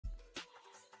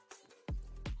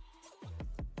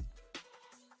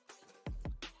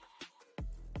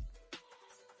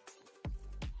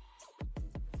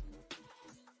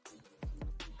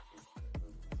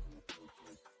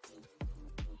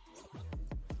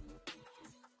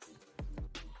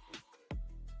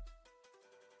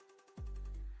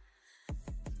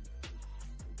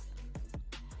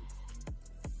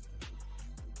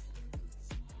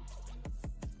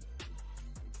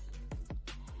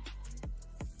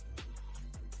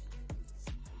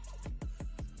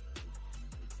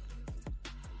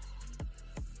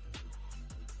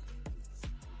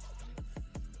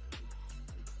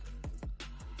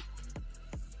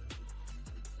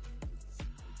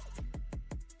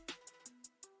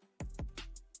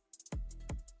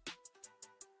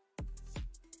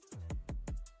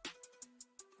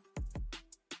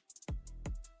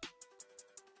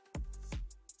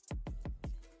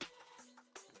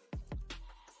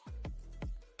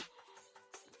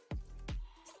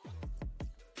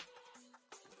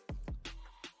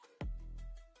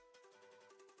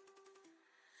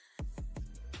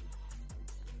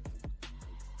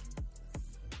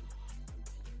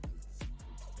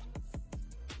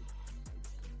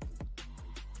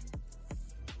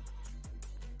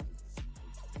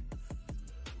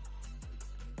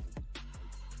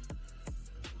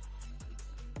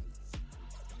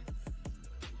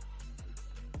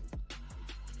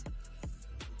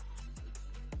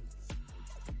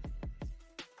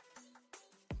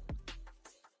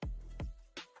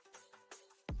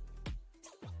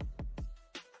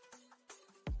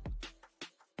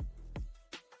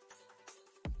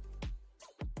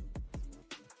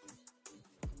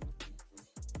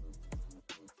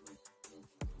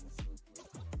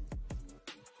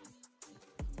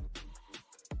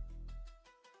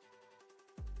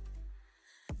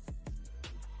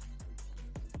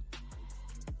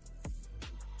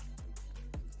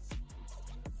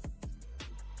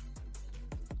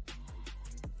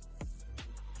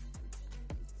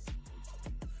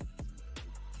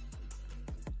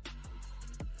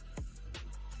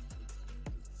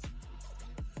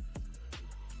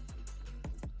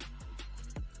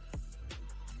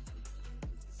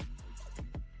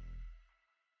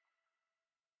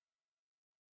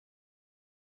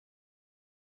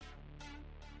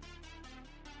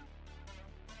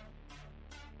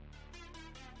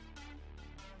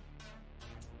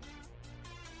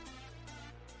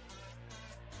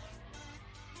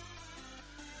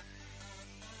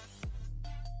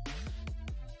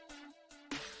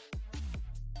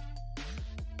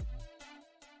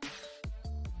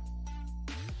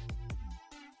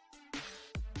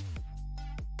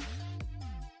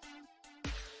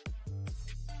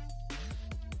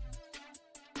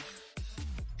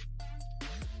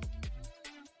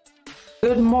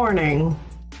Good morning.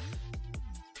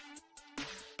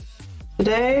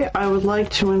 Today I would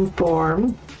like to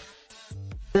inform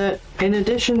that in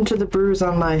addition to the bruise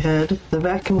on my head, the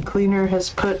vacuum cleaner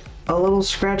has put a little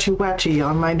scratchy-watchy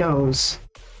on my nose.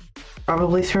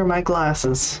 Probably through my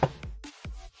glasses.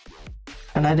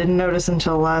 And I didn't notice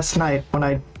until last night when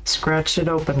I scratched it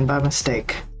open by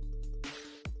mistake.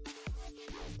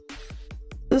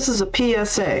 This is a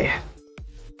PSA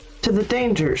to the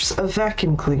dangers of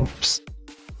vacuum cleaners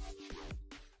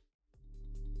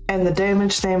and the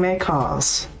damage they may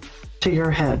cause to your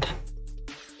head.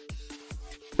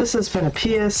 This has been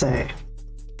a PSA.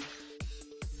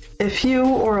 If you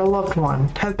or a loved one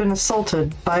have been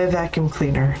assaulted by a vacuum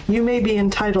cleaner, you may be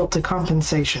entitled to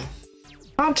compensation.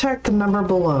 Contact the number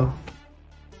below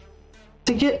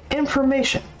to get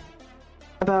information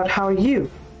about how you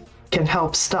can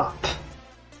help stop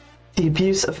the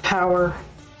abuse of power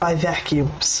by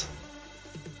vacuums.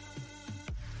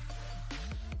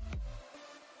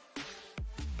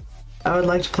 I would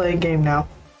like to play a game now.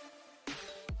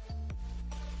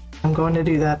 I'm going to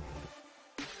do that.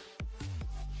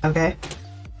 Okay?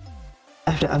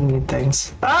 I have to unmute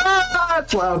things. Ah,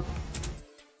 it's loud.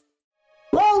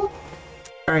 Lol.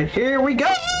 Alright, here we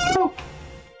go!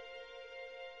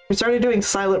 We started doing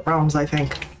silent realms, I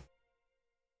think.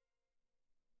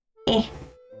 I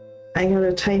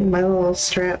gotta tighten my little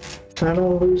strap so I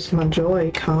don't lose my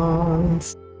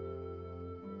Joy-Cons.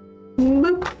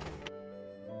 Boop.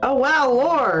 Oh wow,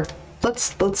 lore!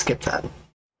 Let's skip that.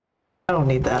 I don't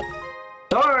need that.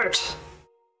 Dart!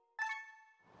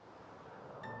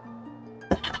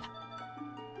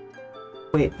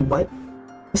 Wait, what?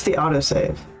 What's the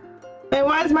autosave? Man,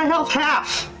 why is my health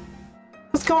half?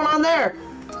 What's going on there?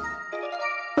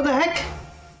 What the heck?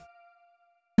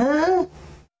 Huh?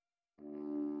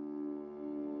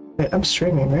 Wait, I'm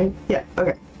streaming, right? Yeah,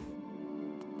 okay.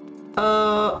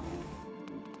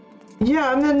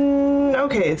 Yeah, I'm in...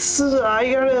 Okay, so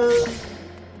I gotta...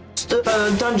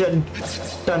 dungeon.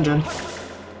 Dungeon.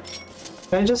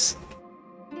 Can I just...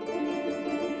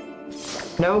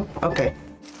 No? Okay.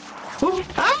 Whoop.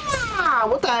 Ah!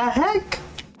 What the heck?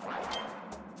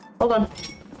 Hold on.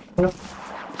 No.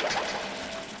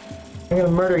 I'm gonna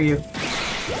murder you.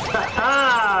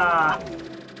 Ah!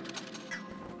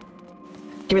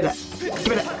 Give me that. Give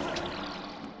me that.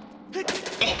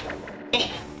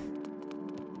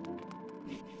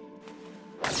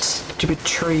 Stupid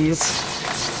trees.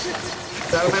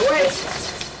 Get out of my way!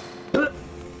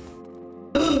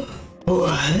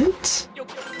 What?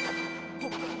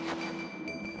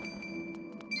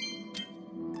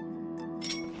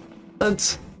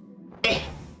 That's...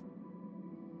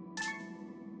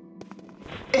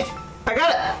 I got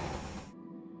it!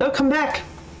 No, come back.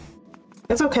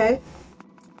 It's okay.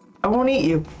 I won't eat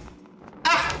you.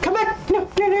 Ah! Come back! No,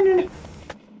 no, no, no, no.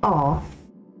 Aw.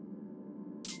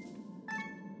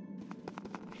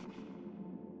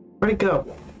 Where'd it go?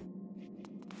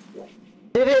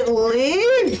 Did it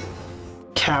leave?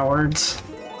 Cowards.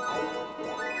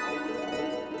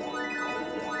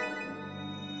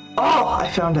 Oh, I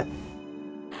found it.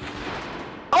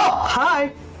 Oh,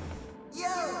 hi!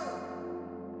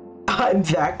 I'm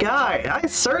that guy. I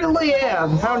certainly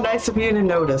am. How nice of you to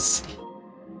notice.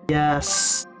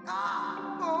 Yes.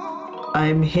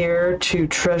 I'm here to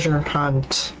treasure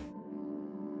hunt.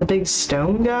 The big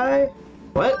stone guy?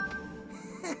 What?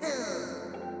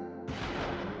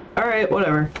 Alright,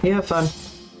 whatever. You have fun.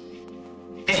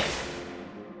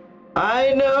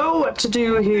 I know what to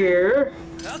do here.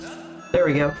 There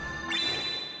we go.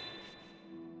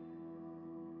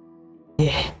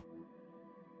 Yeah.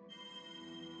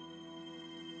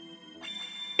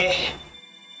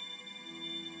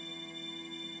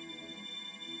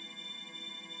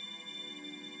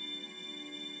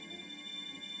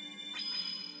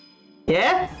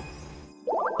 Yeah?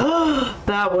 Oh,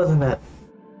 that wasn't it.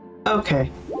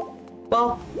 Okay.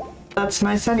 Well, that's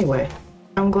nice anyway.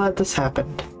 I'm glad this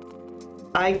happened.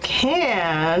 I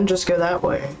can just go that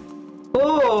way.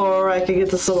 Or I could get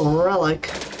this little relic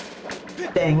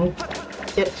thing.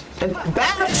 Get and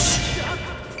bats!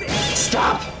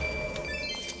 Stop!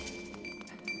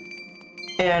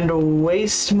 And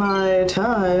waste my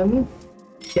time.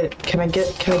 Get it. Can I get,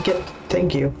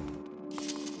 thank you.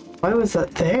 Why was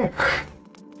that there?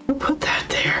 Who put that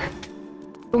there?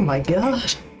 Oh my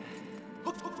god.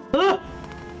 Ah!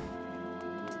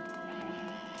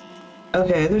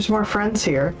 Okay, there's more friends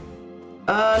here.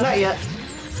 Not yet.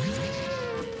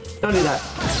 Don't do that.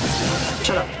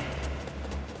 Shut up.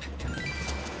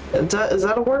 Is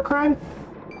that a war crime?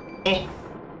 Eh.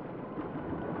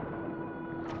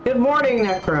 Good morning,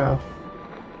 Necro.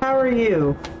 How are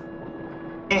you?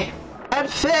 Eh. Had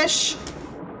fish!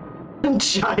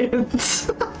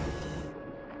 Giants.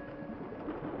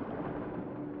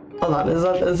 Hold on,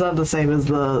 is that the same as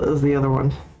the other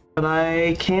one? But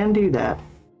I can do that.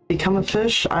 Become a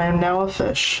fish. I am now a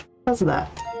fish. How's that?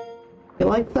 You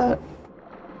like that?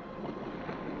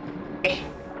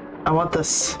 I want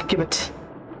this. Give it.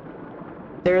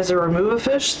 There's a remove a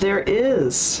fish? There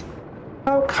is.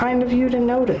 How kind of you to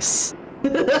notice.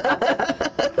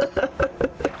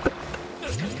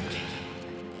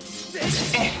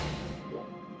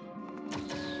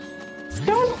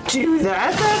 Don't do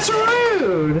that. That's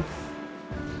rude.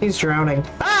 He's drowning.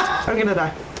 Ah! I'm gonna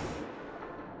die.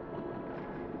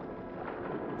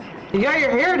 You got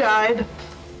your hair dyed.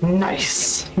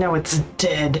 Nice. Now it's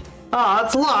dead. Oh,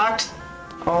 it's locked.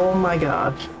 Oh my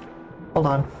god. Hold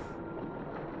on.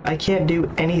 I can't do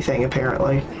anything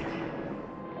apparently.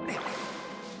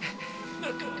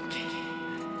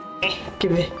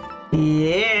 Give it.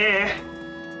 Yeah.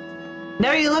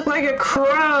 Now you look like a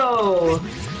crow.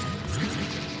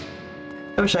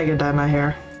 I wish I could dye my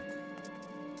hair.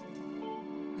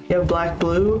 You have black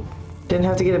blue? Didn't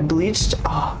have to get it bleached?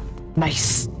 Oh,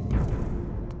 nice.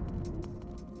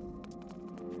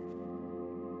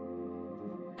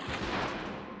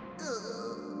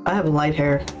 I have light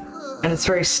hair, and it's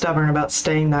very stubborn about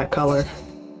staying that color.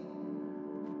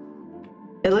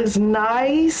 It looks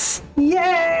nice!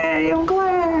 Yay! I'm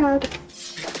glad!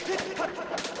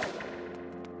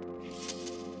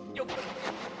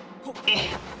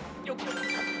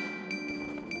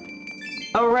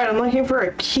 Oh right, I'm looking for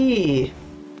a key.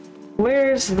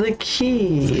 Where's the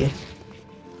key?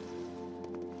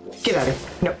 Get out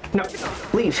of here. No, no.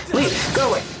 Leave, leave,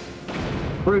 go away.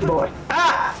 Rude boy.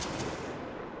 Ah!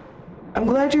 I'm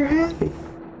glad you're happy.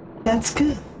 That's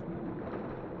good.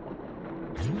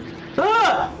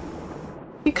 Ah!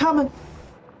 He coming.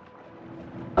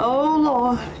 Oh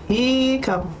Lord, he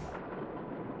coming.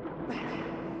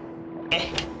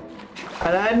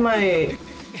 I dyed my...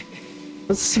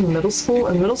 This is middle school.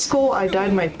 In middle school, I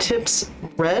dyed my tips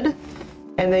red,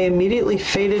 and they immediately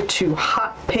faded to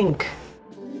hot pink.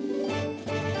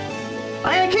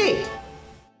 I got a key!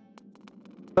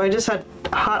 So I just had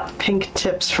hot pink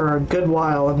tips for a good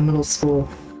while in middle school.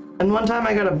 And one time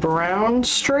I got a brown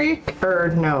streak, or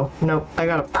no, I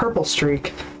got a purple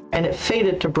streak, and it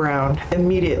faded to brown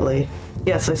immediately.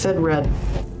 Yes, I said red.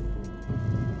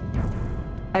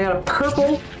 I got a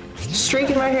purple streak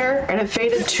in my hair, and it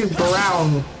faded to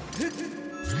brown.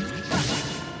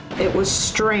 It was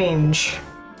strange.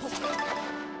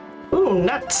 Ooh,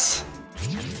 nuts!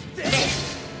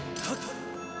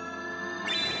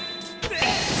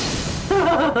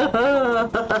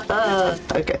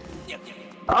 Okay.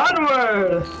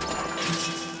 Onward!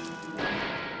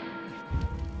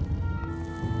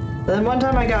 Then one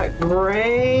time I got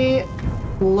gray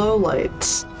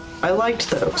lowlights. I liked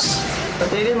those, but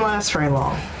they didn't last very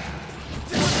long.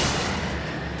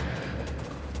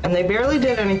 And they barely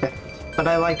did anything, but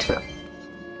I liked them.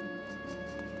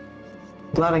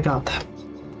 Glad I got them.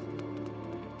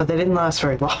 But they didn't last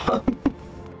very long.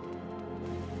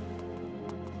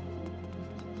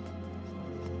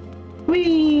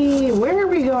 Whee! Where are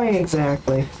we going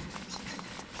exactly?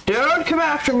 Don't come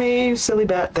after me, you silly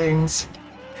bat things.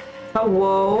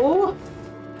 Hello?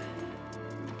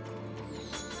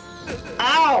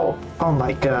 Ow! Oh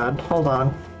my god, hold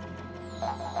on.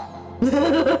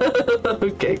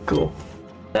 Okay, cool.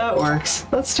 That works.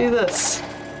 Let's do this.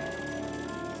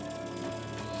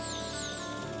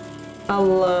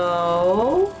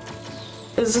 Hello?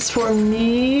 Is this for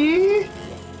me?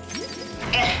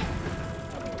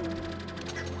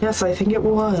 Yes, I think it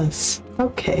was.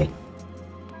 Okay.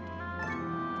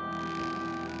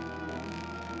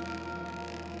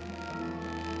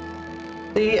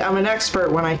 See, I'm an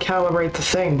expert when I calibrate the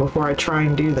thing before I try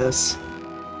and do this.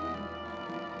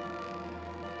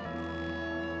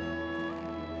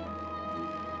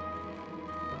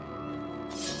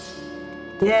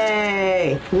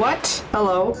 Yay! What?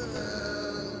 Hello?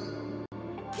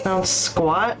 Sounds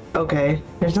squat? Okay.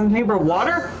 There's nothing but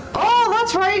water? Oh,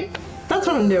 that's right! That's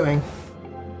what I'm doing.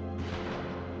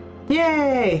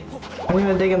 Yay! I'm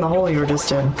gonna dig in the hole you were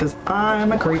just in, because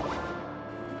I'm a creep.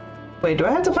 Wait, do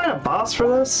I have to find a boss for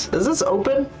this? Is this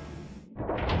open?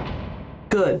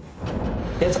 Good.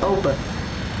 It's open.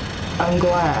 I'm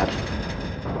glad.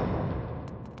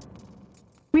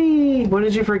 Whee! What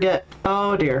did you forget?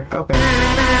 Oh dear. Okay.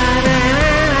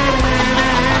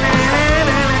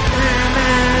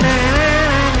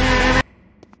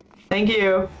 Thank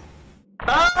you.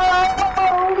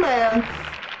 Oh man.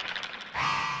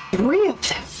 3 of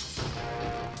them.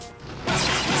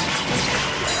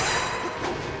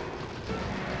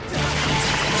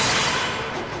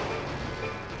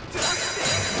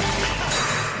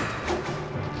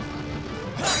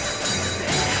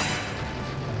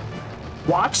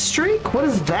 Watch streak? What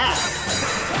is that?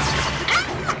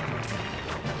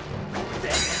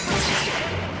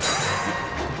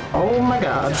 Oh my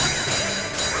god.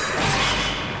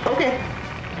 Okay.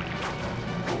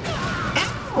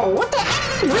 Oh, what the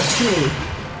heck? You reached me.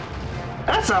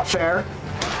 That's not fair.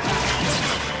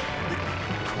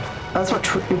 That's what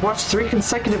you watched 3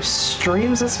 consecutive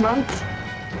streams this month?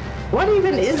 What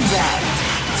even is that?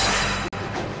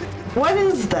 What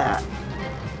is that?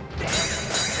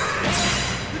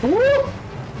 Woo!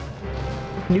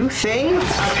 New thing?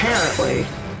 Apparently.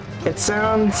 It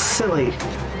sounds silly.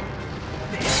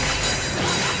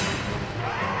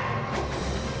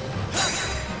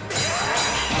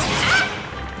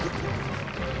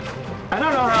 I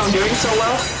don't know how I'm doing so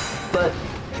well, but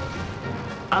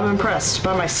I'm impressed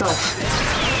by myself.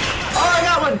 Oh, I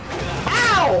got one!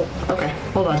 Ow! Okay,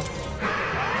 hold on.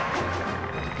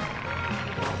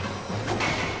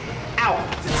 Ow!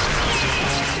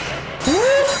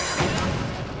 Woo!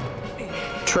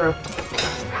 True.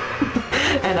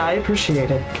 And I appreciate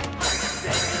it.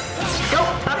 Go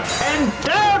up and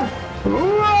down!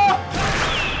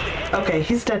 Whoa! Okay,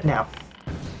 he's dead now.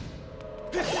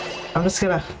 I'm just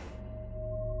gonna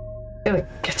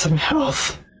get some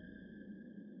health.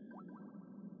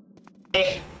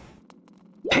 Hey.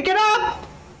 Pick it up!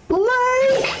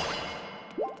 Like!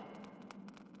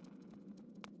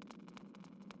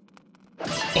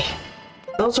 Hey.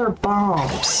 Those are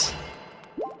bombs.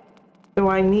 Do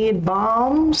I need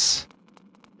bombs?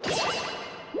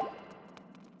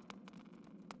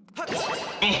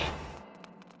 Eh.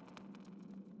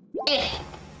 Eh.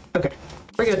 Okay,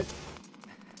 we're good.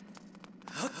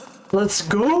 Let's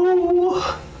go!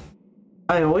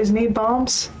 I always need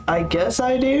bombs? I guess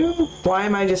I do? Why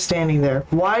am I just standing there?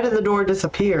 Why did the door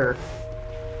disappear?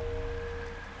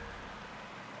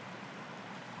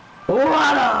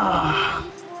 Water!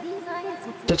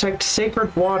 Detect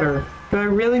sacred water. Do I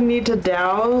really need to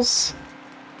douse?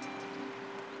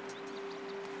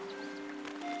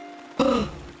 A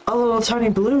little tiny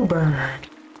bluebird.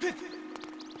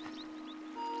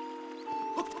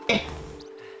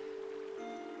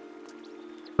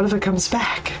 What if it comes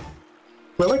back?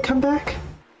 Will it come back?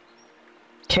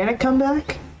 Can it come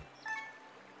back?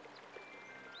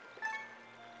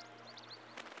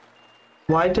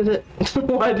 Why did it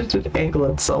angle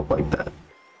itself like that?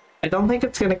 I don't think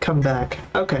it's gonna come back.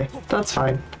 Okay, that's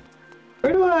fine.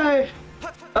 Where do I...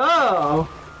 Oh!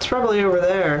 It's probably over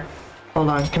there. Hold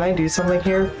on, can I do something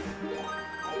here?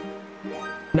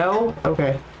 No?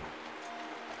 Okay.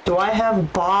 Do I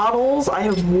have bottles? I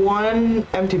have 1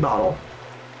 empty bottle.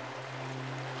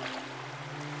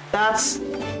 That's...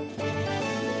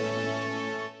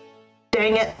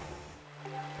 Dang it.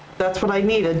 That's what I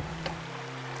needed.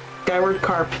 Skyward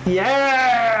carp.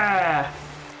 Yeah!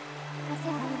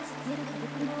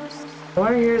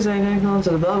 Water here is identical to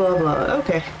the blah blah blah.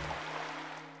 Okay.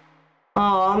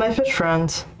 Aw, my fish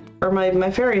friends. Or my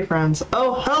fairy friends.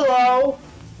 Oh, hello!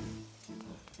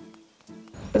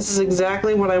 This is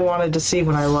exactly what I wanted to see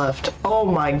when I left. Oh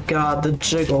my god, the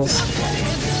jiggles.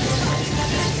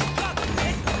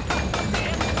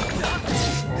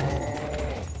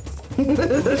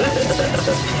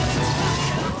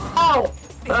 Oh!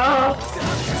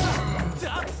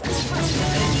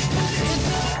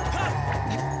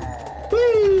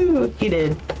 Woo! He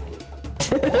did.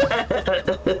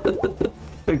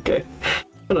 Okay.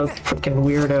 What a freaking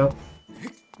weirdo.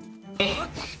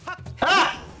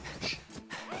 Ah!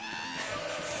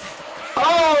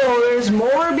 Oh, there's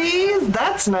more bees?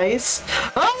 That's nice.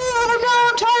 Oh no,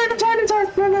 I'm tired.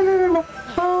 No, no, no, no, no.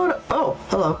 Oh, no. Oh,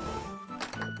 hello.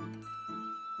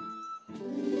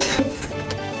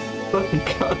 Oh my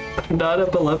god, I'm not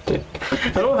epileptic.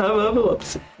 I don't have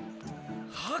epilepsy.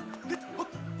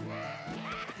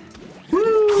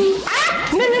 Woo! Ah!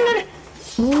 No, no, no,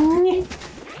 no.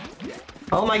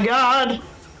 Oh my god!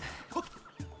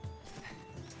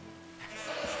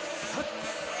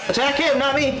 Attack him,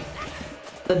 not me!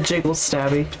 The jiggle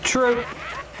stabby. True.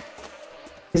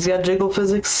 He's got jiggle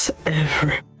physics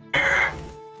everywhere.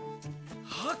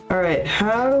 Alright,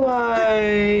 how do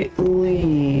I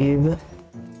leave?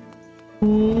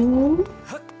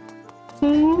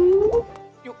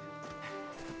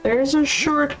 There's a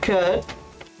shortcut.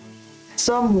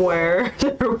 Somewhere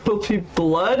there will be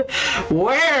blood.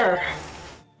 Where?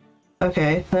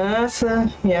 Okay, that's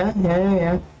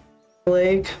yeah.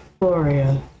 Lake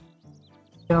Floria.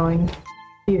 Going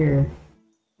here.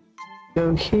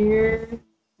 Go here.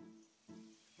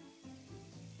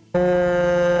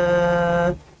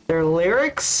 Their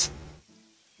lyrics?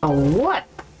 Oh, what?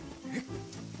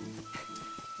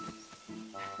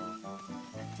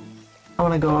 I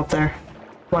want to go up there.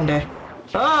 One day.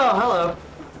 Oh, hello.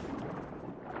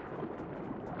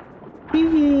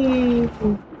 Whee!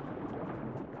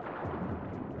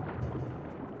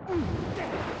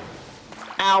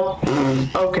 Ow.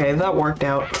 Okay, that worked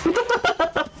out.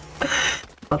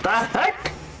 What the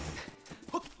heck?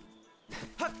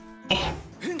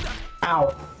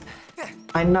 Ow.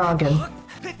 My noggin.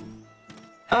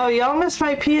 Oh, y'all missed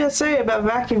my PSA about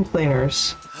vacuum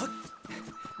cleaners.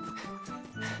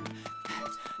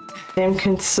 Game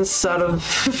consists out of...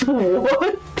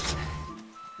 what?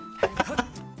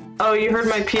 Oh, you heard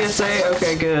my PSA?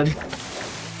 Okay, good.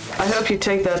 I hope you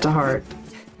take that to heart.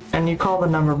 And you call the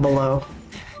number below.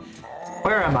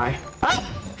 Where am I? Ah!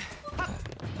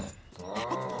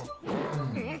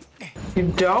 You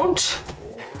don't?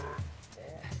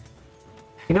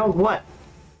 You know what?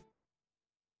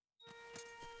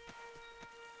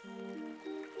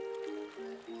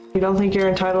 You don't think you're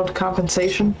entitled to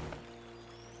compensation?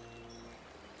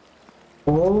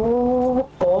 Oh,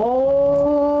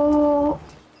 oh,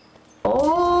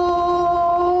 oh!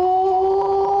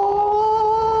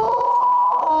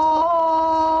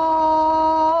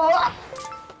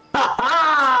 Ha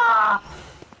ha!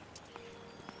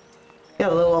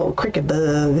 Got a little old cricket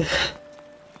bug.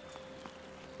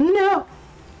 No!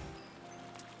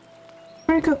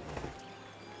 Where'd it go?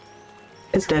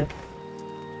 It's dead.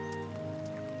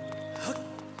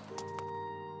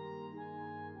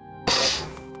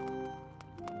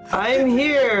 I'm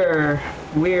here,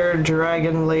 weird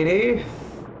dragon lady,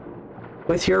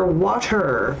 with your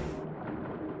water.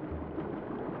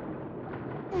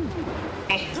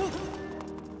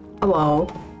 Hello.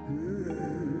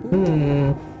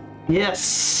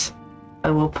 Yes.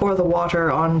 I will pour the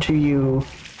water onto you.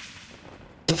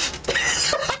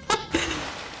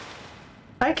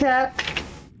 Hi, cat.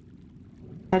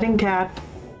 Petting cat.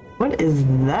 What is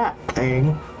that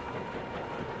thing?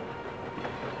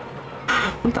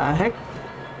 What the heck?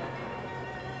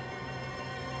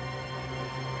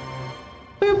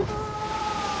 Boop.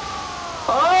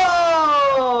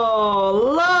 Oh,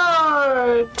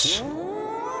 large!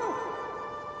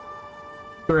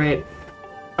 Great.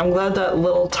 I'm glad that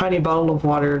little tiny bottle of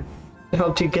water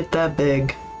helped you get that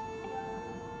big.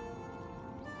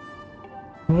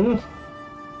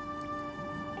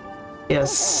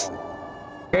 Yes.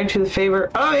 Guarantee the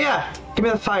favor. Oh yeah! Give me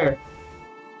the fire.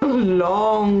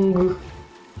 Long.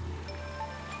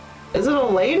 Is it a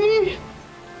lady?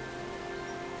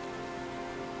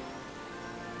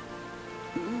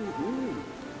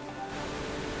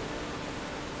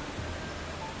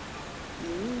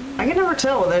 I can never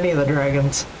tell with any of the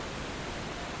dragons.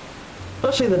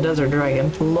 Especially the desert dragon.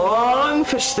 Long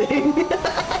fish thing.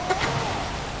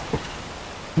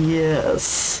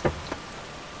 Yes.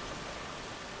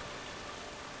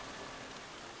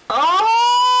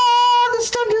 Oh,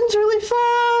 this dungeon's really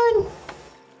fun!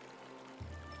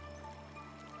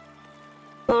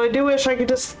 Though I do wish I could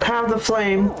just have the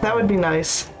flame. That would be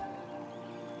nice.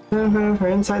 We're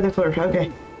inside the floor. Okay.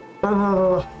 Blah, blah, blah,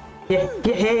 blah. Yeah,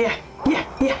 yeah, yeah, yeah, yeah,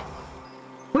 yeah.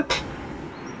 Whip.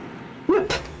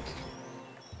 Whip.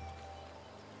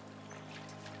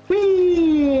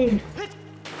 Whee!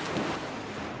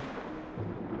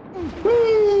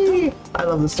 Whee! I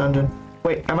love this dungeon.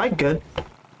 Wait, am I good?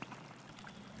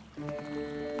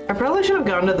 I probably should have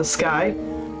gone to the sky.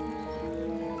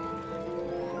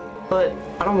 But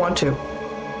I don't want to.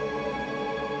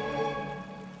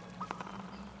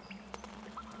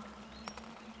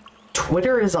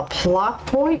 Twitter is a plot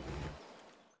point?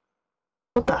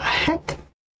 What the heck?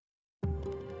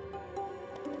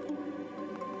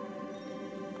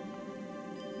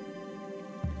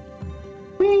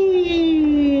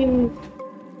 Whee!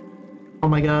 Oh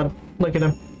my god, look at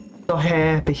him. So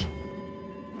happy.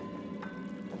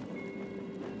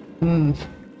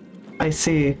 I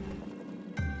see.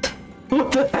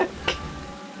 What the heck?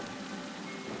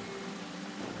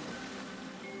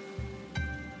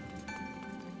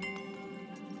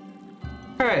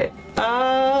 Alright,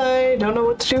 I don't know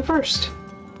what to do first.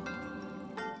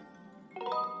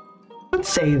 Let's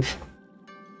save.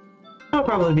 That'll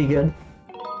probably be good.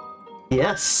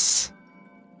 Yes.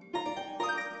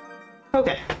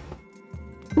 Okay.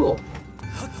 Cool.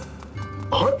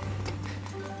 Oh.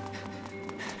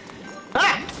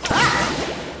 Ah! Ah!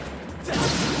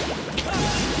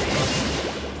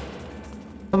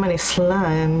 So many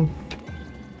slime.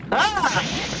 Ah!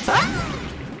 Ah!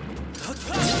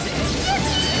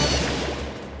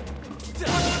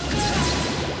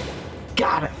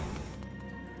 Got it.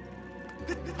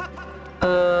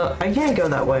 I can't go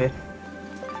that way.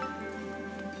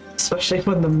 Especially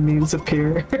when the muse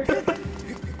appear.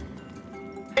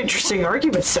 Interesting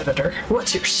argument, Senator.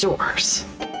 What's your source?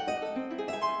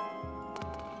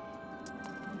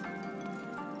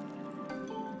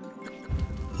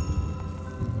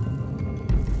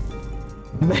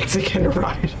 Mexican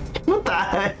ride. What the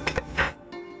heck?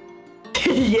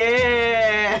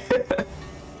 Yeah!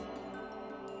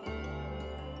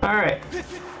 Alright.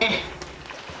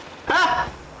 Ah!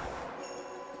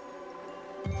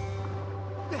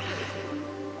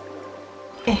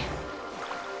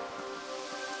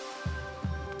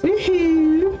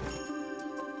 Woohoo!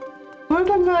 What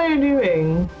am I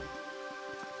doing?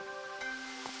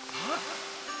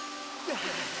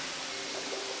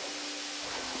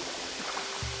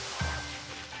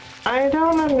 I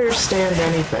don't understand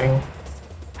anything.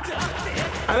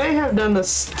 I may have done this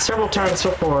several times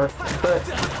before, but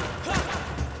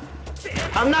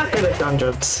I'm not good at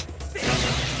dungeons.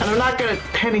 And I'm not good at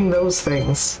pinning those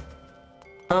things.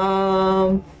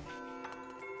 How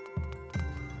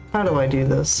do I do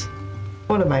this?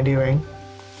 What am I doing?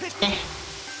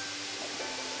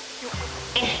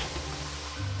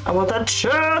 I want that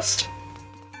chest!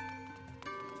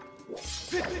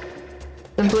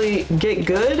 Simply get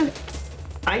good?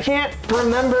 I can't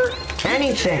remember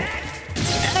anything.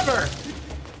 Ever!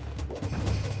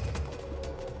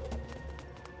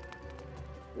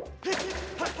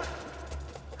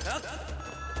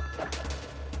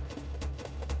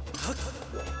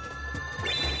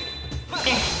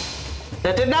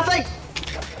 That did nothing!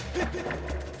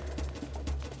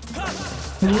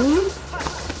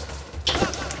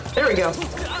 There we go.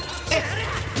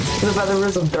 The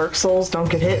brothers of Dark Souls don't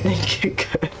get hit and get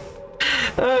good.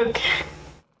 Okay.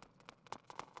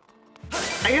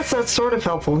 I guess that's sort of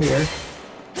helpful here.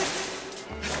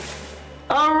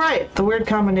 Alright, the weird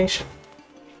combination.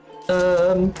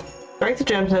 Strike the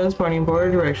gemstones pointing in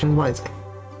forward directions wisely.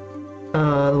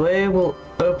 The way will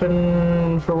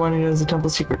open for one who knows the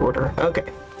temple's secret order. Okay.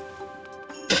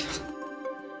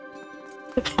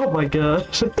 Oh my god.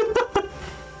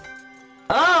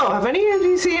 Oh, have any of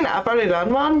you seen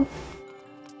Apparidanman?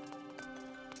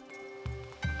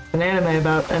 An anime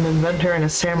about an inventor and a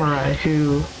samurai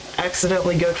who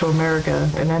accidentally go to America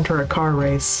and enter a car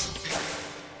race.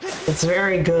 It's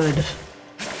very good.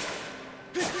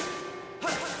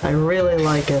 I really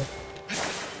like it.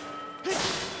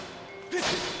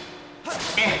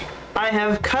 I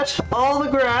have cut all the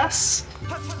grass,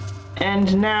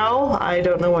 and now I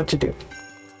don't know what to do.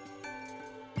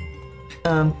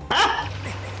 Ah!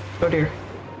 Oh dear.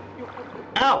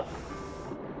 Ow!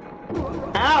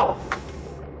 Ow!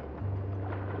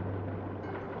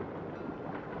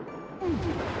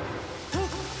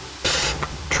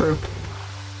 True.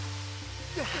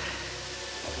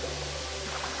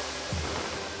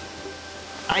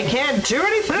 I can't do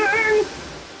anything!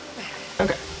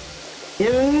 Okay.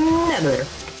 Get out of there.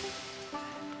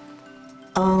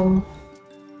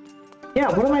 Yeah,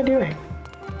 what am I doing?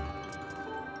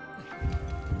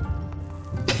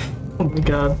 Oh my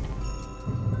god.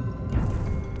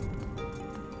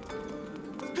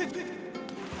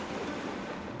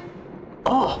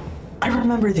 Oh, I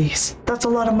remember these. That's a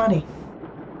lot of money.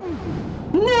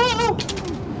 No!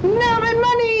 No, my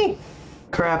money!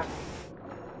 Crap.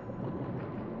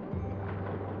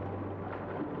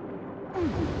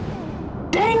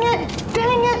 Dang it!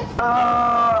 Dang it!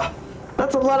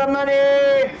 That's a lot of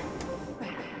money!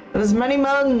 That is many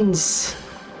muns.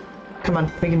 Come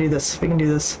on, we can do this. We can do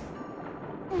this.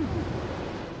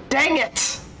 Dang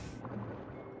it!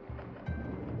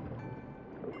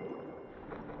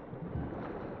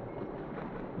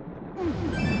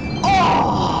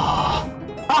 Oh!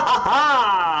 Ha ha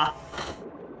ha!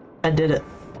 I did it.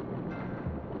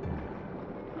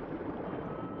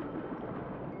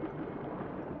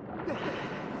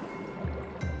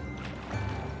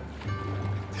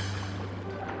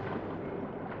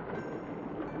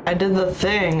 I did the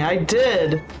thing. I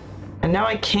did. And now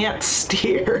I can't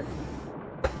steer.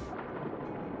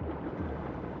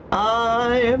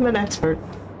 I am an expert.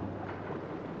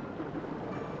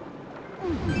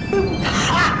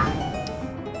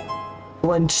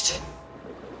 Flinched.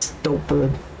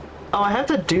 Stupid. Oh, I have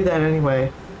to do that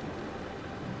anyway.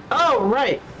 Oh,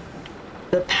 right.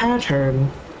 The pattern.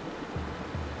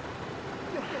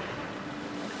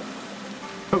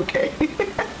 Okay.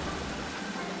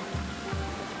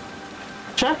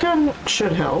 Shotgun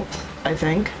should help, I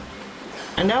think.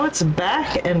 And now it's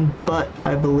back and butt,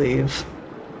 I believe.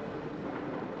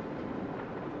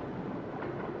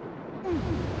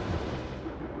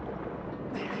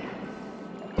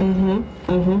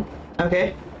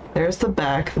 Okay, there's the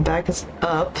back. The back is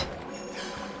up.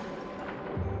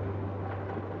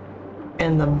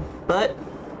 And the butt?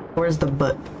 Where's the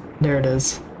butt? There it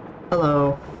is.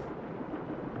 Hello.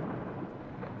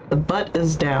 The butt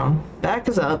is down. Back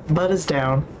is up, butt is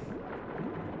down.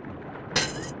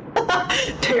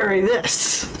 Parry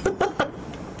this!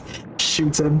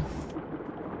 Shoots him.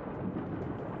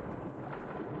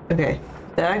 Okay,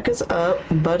 back is up,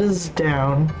 butt is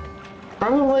down.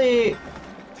 Probably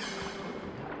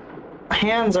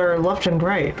hands are left and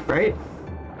right, right?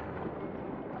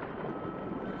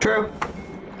 True.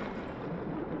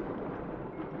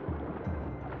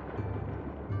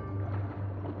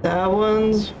 That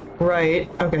one's right.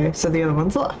 Okay, so the other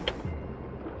one's left.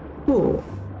 Ooh.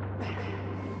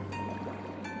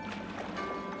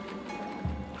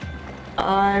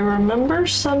 I remember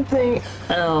something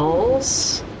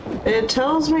else. It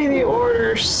tells me the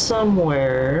order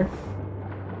somewhere.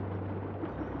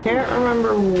 Can't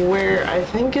remember where. I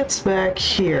think it's back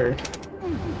here.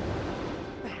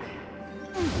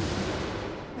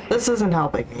 This isn't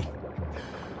helping me.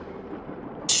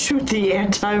 Shoot the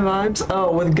anti-vibes?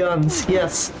 Oh, with guns.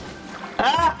 Yes.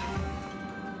 Ah!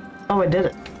 Oh, I did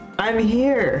it. I'm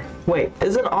here. Wait,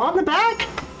 is it on the back?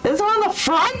 Is it on the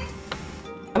front?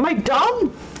 Am I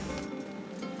dumb?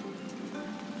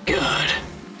 Good.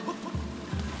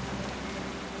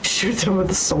 Shoot them with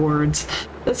the swords.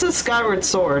 This is Skyward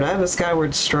Sword. I have a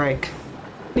Skyward Strike.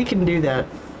 We can do that.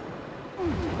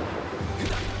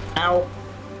 Ow.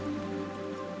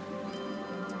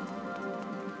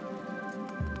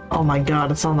 Oh my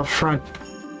god, it's on the front.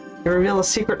 You reveal a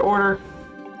secret order.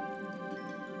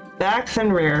 Back,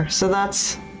 then rear. So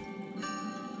that's...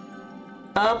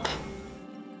 up.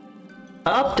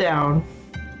 Up, down.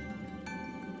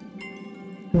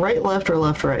 Right, left, or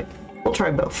left, right. We'll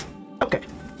try both. Okay,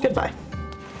 goodbye.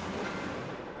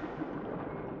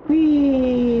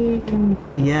 Whee!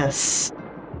 Yes.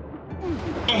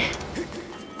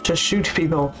 Just shoot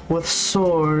people with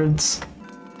swords.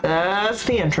 That's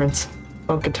the entrance.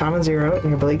 Oh, Katana 0 and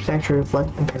your blade can actually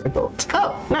reflect impaired bullets.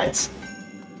 Oh, nice.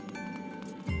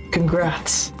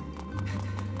 Congrats.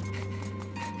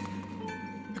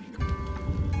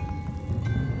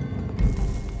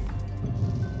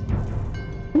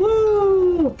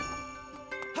 Woo!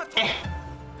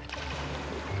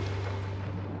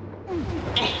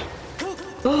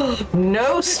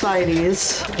 No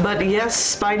Spideys, but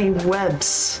yes, Spidey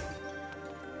webs.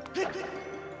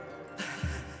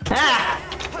 Ah!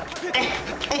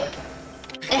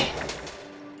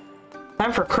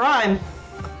 Time for crime.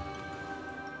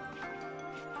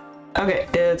 Okay,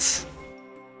 it's...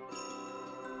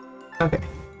 okay,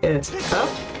 it's up,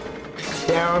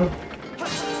 down.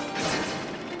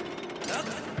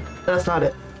 That's not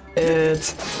it.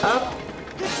 It's up,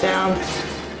 down.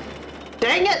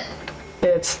 Dang it!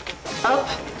 It's up,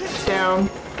 down,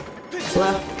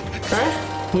 left,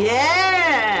 right.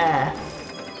 Yeah!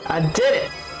 I did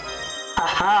it!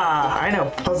 Aha! I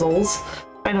know puzzles.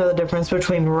 I know the difference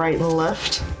between right and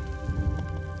left.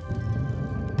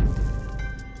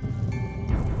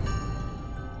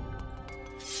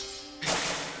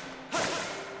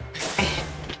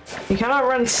 You cannot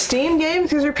run Steam games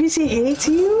because your PC hates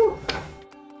you?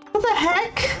 What the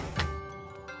heck?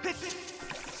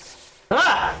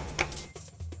 Ah!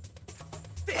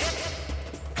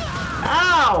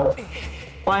 Ow!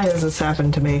 Why has this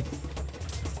happened to me?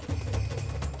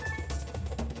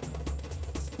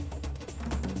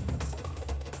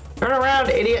 Turn around,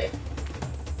 idiot!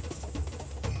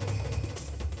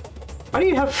 Why do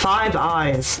you have 5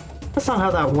 eyes? That's not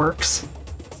how that works.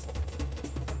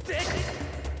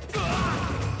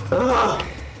 Ugh!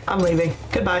 I'm leaving.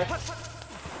 Goodbye.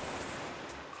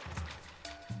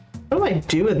 What do I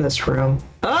do in this room?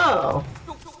 Oh!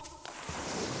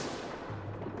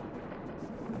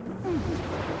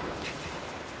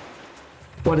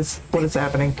 What is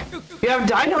happening? You have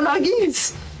Dino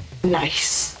Nuggies?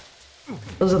 Nice.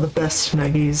 Those are the best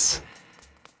Nuggies.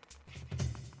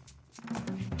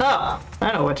 Oh,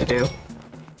 I know what to do.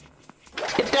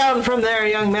 Get down from there,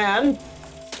 young man.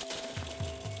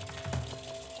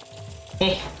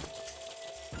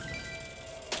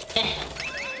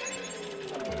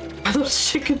 Are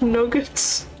those chicken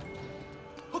nuggets?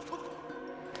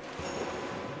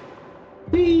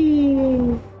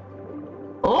 Whee!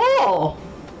 Oh!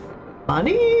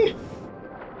 Honey?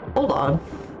 Hold on.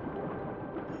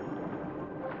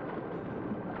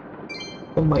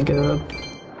 Oh my god.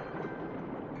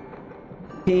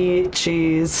 Meat,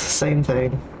 cheese, same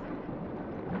thing.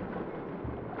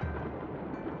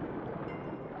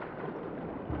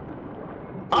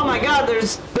 Oh my god,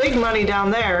 there's big money down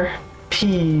there.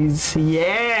 Peas,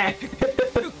 yeah!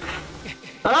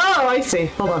 Oh, I see.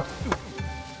 Hold on.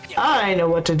 I know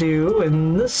what to do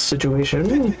in this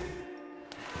situation.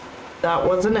 That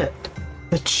wasn't it.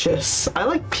 The chiss. I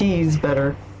like peas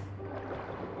better.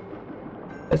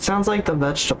 It sounds like the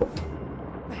vegetable.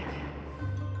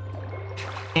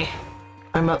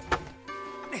 I'm up.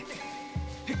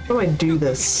 How do I do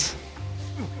this?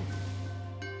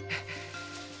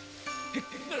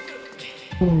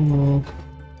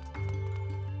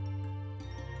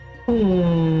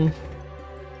 Hmm.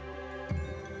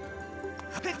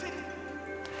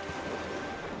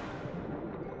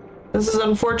 This is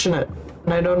unfortunate,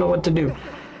 and I don't know what to do.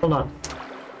 Hold on.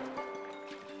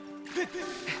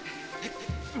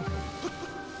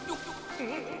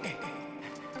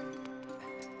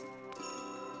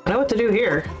 I know what to do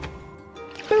here.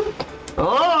 Boop.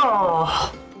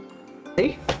 Oh!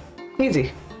 See?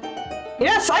 Easy.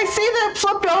 Yes, I see that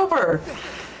flipped over!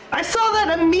 I saw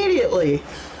that immediately! You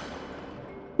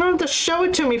don't have to show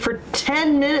it to me for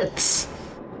 10 minutes.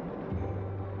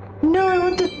 No, I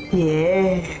want to...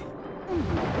 Yeah.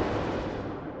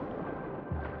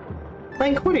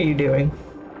 Link, what are you doing?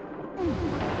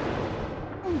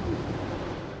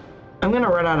 I'm gonna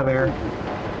run out of air.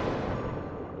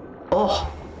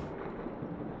 Oh.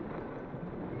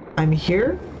 I'm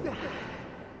here?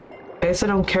 I guess I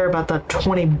don't care about that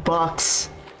 20 bucks.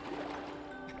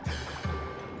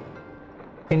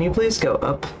 Can you please go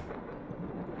up?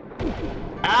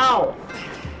 Ow!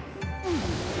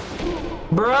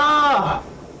 Bruh!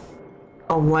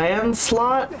 A land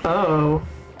slot? Uh-oh.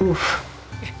 Oof.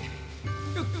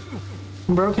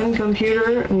 Broken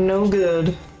computer, no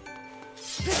good.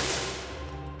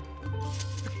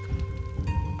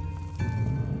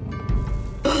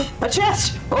 A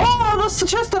chest! Oh, that's the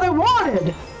chest that I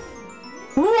wanted!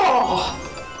 Whoa!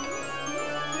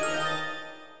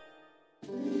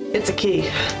 It's a key.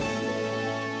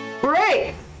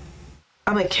 Great!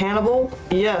 I'm a cannibal?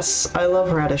 Yes, I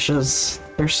love radishes.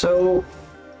 They're so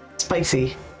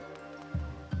spicy.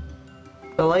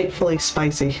 Delightfully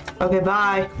spicy. Okay,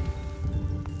 bye.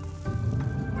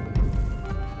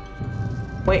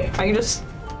 Wait, I can just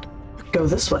go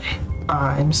this way.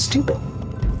 I'm stupid.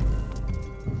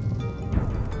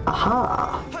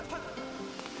 Aha.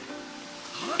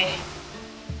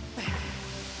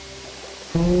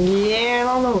 Yeah,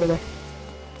 on over there.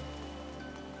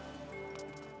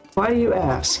 Why do you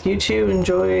ask? You two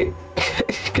enjoy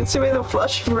consuming the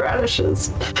flesh of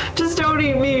radishes. Just don't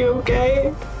eat me,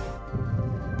 okay?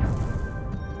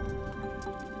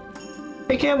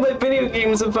 I can't play video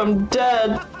games if I'm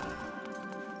dead.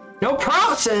 No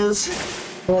promises!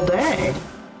 Well, dang.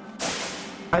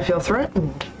 I feel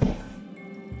threatened.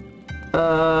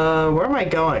 Where am I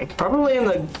going? Probably in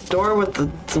the door with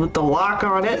the lock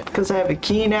on it, because I have a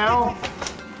key now.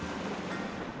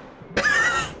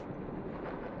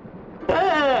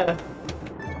 Ah.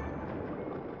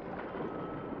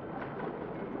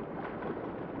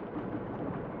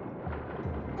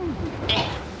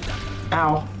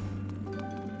 Ow.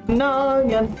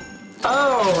 Noggin.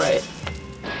 Oh, right.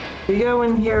 We go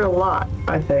in here a lot,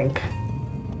 I think.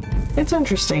 It's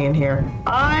interesting in here.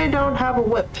 I don't have a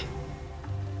whip.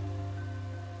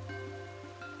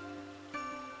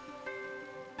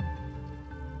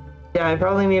 Yeah, I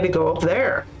probably need to go up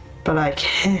there, but I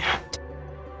can't.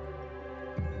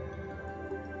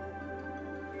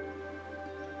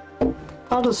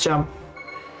 I'll just jump.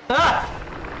 Ah!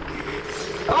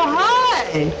 Oh,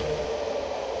 hi!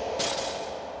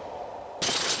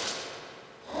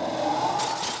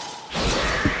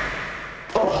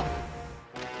 Oh.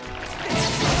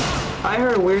 I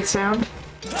heard a weird sound.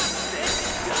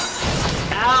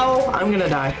 Ow! I'm gonna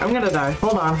die. I'm gonna die.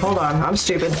 Hold on, hold on. I'm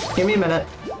stupid. Give me a minute.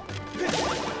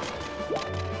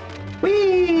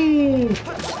 Whee!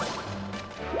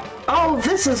 Oh,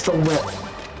 this is the whip.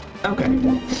 Okay.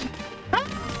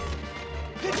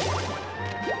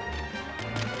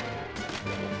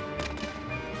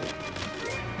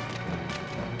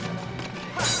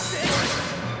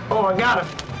 Oh, I got him.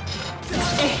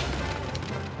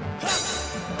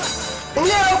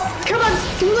 No! Come on,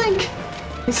 Link!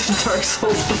 He's a Dark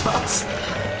Souls boss.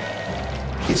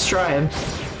 He's trying.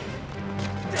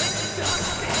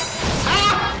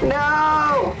 Ah!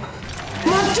 No!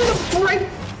 Not do the right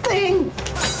thing!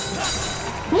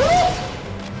 Woo!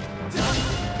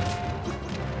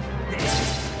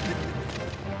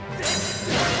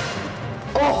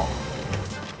 Oh!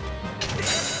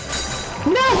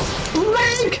 No!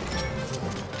 Link!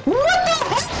 What the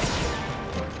heck?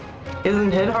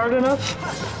 Isn't hit hard enough?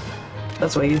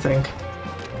 That's what you think.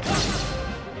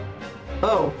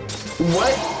 Oh.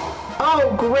 What?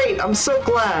 Oh, great. I'm so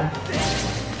glad.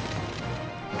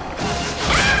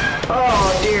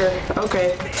 Oh, dear.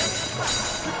 Okay.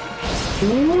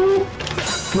 Ooh.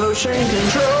 Motion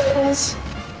controls.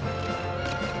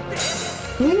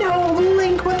 No,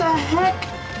 Link, what the heck?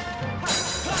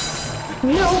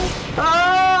 No.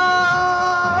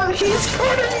 Ah, he's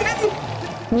cornering me.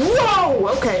 Whoa,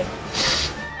 okay.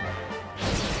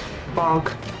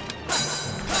 Bonk.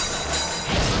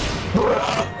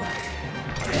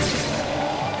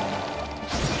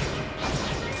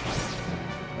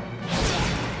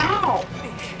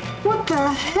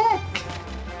 the heck?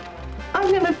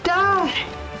 I'm gonna die.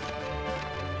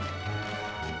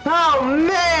 Oh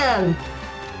man!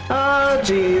 Oh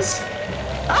jeez.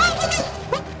 Ah!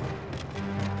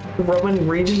 Roman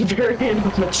region variant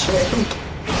of Machamp.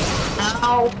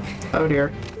 Ow! Oh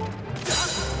dear.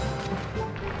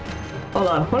 Hold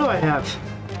on, what do I have?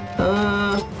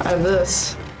 I have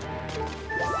this.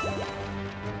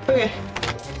 Okay.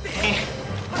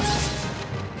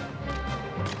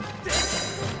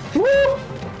 Woo!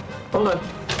 Hold on.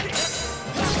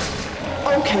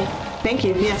 Okay. Thank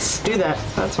you. Yes, do that.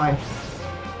 That's fine.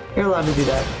 You're allowed to do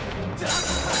that.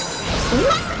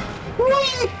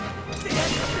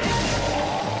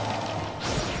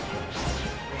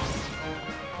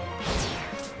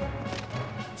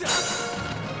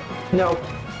 No.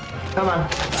 Come on.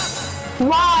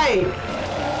 Why?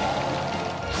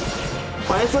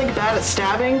 Why is Link bad at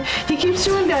stabbing? He keeps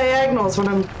doing diagonals when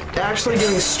I'm actually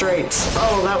doing straights.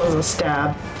 Oh, that was a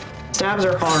stab. Stabs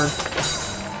are hard.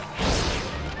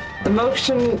 The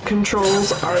motion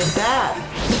controls are that.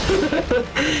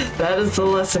 That is the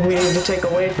lesson we need to take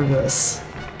away from this.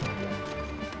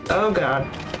 Oh god.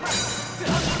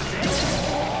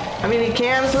 I mean, he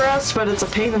can thrust, but it's a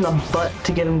pain in the butt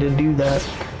to get him to do that.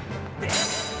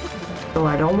 So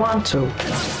I don't want to.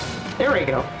 There we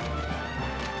go.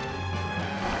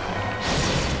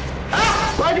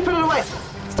 Ah! Why'd you put it away?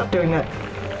 Stop doing that.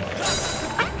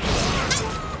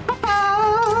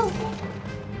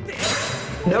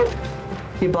 Nope.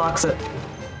 He blocks it.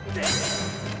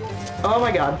 Oh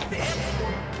my god.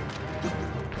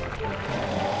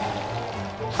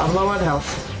 I'm low on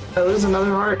health. If I lose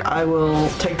another heart, I will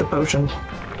take the potion.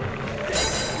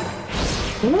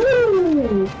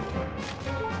 Woo!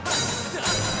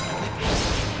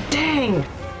 Dang!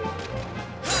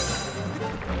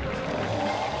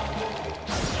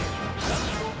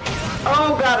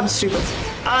 Oh god, I'm stupid.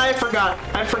 I forgot.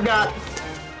 I forgot.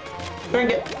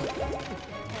 Drink it.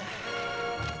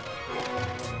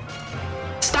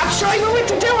 Stop showing me what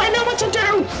to do! I know what to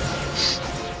do!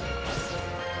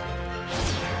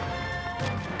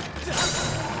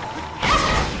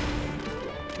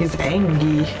 He's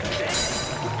angry.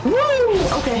 Woo!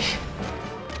 Okay.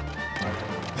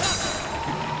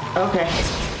 Okay.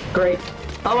 Great.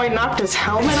 Oh, I knocked his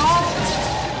helmet off?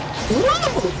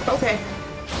 Woo! Okay.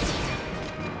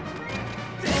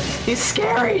 He's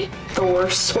scary. The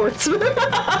worst swordsman.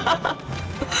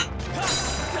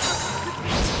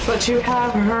 But you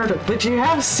have heard him. But you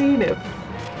have seen him.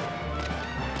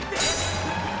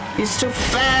 He's too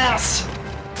fast.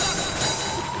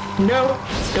 No,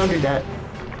 don't do that.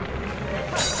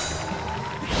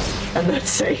 And then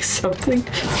say something.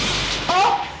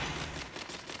 Oh!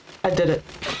 I did it.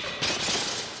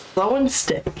 Slow and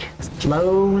stick.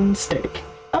 Slow and stick.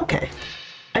 Okay.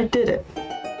 I did it.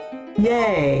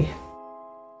 Yay.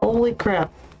 Holy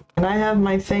crap. Can I have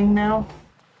my thing now?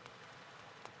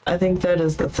 I think that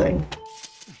is the thing.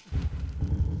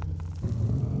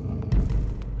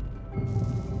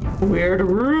 Weird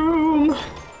room.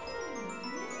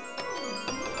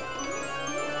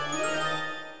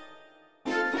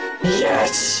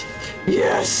 Yes!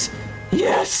 Yes!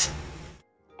 Yes!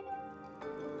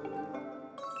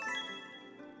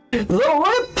 The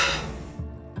whip!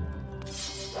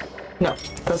 No,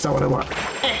 that's not what I want.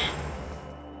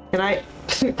 Can I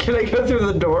can I go through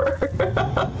the door?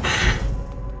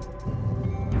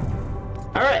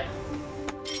 Alright.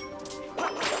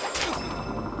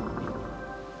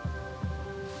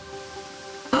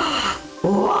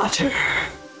 Water.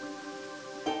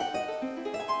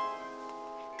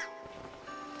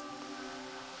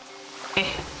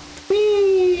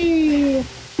 Whee!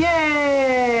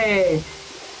 Yay!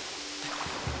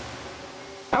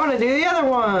 I want to do the other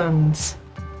ones.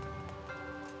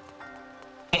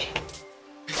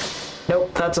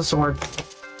 Nope, that's a sword.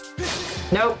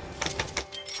 Nope.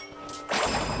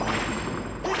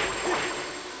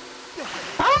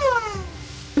 Ah!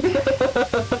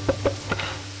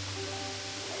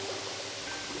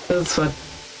 This is fun.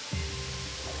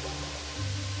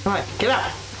 Come on, get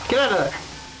out! Get out of there!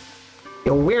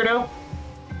 You weirdo!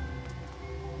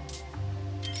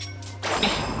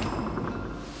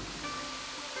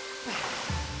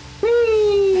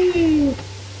 Whee!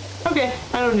 Okay,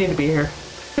 I don't need to be here.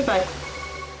 Goodbye.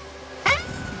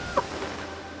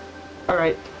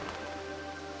 Alright.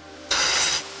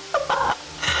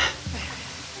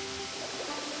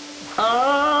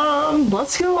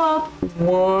 Let's go up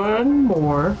one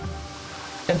more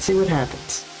and see what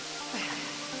happens.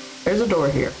 There's a door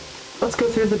here. Let's go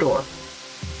through the door.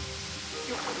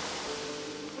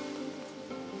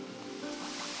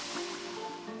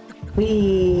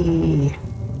 Whee!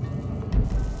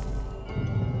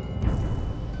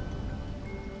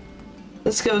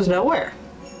 This goes nowhere.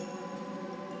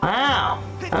 Wow.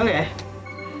 Okay.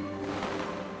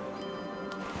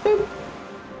 Boop.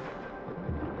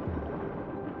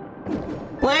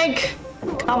 Link!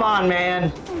 Come on,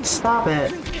 man. Stop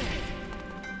it.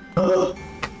 Ugh.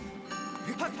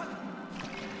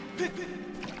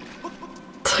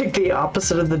 It's like the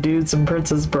opposite of the dudes in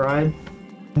Princess Bride.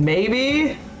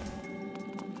 Maybe?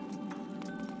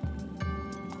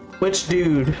 Which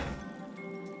dude?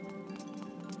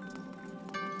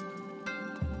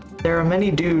 There are many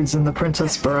dudes in The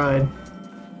Princess Bride.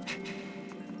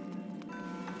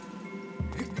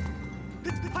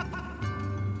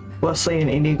 Wesley and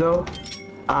Inigo?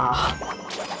 Ah.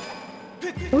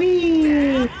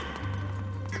 Whee!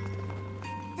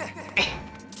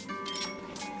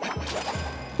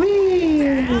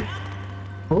 Whee!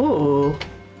 Ooh.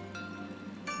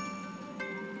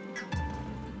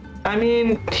 I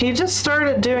mean, he just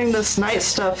started doing this night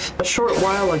stuff a short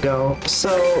while ago,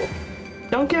 so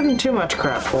don't give him too much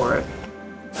crap for it.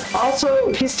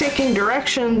 Also, he's taking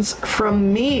directions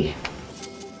from me.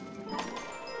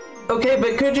 Okay,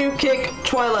 but could you kick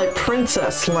Twilight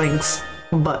Princess Link's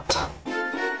butt?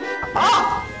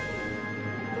 Ah!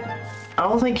 I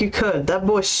don't think you could. That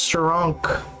boy's strong.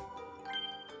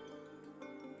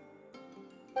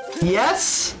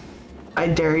 Yes? I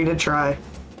dare you to try.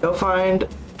 Go find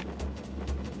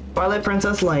Twilight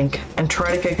Princess Link and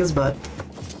try to kick his butt.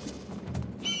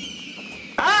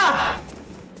 Ah!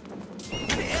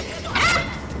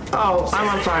 Oh, I'm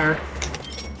on fire.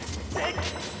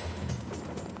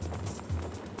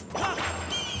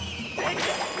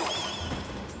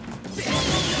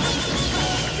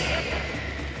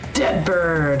 Dead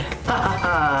bird! Ha ha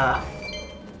ha!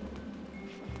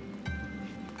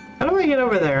 How do I get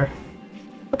over there?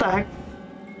 What the heck?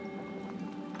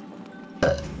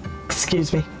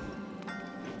 Excuse me.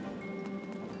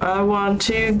 I want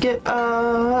to get,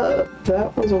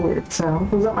 that was a weird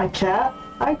sound. Was that my cat?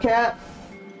 Hi, cat!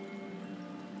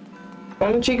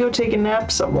 Why don't you go take a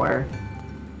nap somewhere?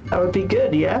 That would be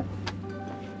good, yeah?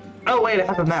 Oh wait, I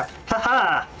have a map.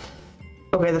 Haha!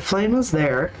 Okay, the flame is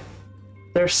there.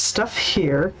 There's stuff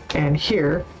here and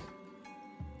here.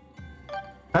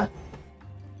 Huh?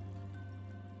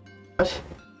 What?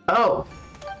 Oh!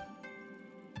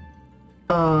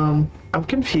 I'm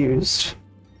confused.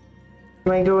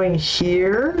 Am I going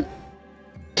here?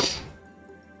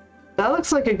 That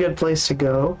looks like a good place to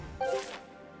go.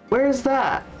 Where is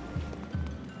that?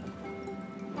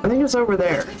 I think it's over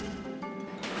there.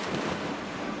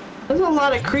 There's a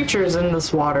lot of creatures in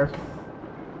this water.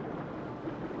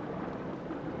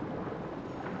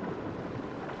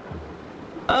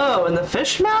 Oh, in the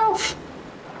fish mouth?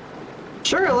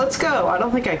 Sure, let's go. I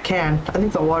don't think I can. I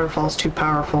think the waterfall's too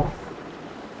powerful.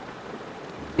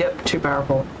 Yep, too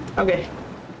powerful. Okay.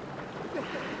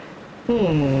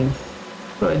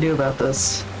 What do I do about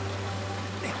this?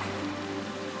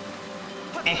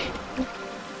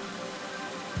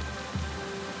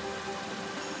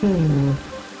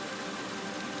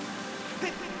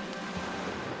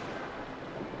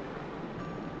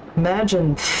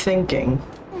 Imagine thinking.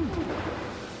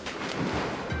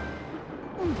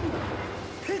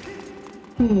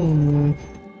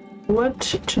 What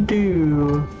to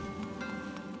do?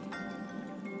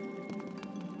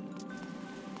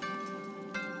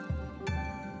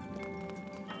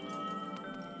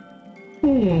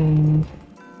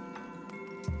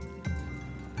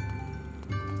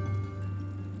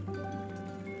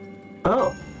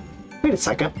 Oh, wait a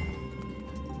second.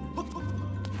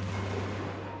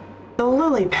 The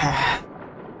lily pad.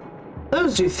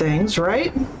 Those do things,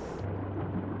 right?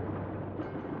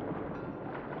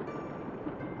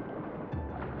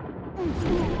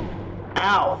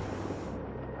 Ow.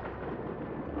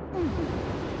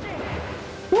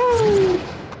 Woo!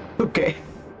 Okay.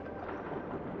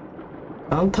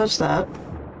 Don't touch that.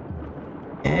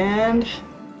 And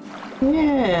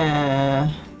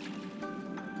yeah.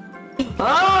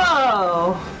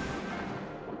 Oh!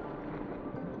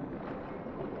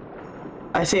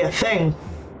 I see a thing.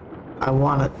 I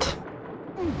want it.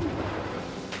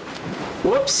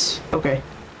 Whoops. Okay.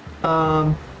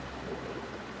 Can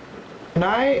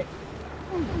I?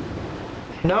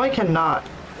 No, I cannot.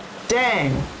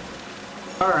 Dang.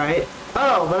 Alright.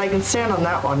 Oh, but I can stand on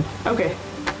that one. Okay.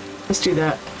 Let's do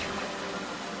that.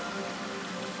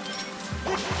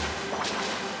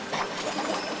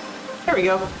 There we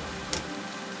go.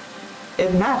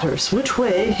 It matters which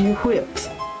way you whip.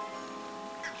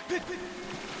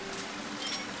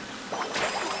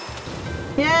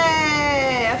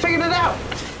 Yay! I figured it out!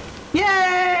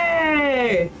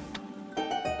 Yay!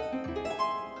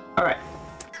 Alright.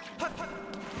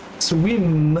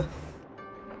 Swim.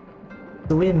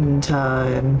 Swim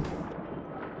time.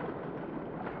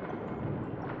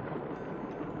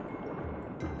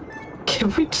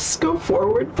 Can we just go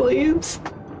forward, please?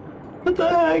 What the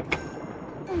heck?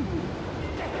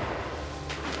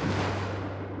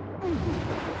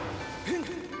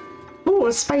 Ooh,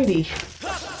 a Spidey.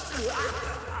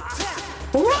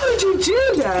 Why would you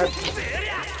do that?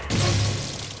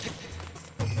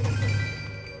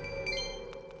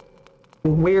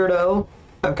 Weirdo.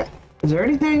 Okay. Is there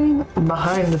anything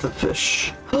behind the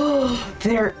fish? Oh,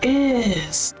 there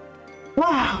is.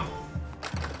 Wow.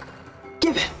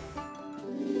 Give it.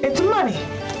 It's money.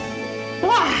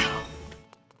 Wow.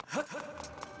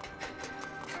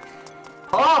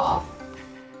 Oh.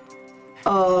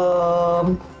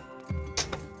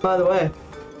 By the way,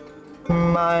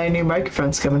 my new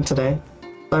microphone's coming today.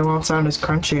 I won't sound as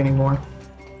crunchy anymore.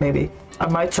 Maybe. I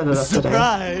might set it up today.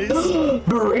 Surprise!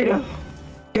 Burrito.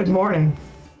 Good morning.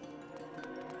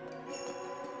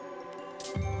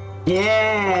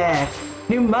 Yeah!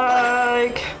 New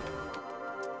mic!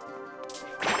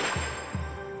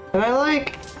 And I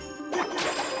like...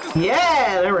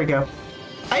 Yeah! There we go.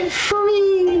 I'm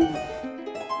free!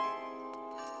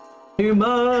 New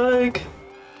mic!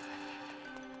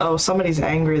 Oh, somebody's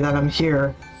angry that I'm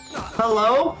here.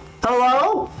 Hello?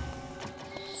 Hello?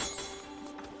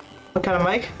 What kind of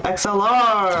mic?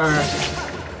 XLR!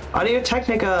 Audio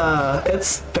Technica!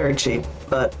 It's very cheap,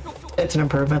 but it's an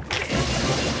improvement.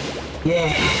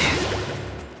 Yeah!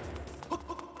 So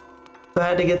I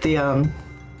had to get the audio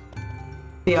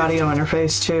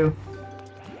interface too.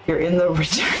 You're in the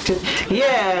rejected.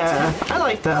 Yeah! I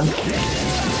like them.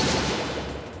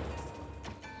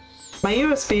 My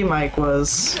USB mic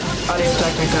was Audio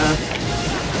Technica,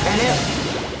 and it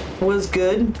was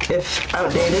good, if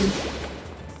outdated.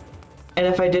 And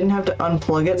if I didn't have to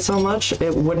unplug it so much,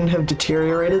 it wouldn't have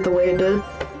deteriorated the way it did.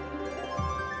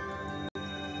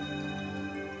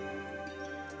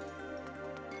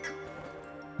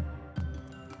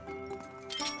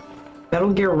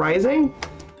 Metal Gear Rising?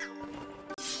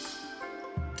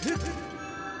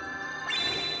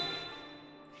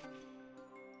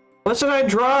 What should I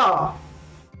draw?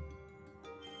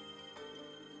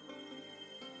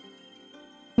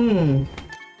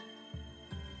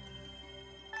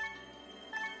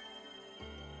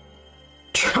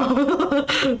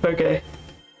 Okay.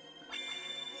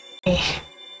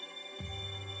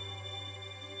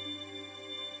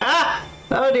 Ah!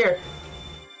 Oh dear.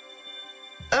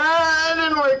 Ah, it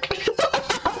didn't work. It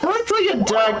looks like a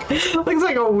duck. Looks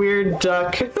like a weird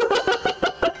duck.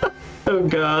 Oh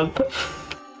god.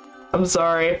 I'm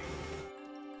sorry.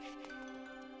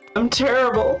 I'm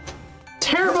terrible.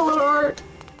 Terrible at art.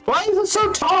 Why is it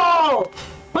so tall?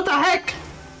 What the heck?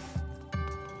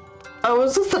 Oh,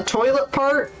 is this the toilet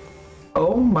part?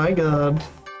 Oh my god.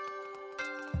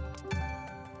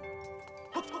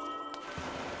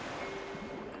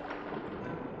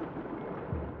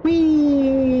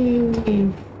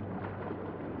 Whee!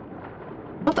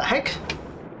 What the heck?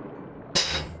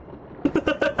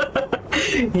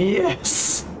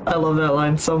 Yes! I love that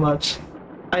line so much.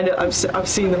 I know, I've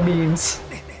seen the memes.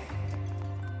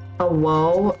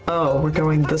 Hello? Oh, we're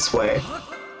going this way.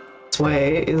 This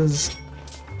way is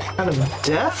kind of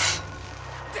death?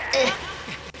 Eh.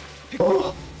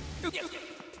 Oh.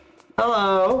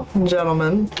 Hello,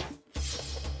 gentlemen.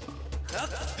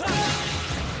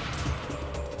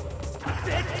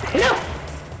 No!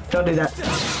 Don't do that.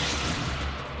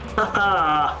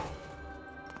 Haha!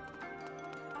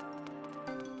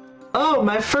 Oh,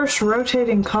 my first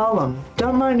rotating column.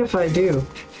 Don't mind if I do.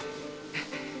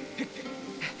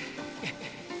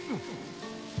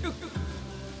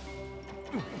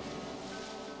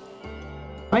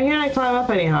 Why can't I climb up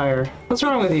any higher? What's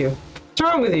wrong with you? What's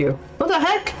wrong with you? What the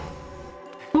heck?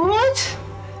 What?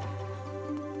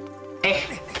 Eh.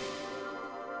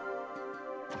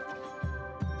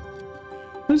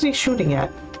 Who's he shooting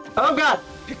at? Oh god!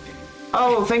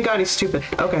 Oh, thank god he's stupid.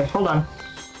 Okay, hold on.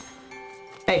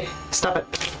 Hey, stop it.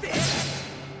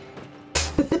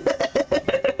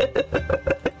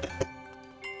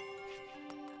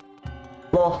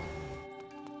 Lol.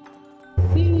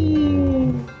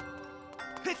 You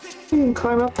can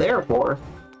climb up there more.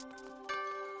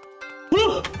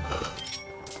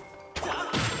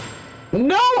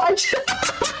 No, I just...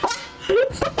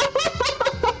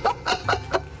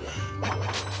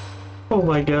 Oh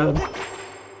my god.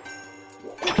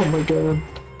 Oh my god.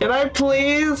 Can I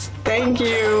please? Thank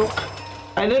you.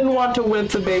 I didn't want to whip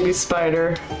the baby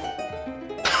spider.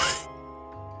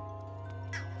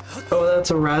 Oh,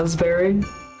 that's a raspberry?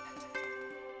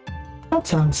 That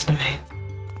sounds nice.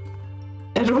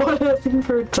 And what happened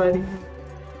for a tiny...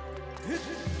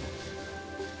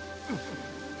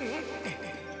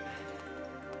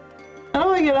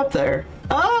 do I get up there?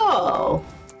 Oh!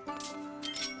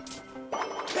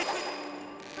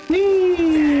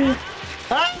 Whee!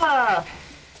 Ah!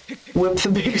 Whip the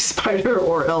big spider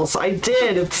or else. I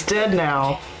did! It's dead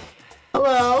now.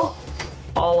 Hello?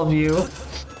 All of you.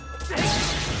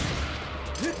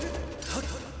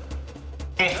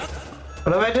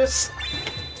 What if I just...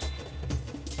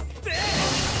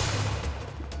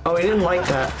 Oh, he didn't like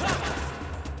that.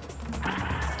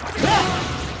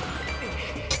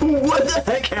 What the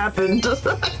heck happened?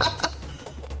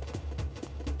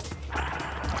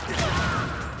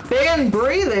 Ban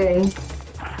breathing?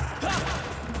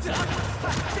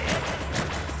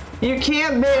 You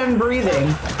can't ban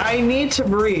breathing. I need to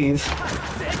breathe.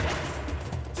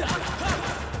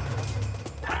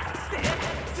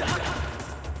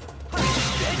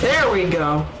 There we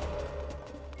go.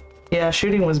 Yeah,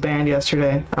 shooting was banned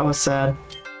yesterday. I was sad.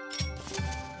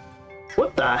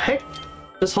 What the heck?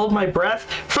 Just hold my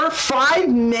breath for 5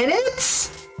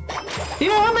 minutes? You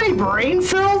know how many brain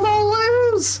cells I'll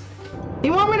lose?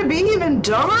 You want me to be even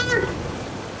dumber?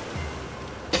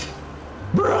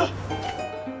 Bruh.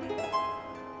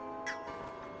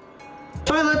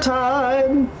 Toilet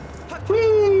time!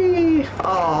 Whee!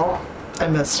 Oh, I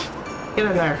missed. Get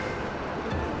in there.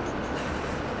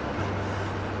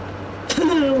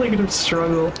 Look at him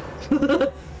struggle.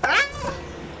 Ah!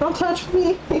 Don't touch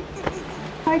me.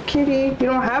 Hi, kitty. You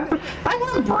don't have... I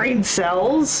want brain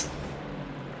cells.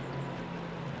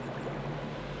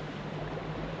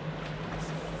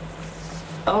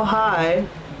 Oh, hi.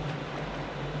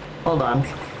 Hold on.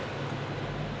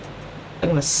 I'm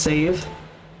gonna save.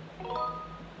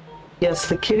 Yes,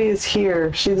 the kitty is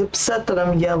here. She's upset that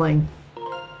I'm yelling.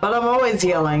 But I'm always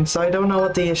yelling, so I don't know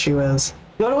what the issue is.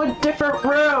 Go to a different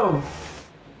room!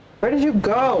 Where did you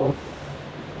go?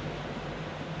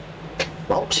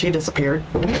 Well, she disappeared.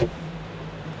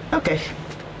 Okay.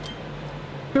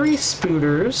 3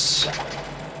 spooters.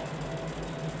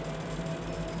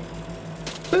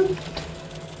 Boop.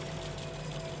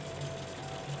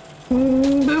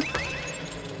 Boop.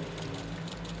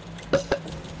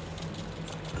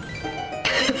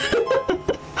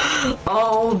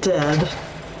 All dead.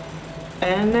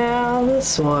 And now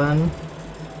this one.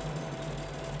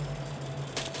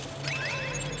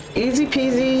 Easy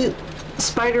peasy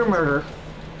spider murder.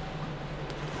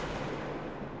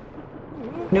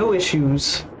 No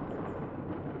issues.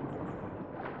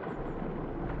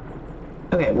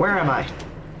 Okay, where am I?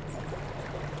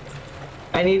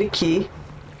 I need a key.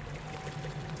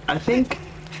 I think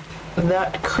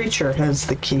that creature has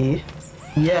the key.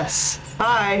 Yes.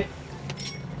 Hi.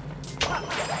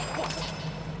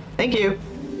 Thank you.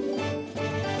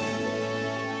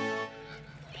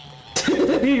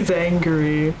 He's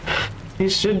angry. He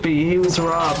should be. He was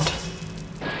robbed.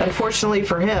 Unfortunately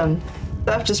for him,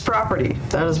 theft is property.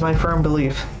 That is my firm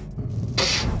belief.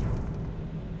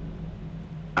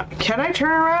 Can I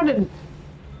turn around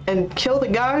and kill the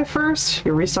guy first?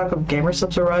 Your restock of gamer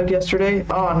subs arrived yesterday.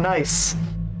 Oh, nice.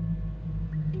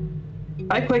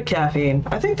 I quit caffeine.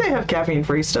 I think they have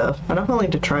caffeine-free stuff, and I'm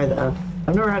willing to try that.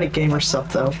 I've never had a gamer sub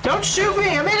though. Don't shoot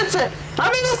me! I'm innocent!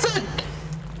 I'm innocent!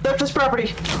 Theft is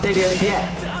property. They do.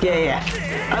 Yeah.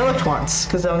 I looked once,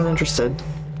 because I was interested.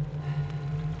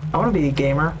 I want to be a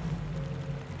gamer.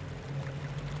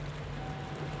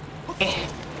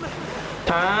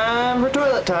 Time for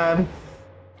toilet time.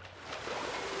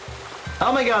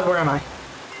 Oh my god, where am I?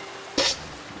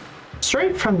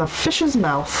 Straight from the fish's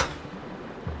mouth.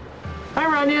 Hi,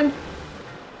 Runyon.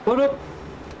 What up?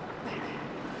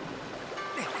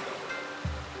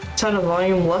 Ton of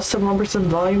volume, less than 1%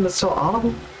 volume, but still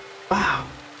audible? Wow.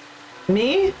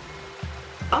 Me?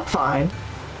 I'm fine.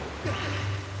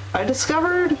 I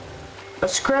discovered a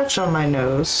scratch on my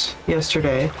nose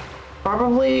yesterday,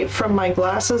 probably from my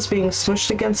glasses being smushed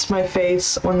against my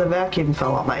face when the vacuum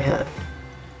fell on my head.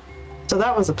 So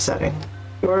that was upsetting.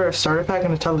 You order a starter pack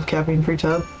and a tub of caffeine-free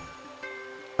tub?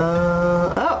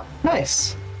 Oh,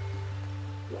 nice.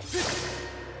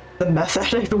 The meth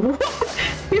addict? What?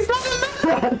 He's not a meth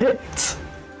addict!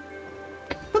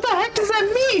 What the heck does that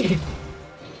mean?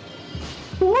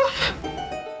 What?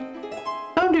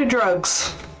 Don't do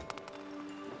drugs.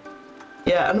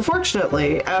 Yeah,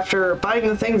 unfortunately, after buying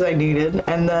the things I needed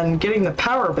and then getting the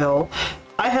power bill,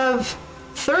 I have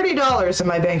 $30 in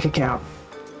my bank account.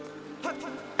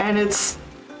 And it's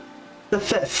the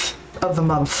 5th of the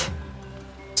month.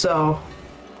 So,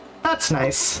 that's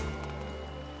nice.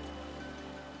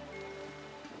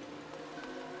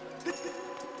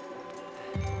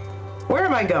 Where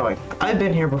am I going? I've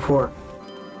been here before.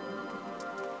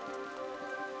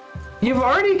 You've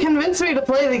already convinced me to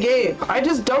play the game. I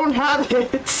just don't have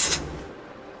it.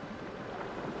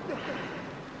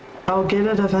 I'll get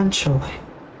it eventually.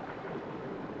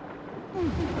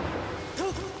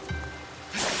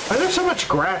 Why is there so much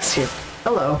grass here?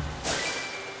 Hello.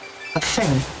 A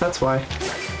thing, that's why.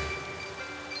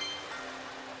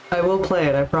 I will play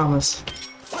it, I promise.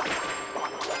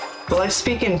 Will I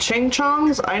speak in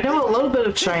Ching-Chongs? I know a little bit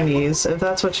of Chinese, if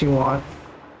that's what you want.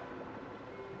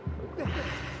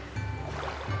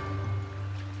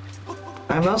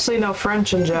 I mostly know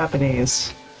French and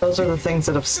Japanese. Those are the things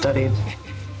that I've studied.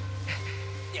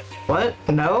 What?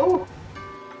 No?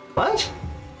 What?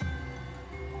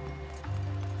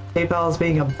 PayPal is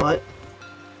being a butt.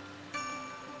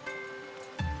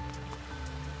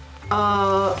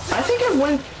 I think it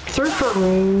went through for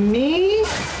me?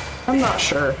 I'm not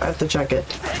sure. I have to check it.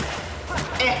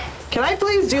 Can I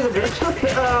please do the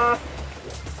video?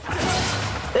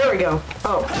 There we go.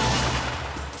 Oh.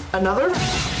 Another?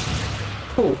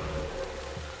 Cool.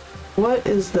 What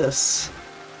is this?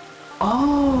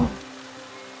 Oh.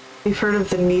 You've heard of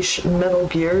the niche Metal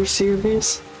Gear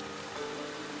series?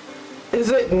 Is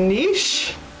it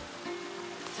niche?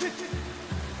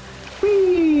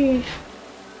 Whee!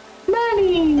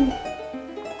 Money!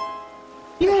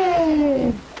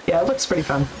 Yay! Yeah, it looks pretty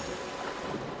fun.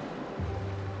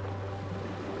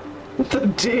 The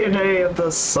DNA of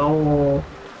the soul.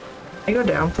 Can I go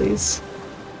down, please?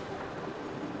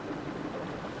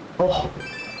 Oh,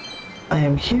 I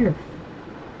am here.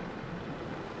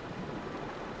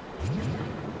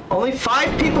 Only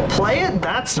 5 people play it?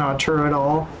 That's not true at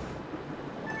all.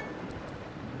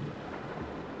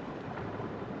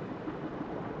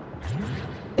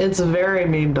 It's very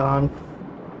memed on.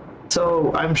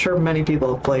 So I'm sure many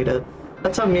people have played it.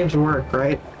 That's how memes work,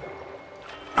 right?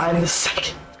 I'm the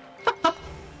second.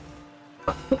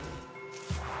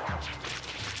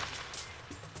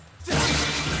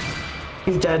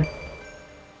 He's dead.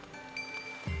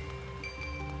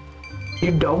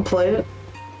 You don't play it?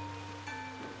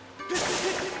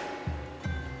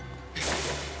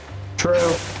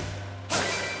 True.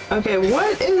 Okay,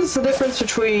 what is the difference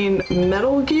between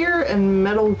Metal Gear and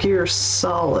Metal Gear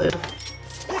Solid?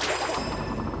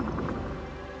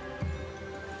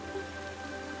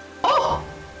 Oh!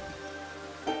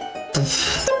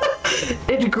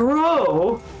 It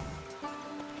grew!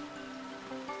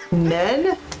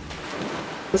 Men?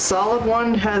 The solid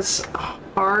one has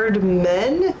hard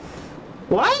men?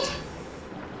 What?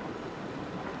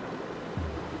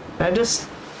 I just...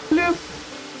 Bloop.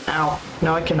 Ow.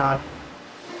 No, I cannot.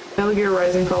 Metal Gear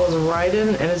Rising follows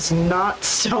Raiden and is not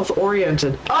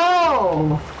stealth-oriented.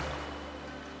 Oh!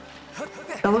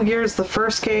 Metal Gear is the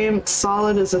first game.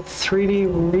 Solid is a 3D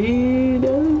read.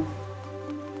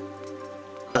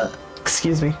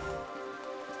 Excuse me.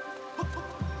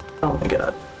 Oh my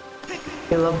god.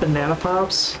 You love banana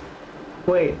pops?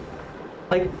 Wait.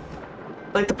 Like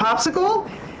the popsicle?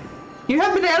 You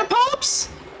have banana pops?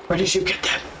 Where did you get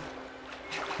them?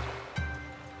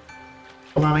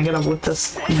 Hold on, I gotta whip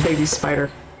this baby spider.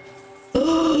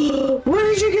 Where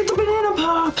did you get the banana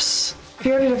pops?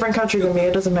 You're in a different country than me,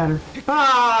 it doesn't matter.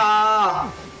 Ah!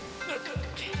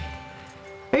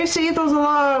 I used to eat those a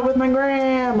lot with my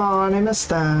grandma and I miss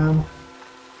them.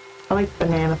 I like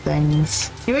banana things.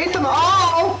 You ate them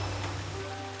all!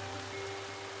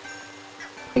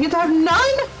 You get to have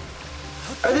none?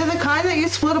 Are they the kind that you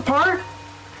split apart?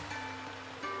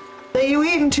 That you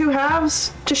eat in 2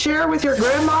 halves to share with your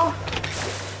grandma?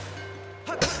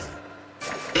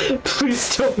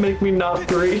 Please don't make me not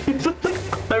breathe.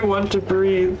 I want to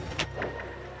breathe.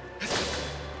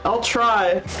 I'll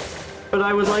try, but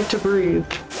I would like to breathe.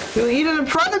 You'll eat it in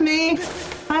front of me!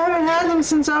 I haven't had them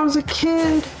since I was a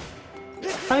kid.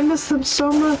 I miss them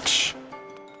so much.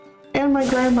 And my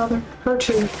grandmother. Her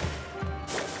too.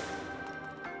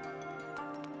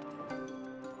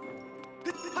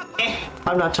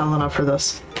 I'm not tall enough for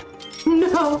this.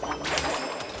 No!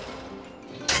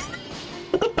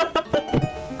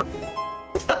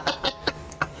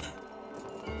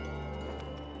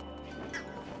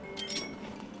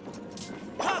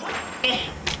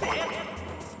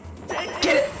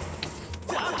 Get it!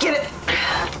 Get it!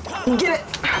 Get it!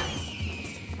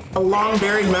 A long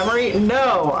buried memory?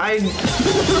 No, I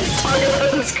talk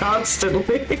about this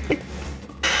constantly.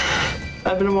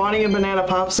 I've been wanting a banana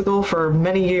popsicle for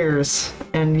many years,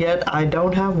 and yet I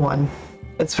don't have one.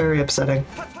 It's very upsetting.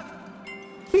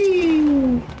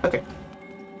 Whee! Okay.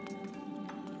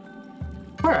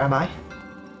 Where am I?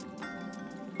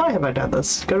 Why have I done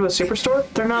this? Go to a superstore?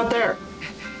 They're not there.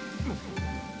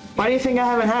 Why do you think I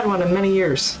haven't had one in many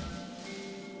years?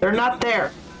 They're not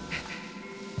there.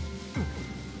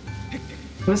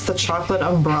 Miss the chocolate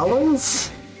umbrellas?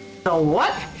 The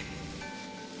what?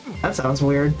 That sounds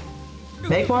weird.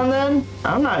 Make one then?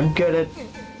 I'm not good at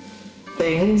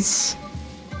things.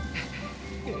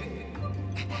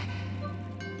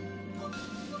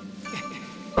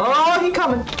 Oh, he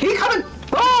coming! He coming!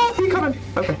 Oh, he coming!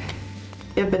 Okay.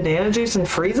 You have banana juice and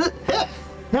freeze it? Yeah.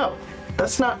 No,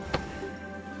 that's not...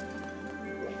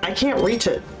 I can't reach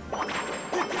it.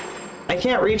 I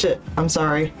can't reach it. I'm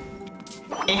sorry.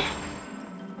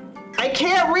 I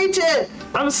can't reach it!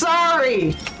 I'm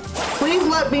sorry! Please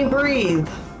let me breathe.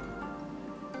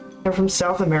 They're from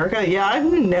South America? Yeah,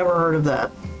 I've never heard of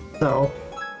that. So.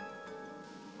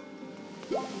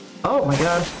 Oh my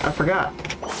god, I forgot.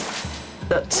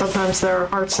 That sometimes there are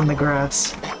hearts in the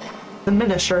grass. The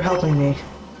minish are helping me.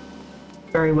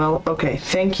 Very well. Okay,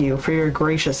 thank you for your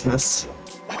graciousness.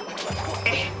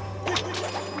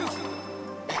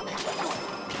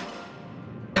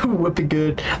 Whoopee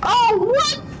good. Oh,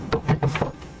 what?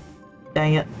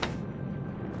 Dang it.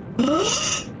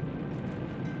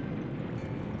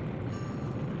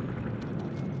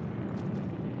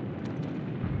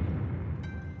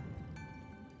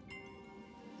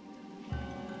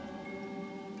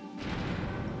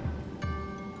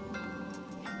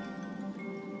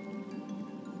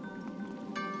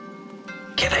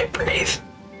 Can I breathe?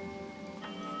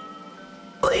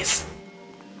 Please.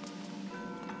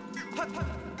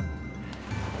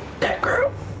 That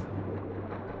grew.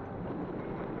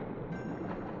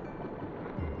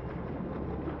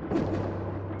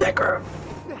 That grew.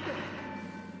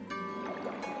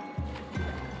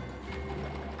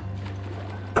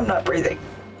 I'm not breathing.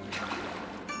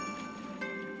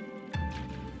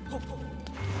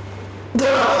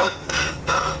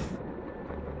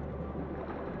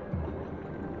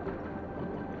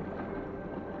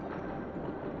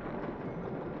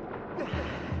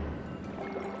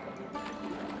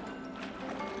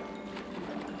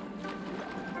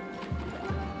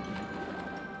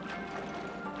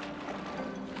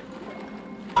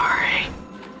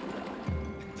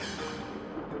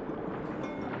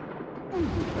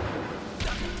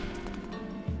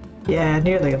 Yeah,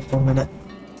 nearly a full minute.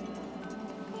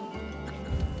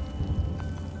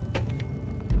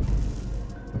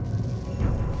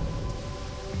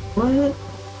 What?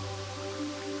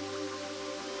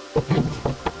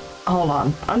 Hold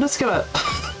on. I'm just gonna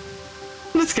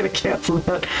cancel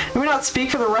that. Can we not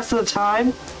speak for the rest of the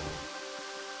time?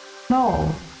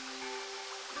 No.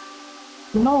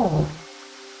 No.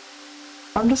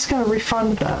 I'm just gonna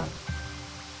refund that.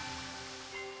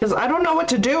 Because I don't know what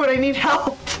to do and I need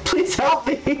help. Please help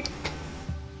me.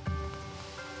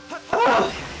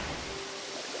 Ugh.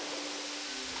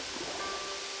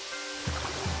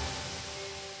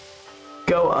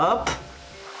 Go up?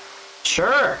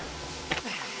 Sure.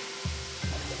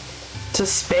 To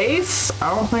space?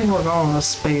 I don't think we're going to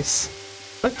space.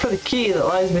 Look for the key that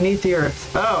lies beneath the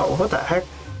earth. Oh, what the heck?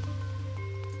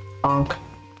 Bonk.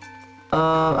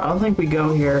 I don't think we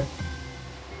go here.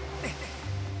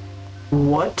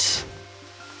 What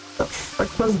the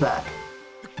frick was that?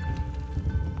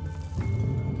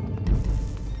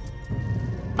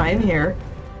 I'm here.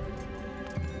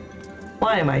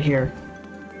 Why am I here?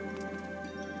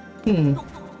 I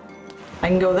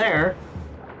can go there.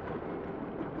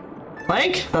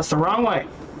 Like, that's the wrong way.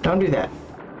 Don't do that.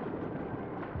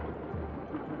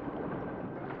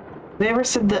 They ever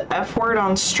said the F word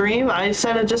on stream? I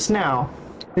said it just now.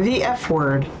 The F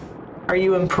word. Are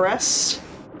you impressed?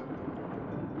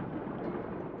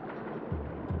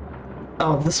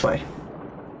 Oh, this way.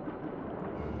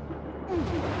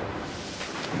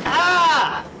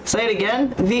 Ah! Say it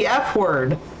again. The F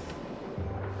word.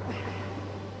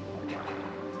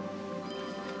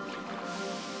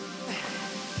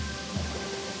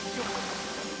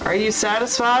 Are you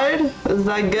satisfied? Is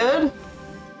that good?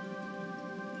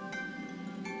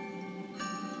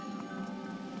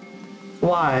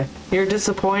 Why? You're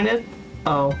disappointed?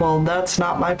 Oh, well, that's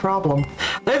not my problem.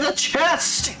 There's a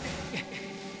chest!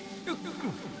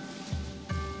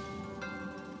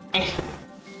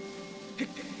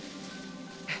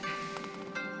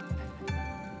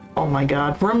 Oh my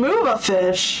god. Remove a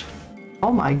fish!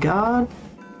 Oh my god.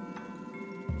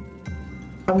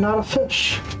 I'm not a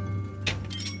fish.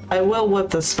 I will whip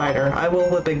this spider. I will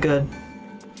whip it good.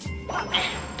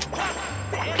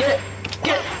 Get it!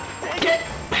 Get it! Get it!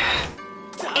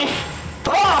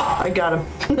 Oh! I got him.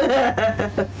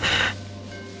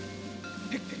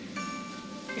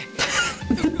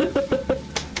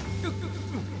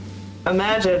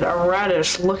 Imagine a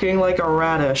radish looking like a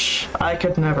radish. I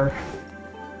could never.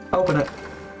 Open it.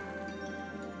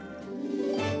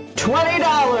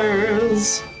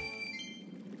 $20!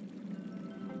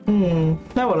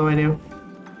 Now what do I do?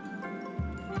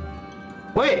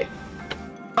 Wait.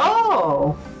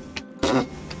 Oh!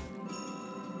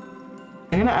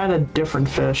 gonna add a different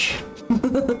fish.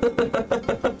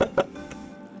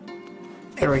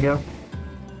 There we go.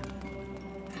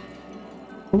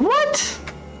 What?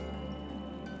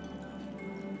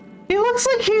 He looks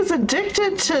like he's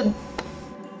addicted to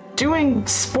doing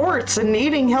sports and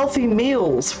eating healthy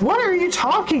meals. What are you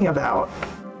talking about?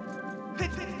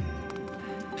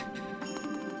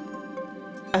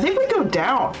 I think we go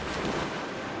down.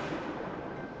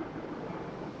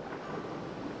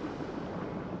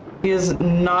 He is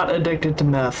not addicted to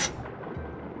meth.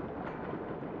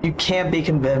 You can't be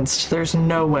convinced. There's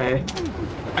no way.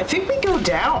 I think we go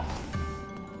down.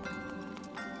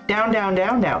 Down, down,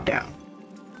 down, down, down.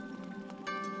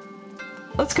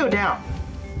 Let's go down.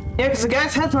 Yeah, because the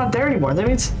guy's head's not there anymore. That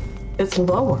means it's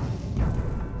lower.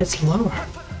 It's lower.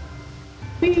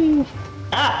 Whee!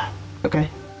 Ah! Okay.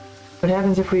 What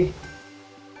happens if we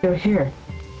go here?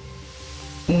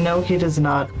 No, he does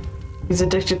not. He's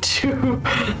addicted to...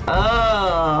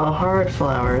 Oh, hard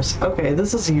flowers. Okay,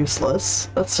 this is useless.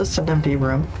 That's just an empty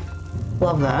room.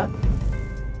 Love that.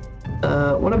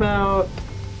 What about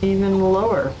even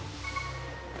lower?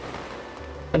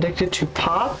 Addicted to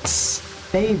pots?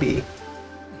 Maybe.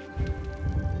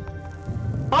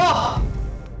 Oh!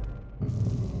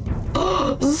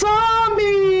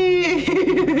 Zombies!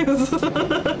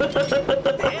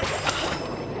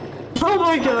 Oh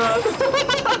my god.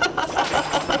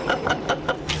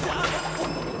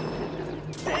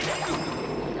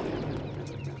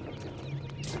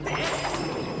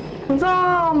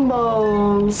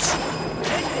 Zombos!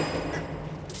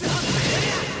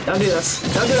 Don't do this.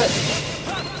 Don't do it.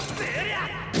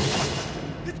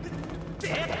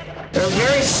 They're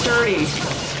very sturdy.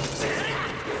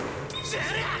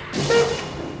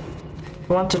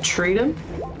 Want to treat him?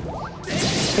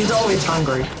 He's always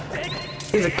hungry.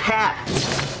 He's a cat.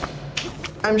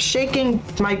 I'm shaking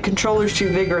my controllers too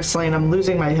vigorously and I'm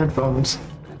losing my headphones.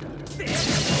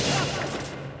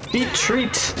 Eat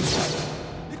treat.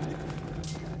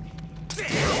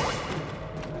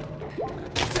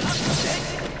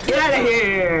 Get out of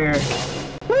here!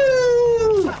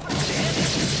 Woo!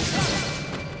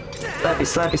 Slappy,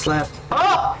 slappy, slap.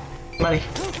 Oh! Money.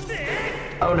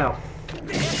 Oh no.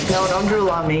 No, don't drool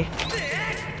on me.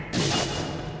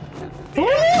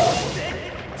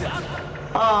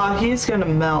 Aw, he's gonna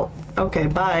melt. Okay,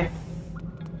 bye.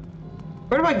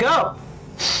 Where do I go?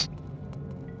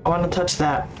 I want to touch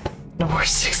that. No more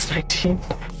 619.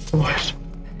 What?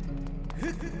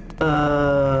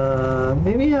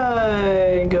 Maybe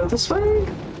I go this way?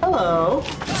 Hello.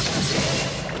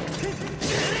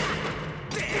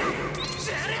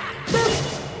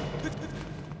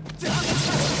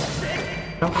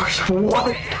 No more.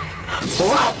 What?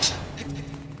 What?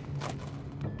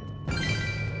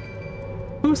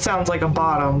 Who sounds like a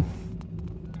bottom?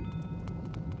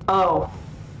 Oh.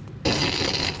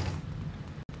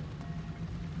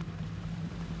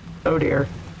 Oh dear.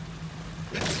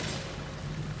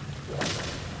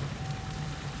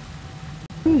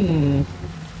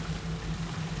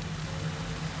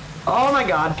 Oh my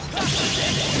god.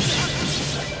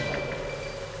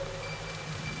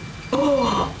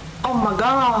 Oh, oh my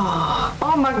god.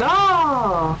 Oh my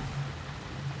god.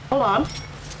 Hold on.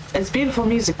 It's beautiful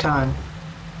music time.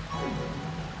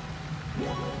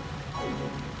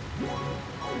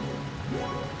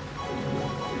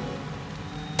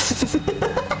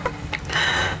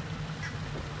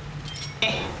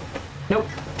 Nope.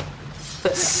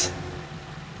 This.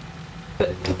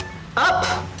 Up!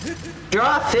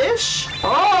 Draw a fish?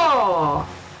 Oh!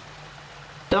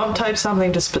 Don't type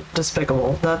something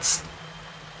despicable. That's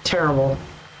terrible.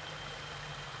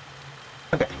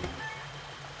 Okay.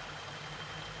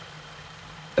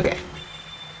 Okay.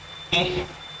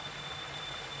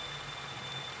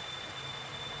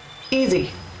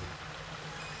 Easy.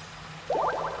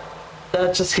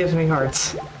 That just gives me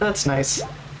hearts. That's nice.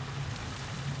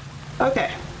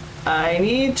 Okay. I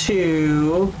need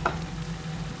to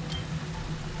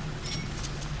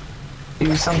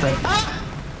do something.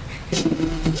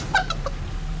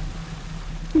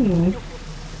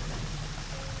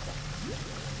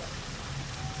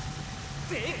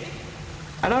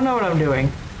 I don't know what I'm doing.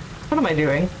 What am I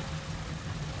doing?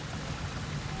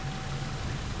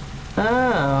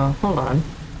 Oh, hold on.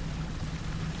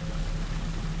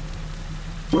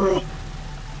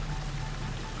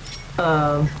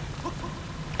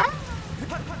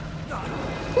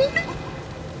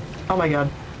 Oh my god.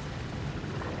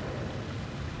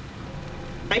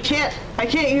 I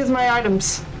can't use my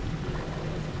items.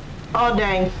 Oh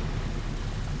dang.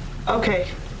 Okay.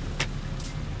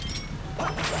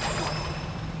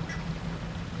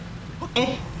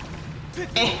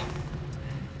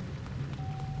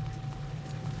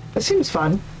 It seems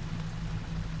fun.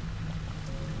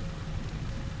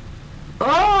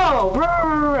 Oh,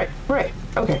 right.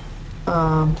 Okay.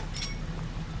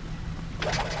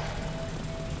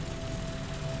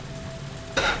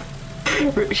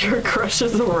 Your crush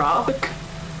is a rock?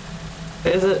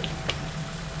 Is it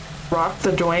Rock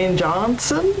the Dwayne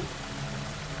Johnson?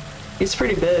 He's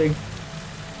pretty big.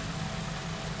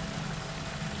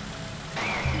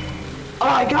 Oh,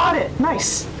 I got it!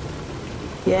 Nice!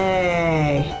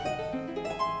 Yay!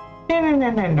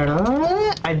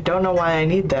 I don't know why I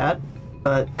need that,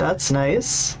 but that's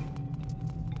nice.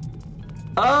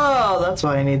 Oh, that's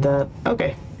why I need that.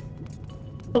 Okay.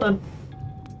 Hold on.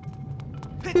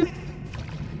 Boop.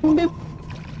 Boop.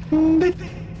 Boop.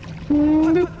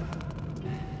 Boop.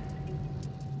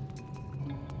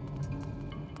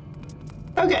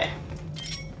 Okay.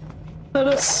 Let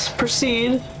us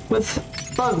proceed with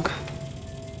Bug.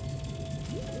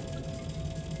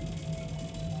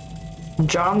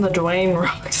 John the Dwayne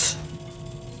rocks.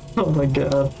 Oh my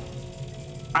god.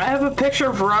 I have a picture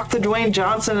of Rock the Dwayne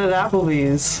Johnson at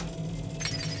Applebee's.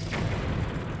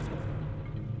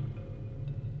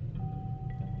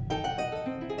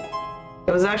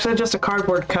 It was actually just a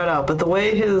cardboard cutout, but the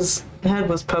way his head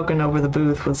was poking over the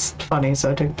booth was funny,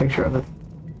 so I took a picture of it.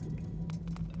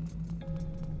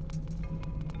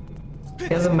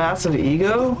 He has a massive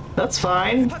ego? That's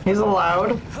fine. He's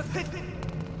allowed.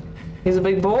 He's a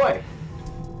big boy.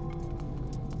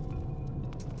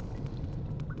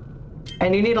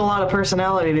 And you need a lot of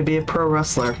personality to be a pro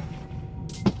wrestler.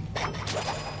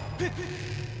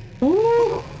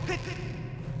 Woo!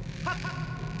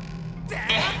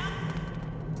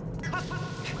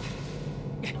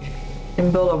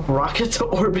 Can build a rocket to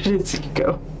orbit his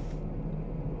ego.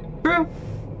 True.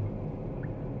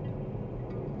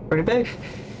 Pretty big.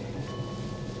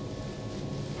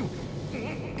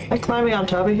 Am I climbing on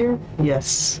top of here?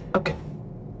 Yes. Okay.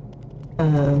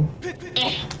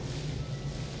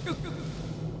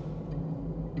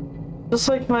 Just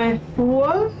like my...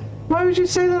 What? Why would you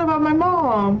say that about my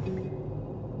mom?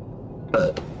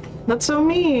 That's so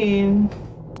mean.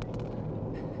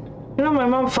 You know, my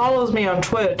mom follows me on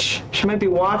Twitch. She might be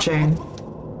watching.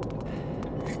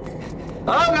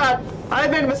 Oh god! I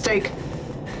made a mistake.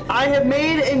 I have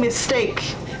made a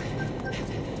mistake.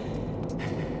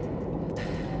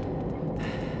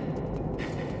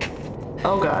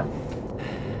 Oh god.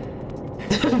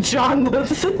 John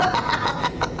this.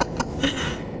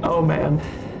 Oh man.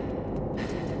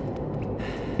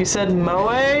 You said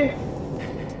Moe?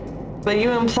 But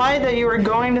you implied that you were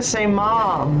going to say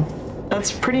mom.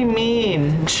 That's pretty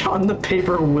mean. John the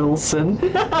Paper Wilson.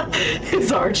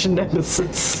 His arch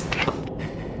nemesis.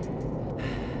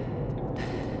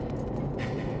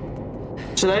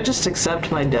 Should I just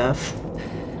accept my death?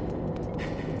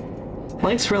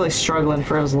 Link's really struggling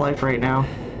for his life right now.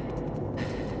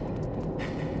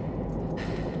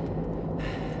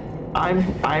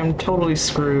 I'm totally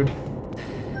screwed.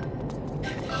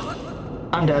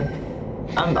 I'm dead.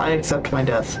 I accept my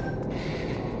death.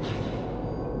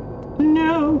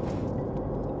 No.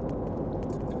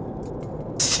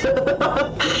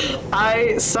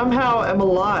 I somehow am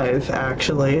alive,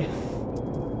 actually.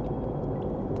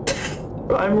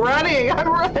 I'm running!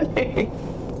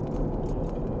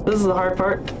 This is the hard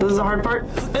part.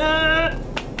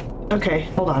 Okay,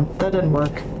 hold on. That didn't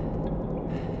work.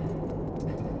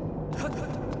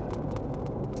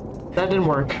 That didn't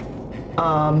work.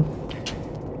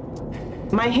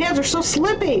 My hands are so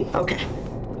slippy! Okay.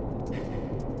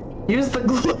 Use the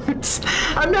glutes.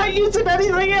 I'm not using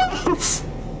anything else!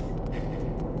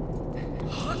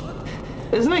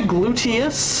 Isn't it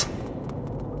gluteus?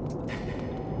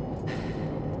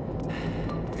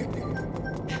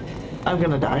 I'm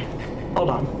gonna die. Hold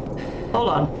on.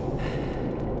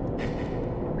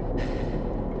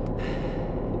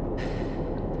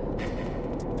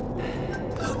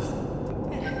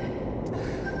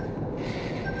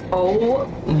 Oh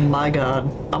my god.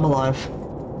 I'm alive.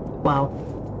 Wow.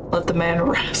 Let the man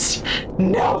rest.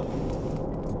 No!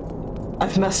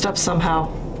 I've messed up somehow.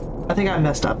 I think I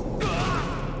messed up.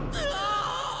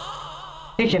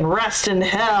 He can rest in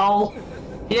hell.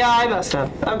 Yeah, I messed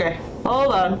up. Okay.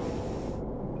 Hold on.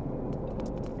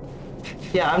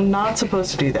 Yeah, I'm not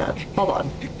supposed to do that. Hold on.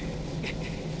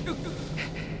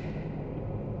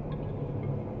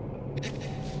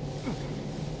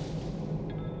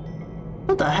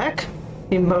 What the heck?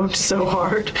 He moaned so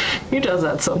hard. He does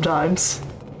that sometimes.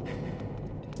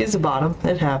 He's the bottom.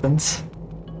 It happens.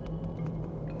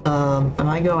 Am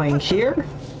I going here?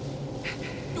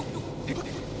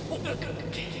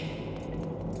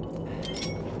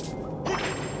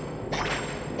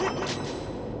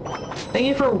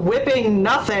 Thank you for whipping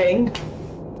nothing.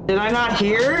 Did I not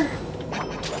hear?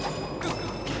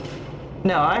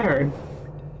 No, I heard.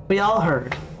 We all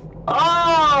heard.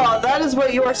 Oh, that is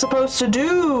what you are supposed to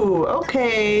do.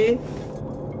 Okay.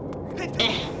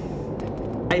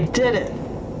 I did it.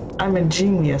 I'm a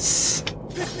genius.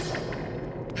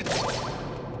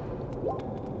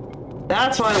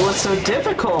 That's why it was so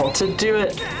difficult to do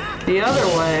it the other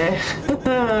way.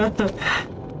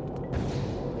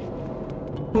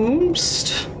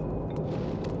 Oops.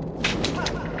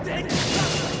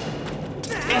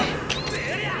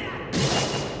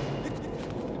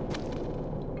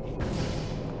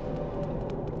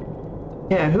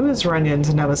 Yeah, who is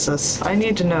Runyon's nemesis? I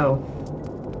need to know.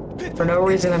 For no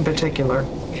reason in particular.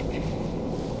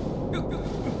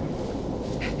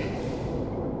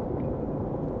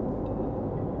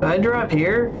 Did I drop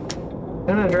here? I'm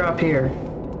gonna drop here.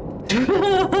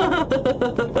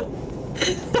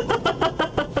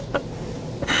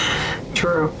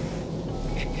 True.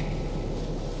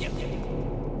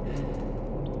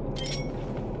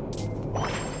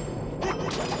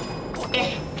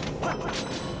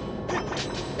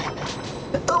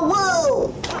 Oh,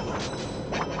 whoa!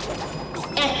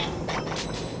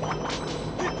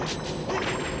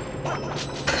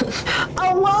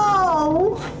 Oh,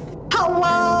 whoa!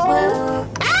 Hello?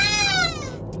 Ah!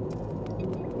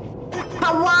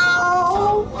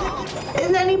 Hello?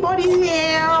 Is anybody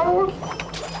there?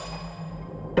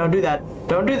 Don't do that.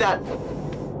 Don't do that.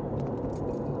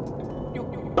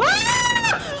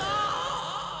 Ah!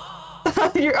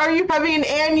 Are you having an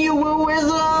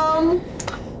aneurysm?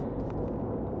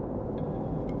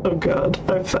 Oh god,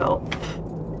 I fell.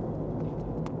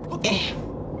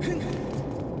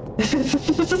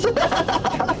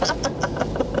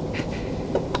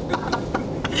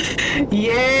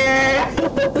 Yeah!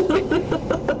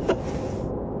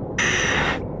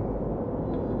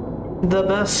 The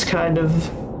best kind of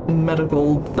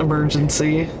medical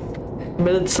emergency.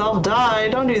 Admitted self-die,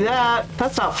 don't do that.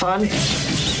 That's not fun.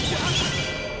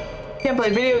 Can't play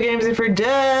video games if you're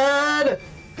dead!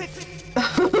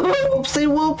 Whoopsie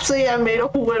whoopsie, I made a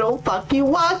little fucky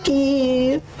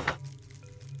wucky!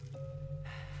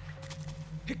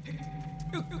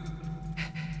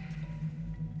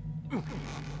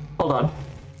 Hold on.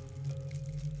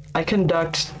 I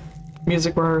conduct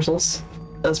music rehearsals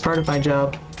as part of my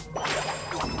job.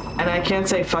 And I can't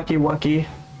say fucky wucky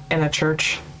in a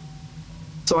church.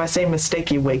 So I say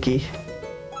mistakey wakey.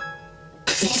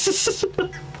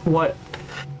 What?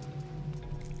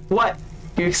 What?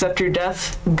 You accept your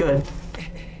death? Good.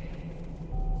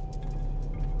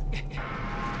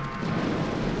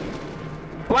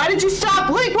 Why did you stop?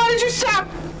 Link, why did you stop?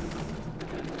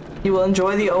 You will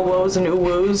enjoy the oh-woes and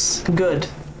ooh-woos? Good.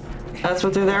 That's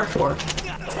what they're there for.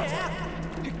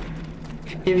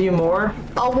 Give you more?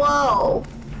 Oh, whoa!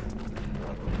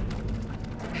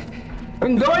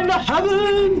 I'm going to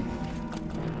heaven!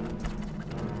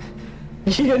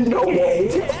 You know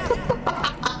what?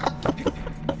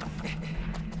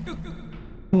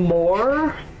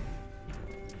 More?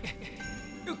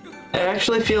 It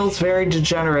actually feels very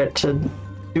degenerate to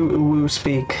do ooh-woo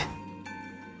speak.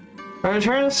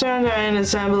 Return to stone and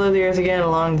assemble the earth again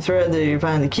along the thread that you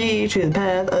find the key to the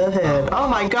path ahead. Oh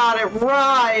my god, it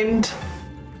rhymed!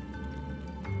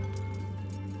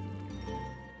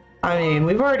 I mean,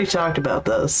 we've already talked about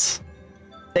this.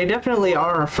 They definitely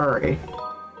are a furry.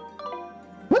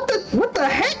 What the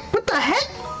heck? What the heck?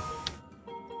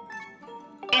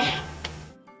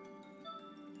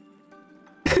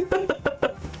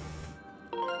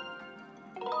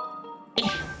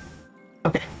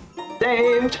 Okay.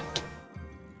 Saved.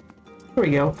 Here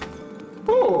we go.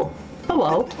 Oh,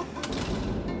 hello.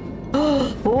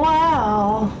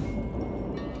 Wow.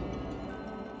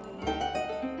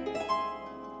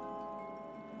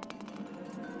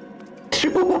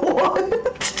 What?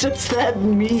 Does that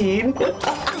mean?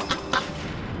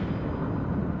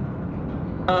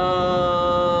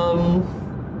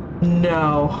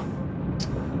 No.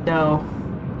 No.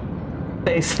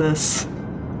 Face this.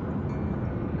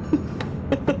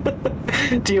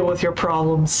 Deal with your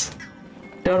problems.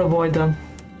 Don't avoid them.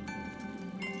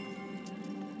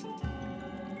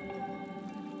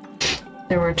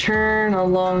 And return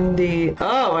along the...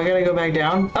 Oh, I gotta go back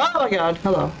down. Oh my god,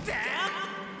 hello.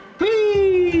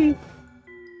 Whee!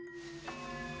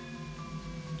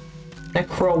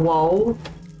 Necro-woe.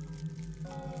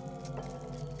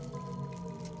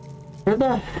 Where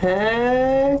the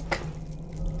heck?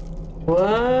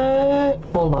 What?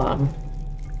 Hold on.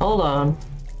 Hold on.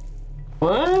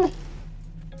 What?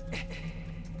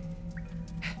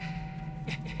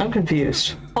 I'm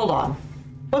confused. Hold on.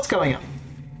 What's going on?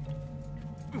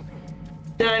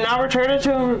 Did I not return it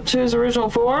to his original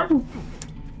form?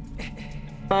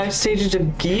 5 stages of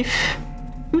Geef?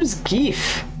 Who's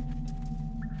Geef?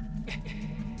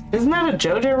 Isn't that a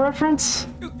JoJo reference?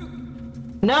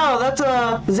 No, that's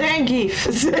a Zangief.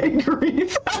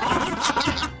 Zangief.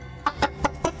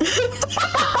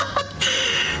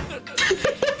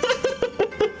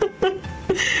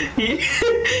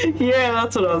 Yeah,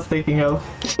 that's what I was thinking of.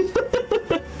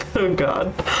 Oh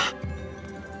god.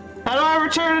 How do I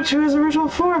return it to his original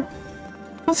form?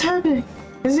 What's happening?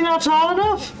 Is he not tall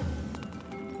enough?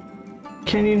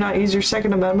 Can you not use your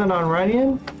Second Amendment on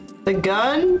Runyon? The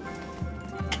gun?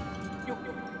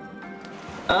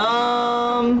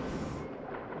 I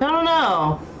don't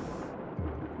know.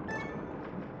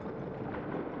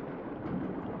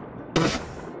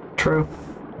 True.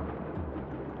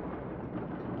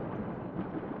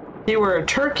 If you were a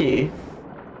turkey,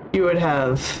 you would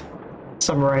have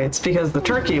some rights, because the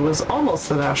turkey was almost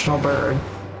the national bird.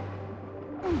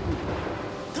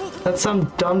 That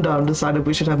some dum-dum decided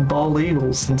we should have bald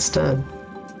eagles instead.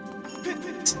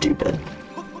 Stupid.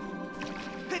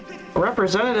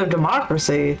 Representative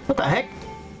democracy? What the heck?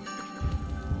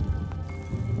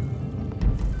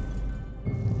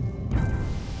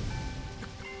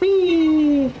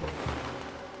 Whee!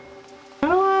 How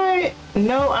do I...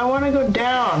 No, I want to go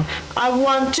down. I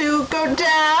want to go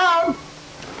down!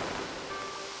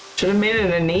 Should have made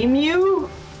it an emu?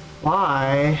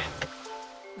 Why?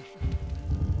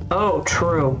 Oh,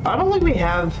 true. I don't think we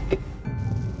have...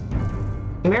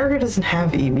 America doesn't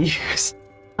have emus.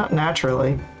 Not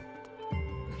naturally.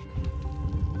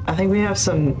 I think we have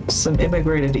some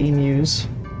immigrated emus.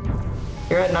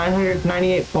 You're at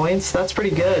 998 points? That's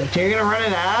pretty good. You're gonna run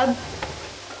an ad?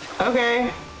 Okay.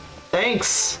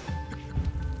 Thanks.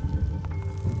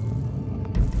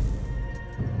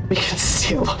 We can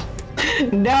steal them.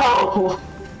 No!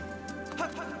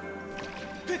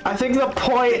 I think the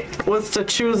point was to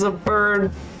choose a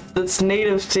bird that's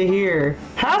native to here.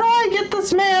 How do I get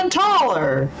this man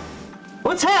taller?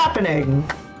 What's happening?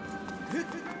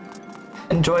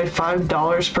 Enjoy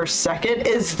 $5 per second?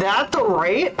 Is that the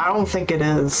rate? I don't think it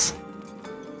is.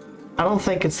 I don't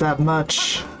think it's that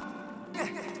much.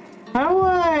 How do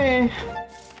I...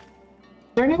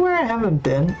 Is there anywhere I haven't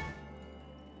been?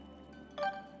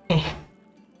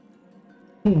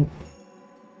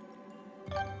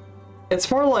 It's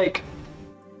more like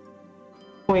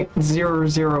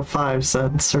 0.005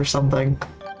 cents or something.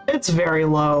 It's very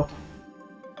low.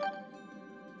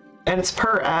 And it's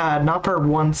per ad, not per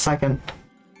 1 second.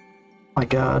 My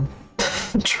god.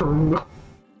 True.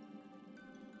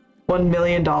 $1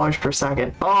 million per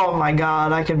second. Oh my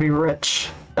god, I could be rich.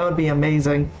 That would be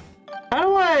amazing. How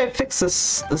do I fix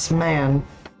this man?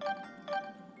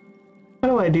 How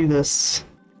do I do this?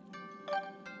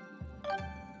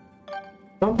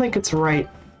 I don't think it's right.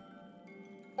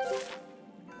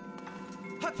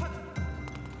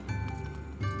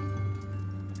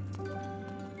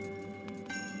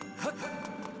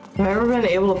 Have I ever been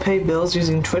able to pay bills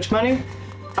using Twitch money?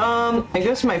 It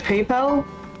goes to my PayPal.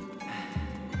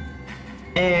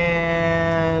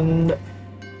 And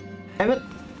I haven't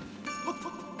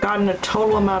gotten a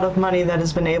total amount of money that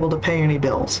has been able to pay any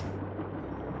bills.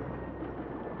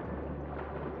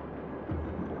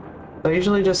 So I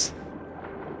usually just...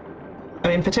 I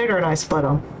mean, Potato and I split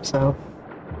them, so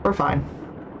we're fine.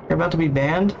 You're about to be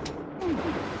banned?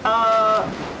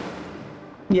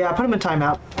 Yeah, put him in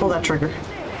timeout. Pull that trigger.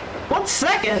 1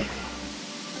 second?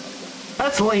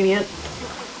 That's lenient.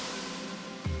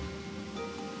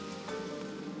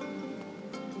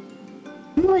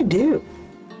 What do I do?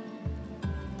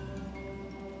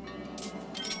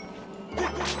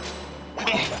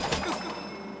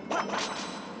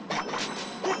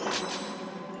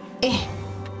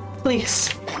 Please.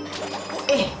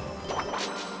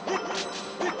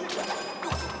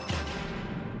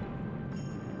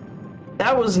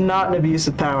 That was not an abuse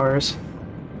of powers.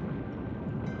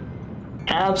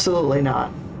 Absolutely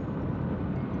not.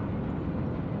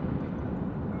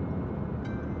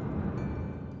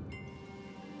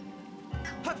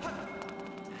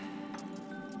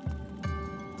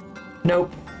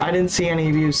 Nope, I didn't see any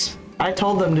abuse. I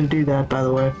told them to do that, by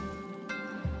the way.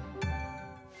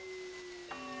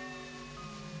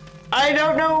 I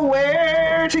don't know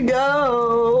where to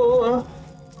go.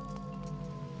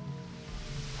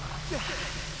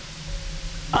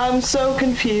 I'm so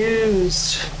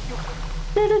confused.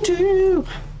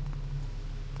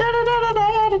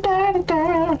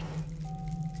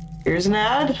 Here's an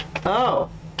ad. Oh.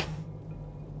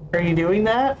 Are you doing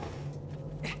that?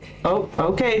 Oh,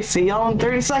 okay. See y'all in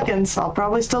 30 seconds. I'll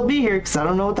probably still be here because I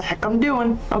don't know what the heck I'm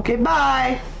doing. Okay,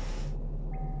 bye.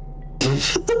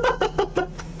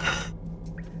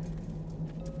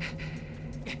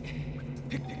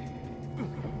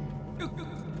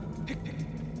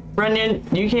 Runyon,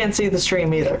 you can't see the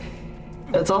stream either.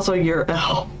 It's also your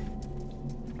L.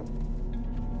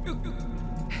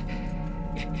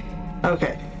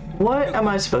 Okay, what am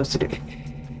I supposed to do?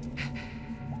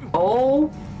 Oh,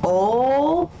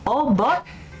 but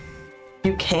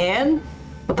you can?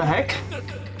 What the heck?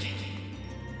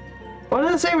 What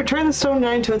did it say? Return the stone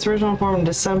nine to its original form and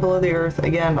descend below the earth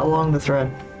again along the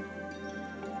thread.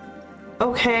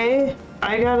 Okay,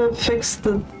 I gotta fix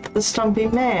the stumpy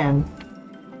man.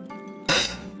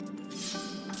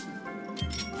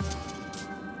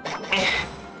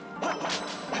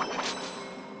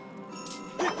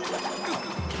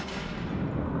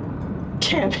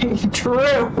 Can't be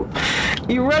true.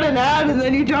 You run an ad and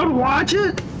then you don't watch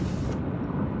it?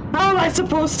 How am I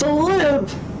supposed to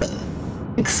live?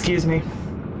 Excuse me.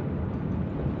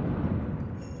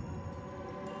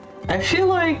 I feel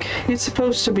like he's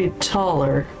supposed to be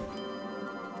taller.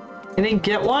 You didn't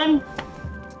get one?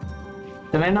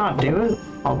 Did I not do it?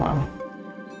 Hold on.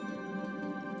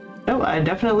 No, I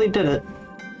definitely did it.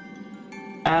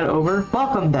 Add over.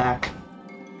 Welcome back.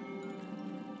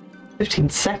 15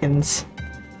 seconds.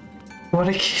 What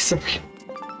a case of...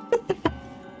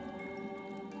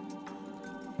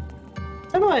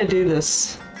 How do I do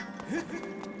this?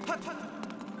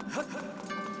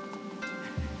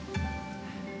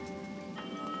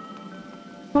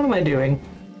 What am I doing?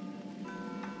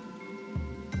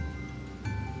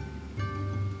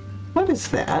 What is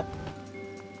that?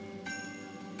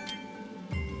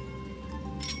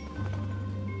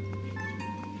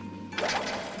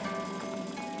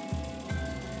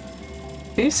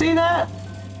 Do you see that?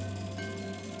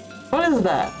 What is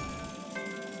that?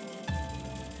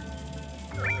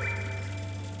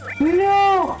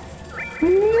 No!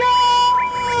 No!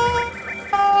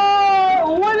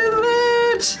 What is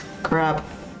it? Crap.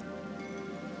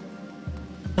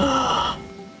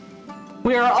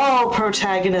 We are all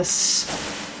protagonists.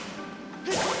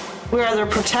 We are the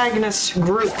protagonist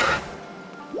group.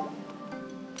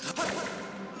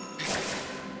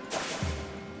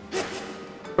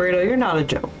 Burrito, you're not a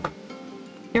joke.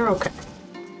 You're okay.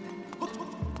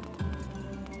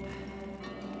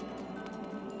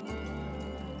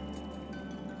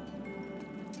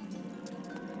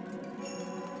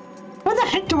 What the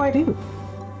heck do I do?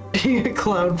 Be a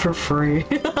clown for free.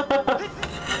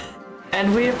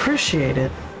 And we appreciate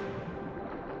it.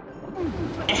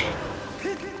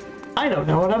 I don't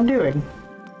know what I'm doing.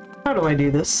 How do I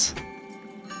do this?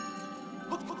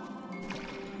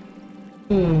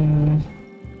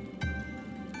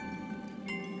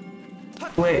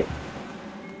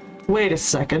 Wait a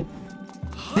second.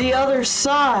 The other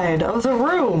side of the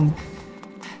room.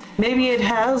 Maybe it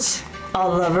has a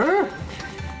lever?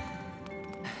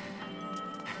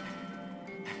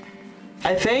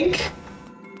 I think?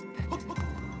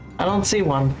 I don't see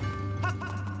one.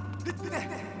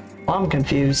 Well, I'm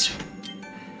confused.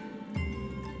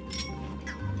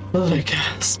 Oh, I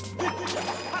guess.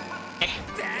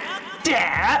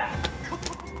 Dad!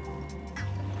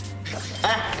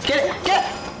 Get it! Get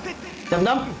it! Dum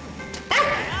dum!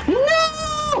 Ah,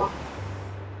 no!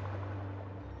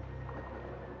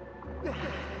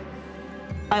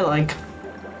 I like.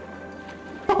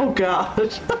 Oh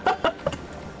god.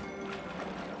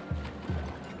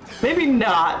 Maybe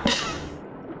not.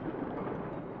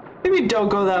 Maybe don't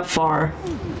go that far.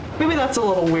 Maybe that's a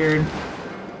little weird.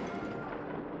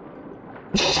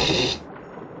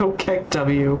 Okay,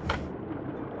 W.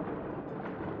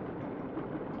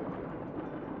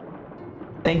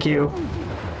 Thank you.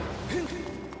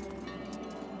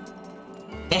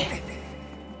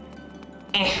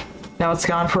 Now it's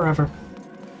gone forever.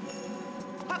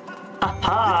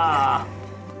 Aha!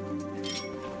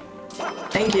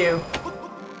 Thank you.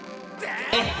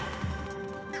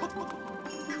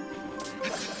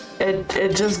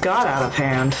 It just got out of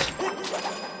hand.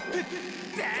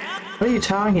 What are you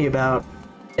talking about?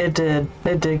 It did.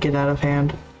 It did get out of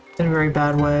hand. In a very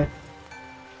bad way.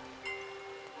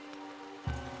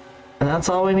 And that's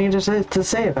all we need to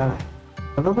say about it.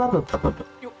 Blah, blah, blah, blah, blah, blah.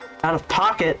 Out of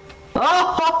pocket.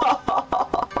 Oh!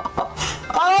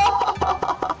 Oh!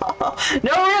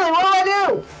 No, really, what do I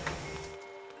do?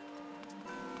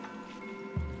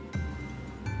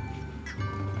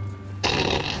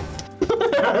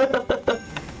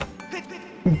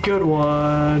 Good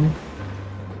one.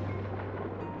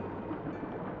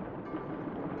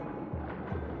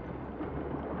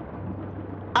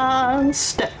 I'm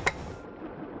stuck.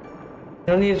 You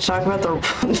don't need to talk about the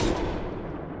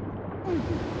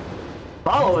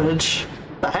followage.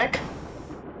 The heck?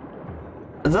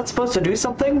 Is that supposed to do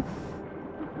something?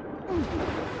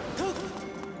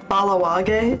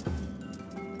 Balawage?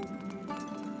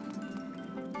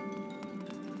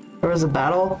 There was a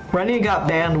battle? Rennie got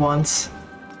banned once.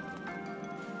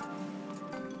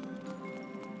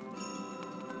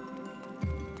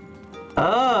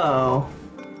 Oh.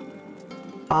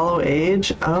 Follow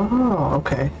age? Oh,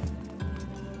 okay.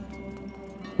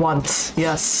 Once.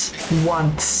 Yes.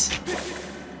 Once.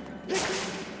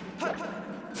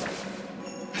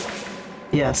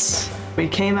 Yes. We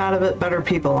came out of it better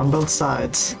people on both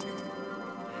sides.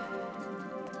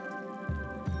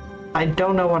 I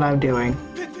don't know what I'm doing.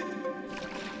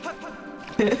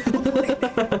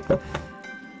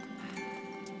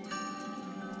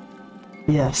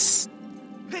 Yes.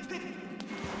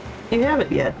 You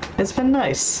haven't yet. It's been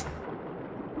nice.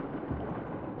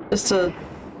 Just a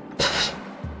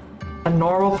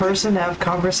normal person to have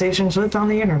conversations with on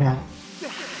the internet.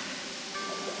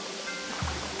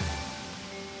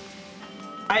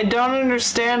 I don't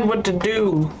understand what to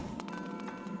do.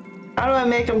 How do I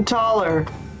make him taller?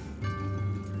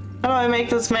 How do I make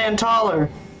this man taller?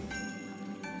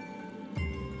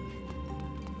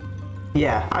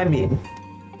 Yeah, I mean,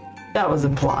 that was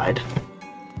implied.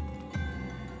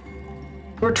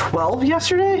 You were 12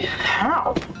 yesterday?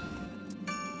 How?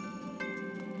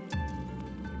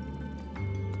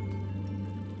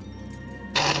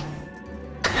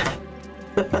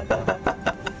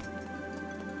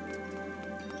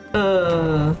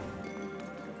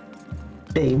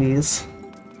 Babies.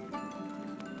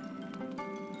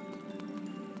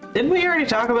 Didn't we already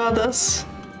talk about this?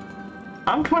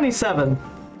 I'm 27.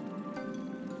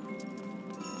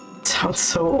 Sounds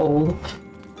so old.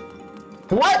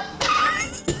 What?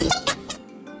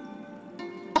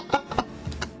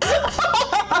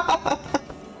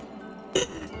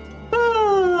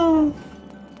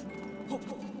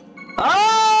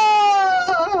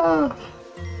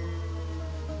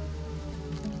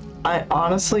 I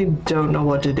honestly don't know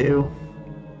what to do.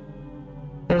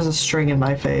 There's a string in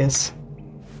my face.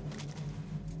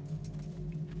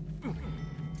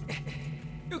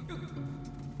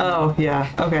 Oh, yeah,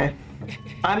 okay.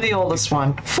 I'm the oldest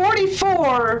one.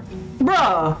 44!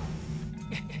 Bruh!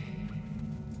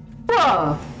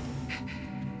 Bruh!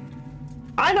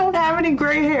 I don't have any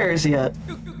gray hairs yet.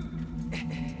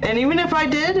 And even if I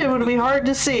did, it would be hard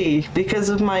to see because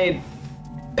of my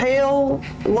pale,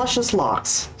 luscious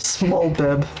locks. Small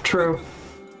bib, true.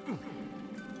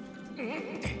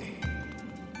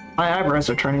 My eyebrows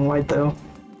are turning white though.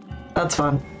 That's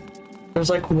fun. There's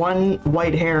like one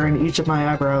white hair in each of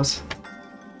my eyebrows.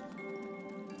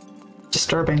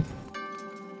 Disturbing.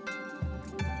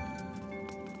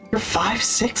 You're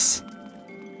 5'6"?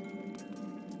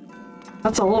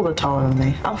 That's a little bit taller than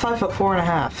me. I'm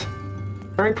 5'4.5".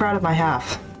 Very proud of my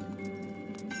half.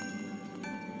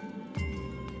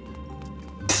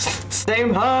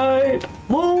 Same height!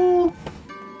 Woo!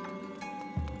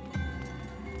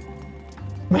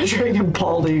 Measuring in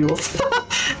bald eagles.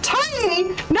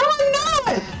 Tiny? No, I'm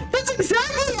not! That's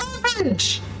exactly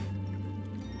average!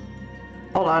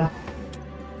 Hold on.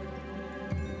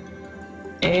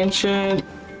 Ancient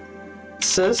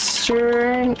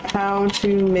sister, how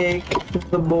to make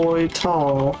the boy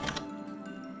tall.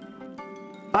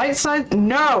 Bite size?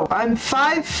 No! I'm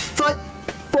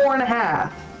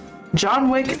 5'4.5". John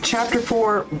Wick Chapter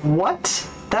 4. What?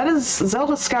 That is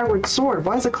Zelda Skyward Sword.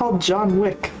 Why is it called John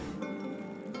Wick?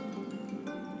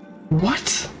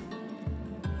 What?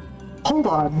 Hold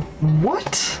on.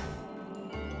 What?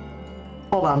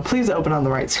 Hold on. Please open on the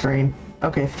right screen.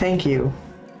 Okay, thank you.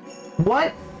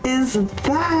 What is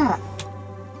that?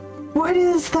 What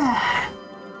is that?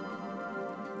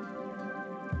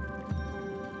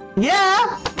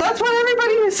 Yeah, that's what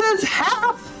everybody who says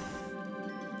half.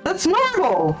 That's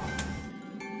normal.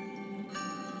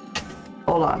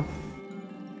 Hold on.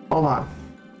 Hold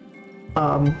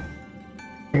on.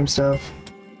 Dream stuff.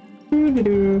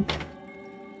 Doo-doo-doo.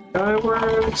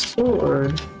 Skyward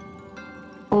Sword.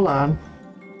 Hold on.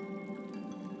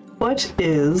 What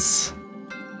is...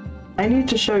 I need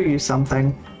to show you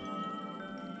something.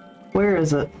 Where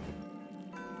is it?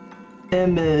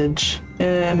 Image.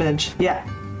 Image. Yeah.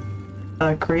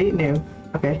 Create new.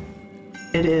 Okay.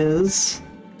 It is...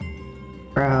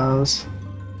 Browse.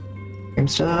 Dream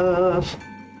stuff.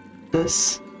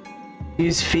 This.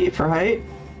 Use feet for height.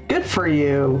 Good for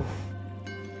you.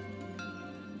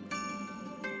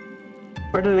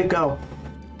 Where did it go?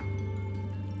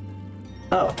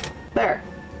 Oh, there.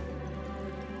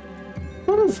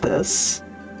 What is this?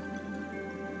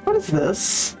 What is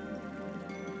this?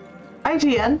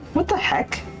 IGN? What the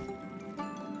heck?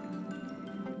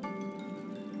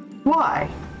 Why?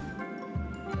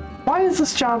 Why is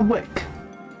this John Wick?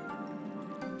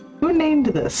 Who named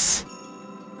this?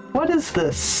 What is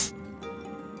this?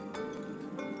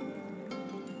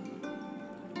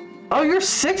 Oh, you're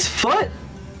 6 foot?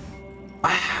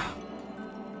 Wow.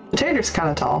 Potato's kind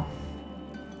of tall.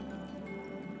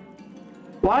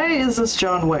 Why is this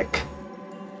John Wick?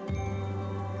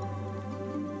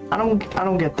 I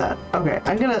don't get that. Okay,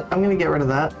 I'm gonna get rid of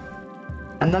that.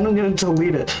 And then I'm gonna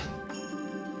delete it.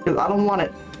 Because I don't want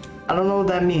it. I don't know what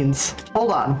that means.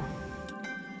 Hold on.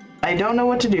 I don't know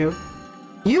what to do.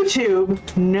 YouTube?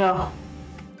 No.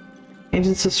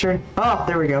 Ancient Cistern. Oh,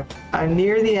 there we go. I'm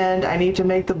near the end. I need to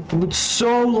make the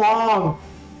so long.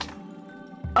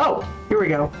 Oh, here we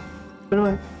go. Put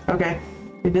away. Okay.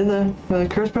 We did the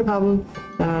curse by Pablo.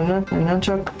 And now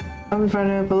Chuck. I'm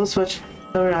finding a bullet switch.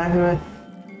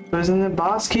 It was in the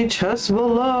boss key just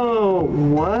below.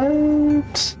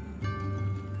 What?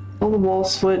 Pull the wall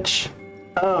switch.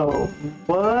 Oh,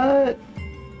 what?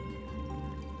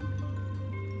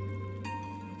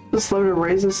 This lever to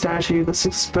raise the statue that's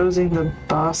exposing the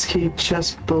boss key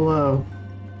just below.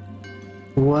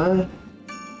 What?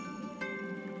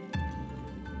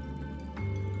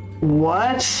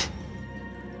 What?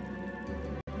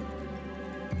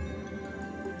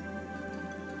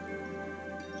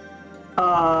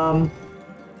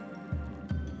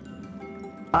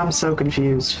 I'm so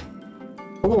confused.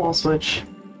 Pull the wall switch.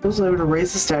 This lever to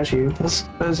raise the statue that's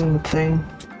exposing the thing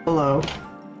below.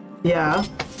 Yeah.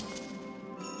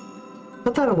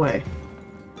 Put that away.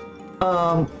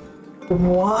 What?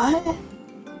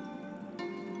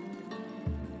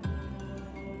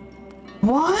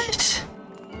 What?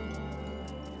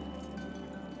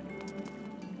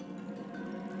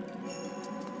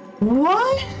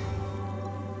 What?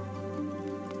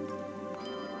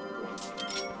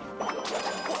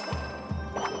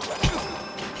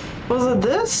 Was it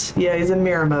this? Yeah, he's in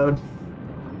mirror mode.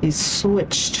 He's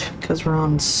switched, because we're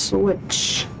on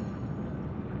Switch.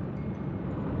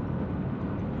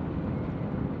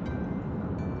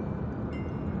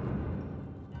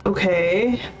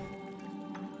 Okay.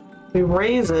 We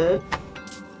raise it.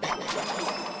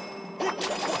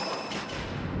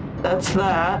 That's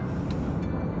that.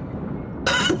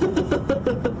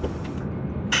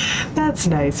 That's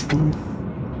nice, Pete.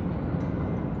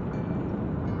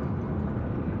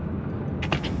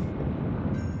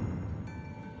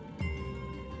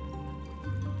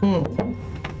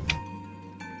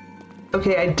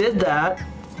 Okay, I did that.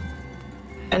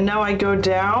 And now I go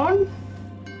down?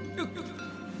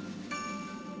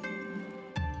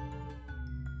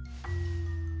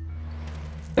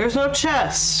 There's no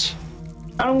chest.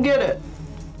 I don't get it.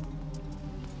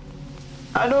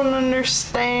 I don't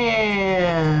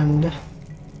understand.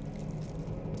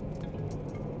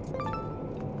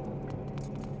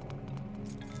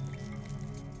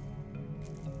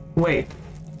 Wait.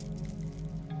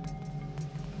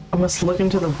 I must look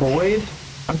into the void?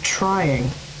 I'm trying.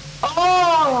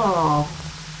 Oh!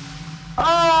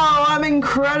 Oh, I'm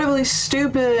incredibly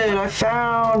stupid. I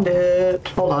found it.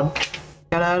 Hold on.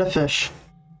 Gotta add a fish.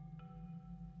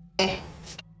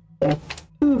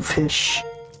 Ooh, fish.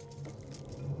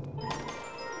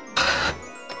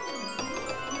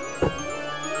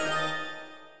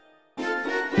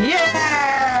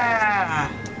 Yeah!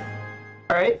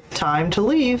 Alright, time to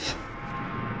leave.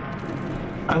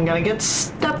 I'm gonna get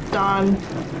stepped on.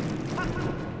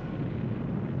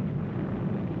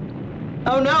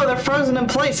 Oh no, they're frozen in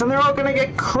place and they're all gonna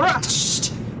get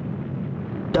crushed!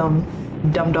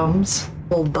 Dum-dums.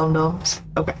 Little dum-dums.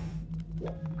 Okay.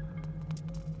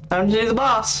 Time to do the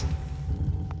boss.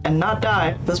 And not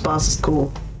die. This boss is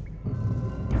cool.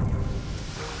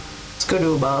 Let's go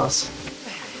do a boss.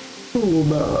 Cool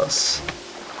boss.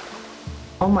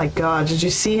 Oh my god, did you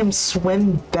see him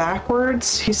swim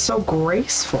backwards? He's so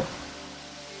graceful.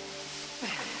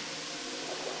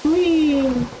 Whee!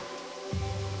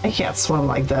 I can't swim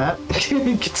like that.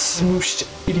 Get smooshed,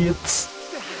 idiots.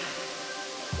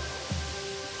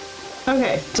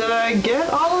 Okay, did I get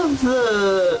all of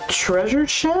the treasure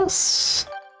chests?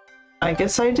 I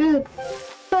guess I did.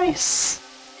 Nice.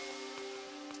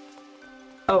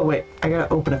 Oh wait, I gotta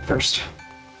open it first.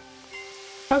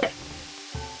 Okay.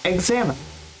 Examine.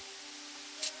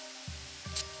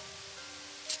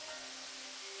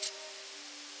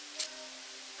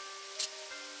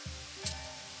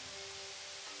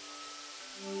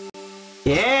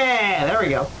 Yeah, there we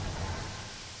go.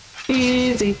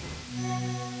 Easy.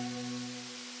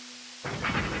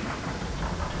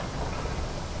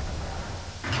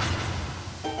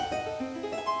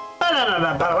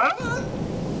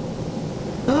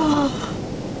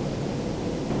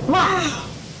 Wow.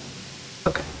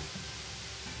 Okay.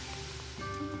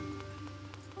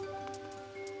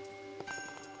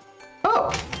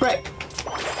 Oh, right.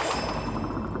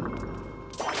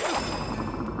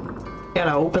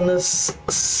 Gotta open this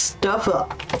stuff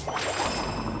up.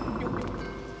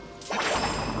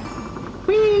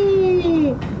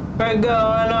 Whee! We're going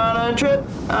on a trip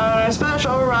on a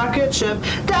special rocket ship.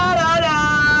 Da da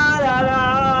da da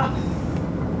da!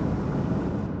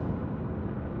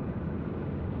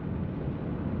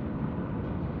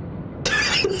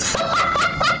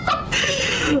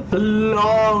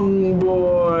 Long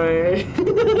boy.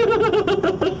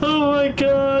 Oh my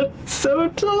god, so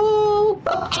tall.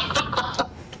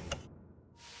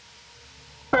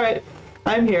 Alright,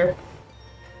 I'm here.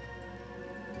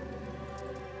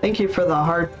 Thank you for the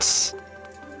hearts.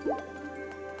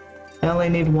 I only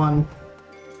need one.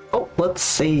 Oh, let's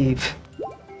save.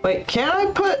 Wait, can I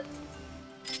put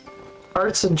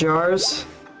hearts in jars?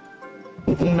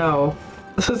 No.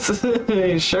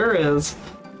 He sure is.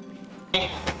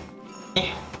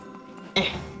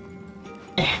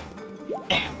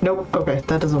 Nope. Okay,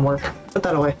 that doesn't work. Put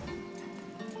that away.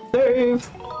 Save.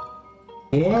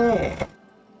 Yeah.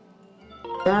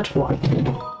 That one.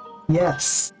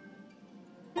 Yes.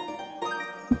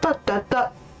 Da-da-da.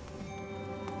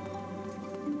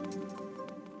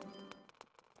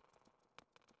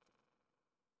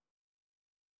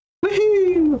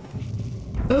 Woohoo!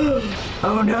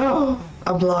 Oh no!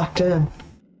 I'm locked in.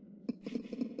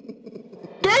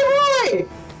 Game Boy!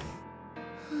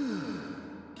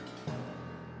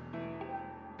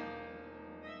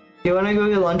 You wanna go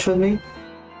get lunch with me?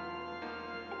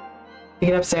 You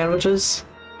can have sandwiches.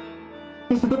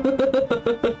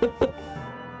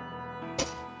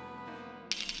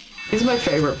 He's my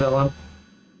favorite villain.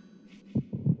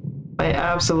 My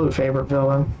absolute favorite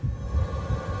villain.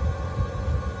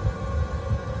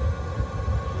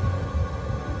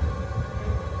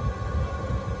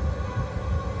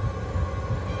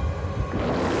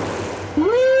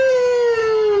 Woo!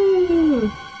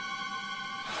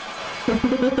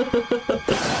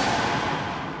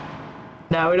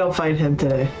 No, we don't fight him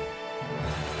today.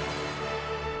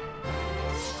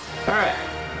 Alright.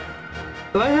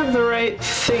 Do I have the right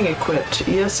thing equipped?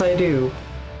 Yes, I do.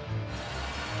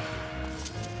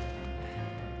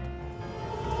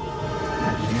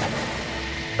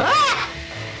 Ah!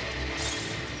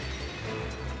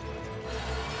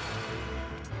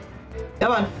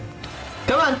 Come on.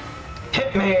 Come on.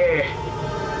 Hit me.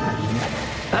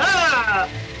 Ah!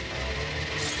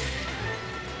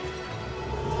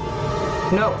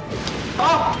 No.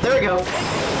 Oh, there we go.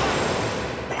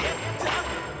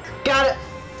 Got it.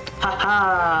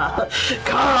 Haha!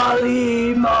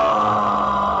 Kalima!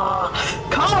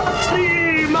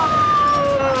 Kalima!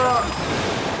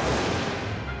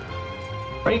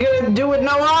 What are you gonna do with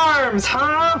no arms,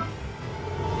 huh?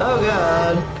 Oh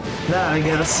god. That, I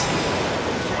guess.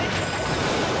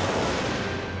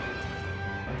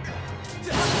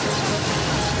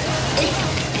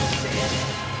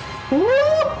 Woo!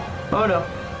 Oh no.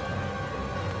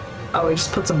 Oh, he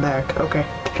just puts them back. Okay.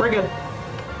 We're good.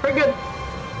 We're good.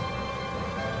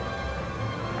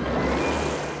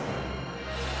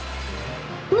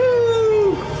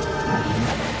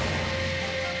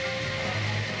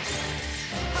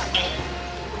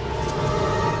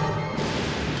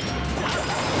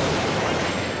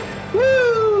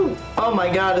 Oh my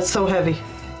god, it's so heavy.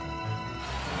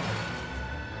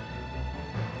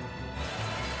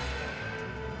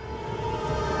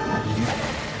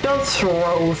 Don't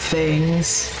throw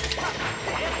things.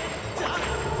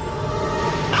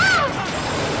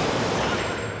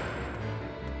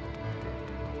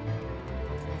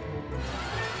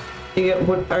 You get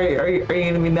what? Are you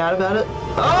gonna be mad about it?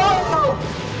 Oh!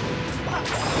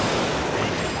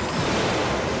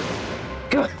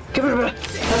 Give it a minute.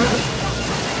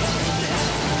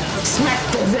 Smack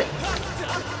does it.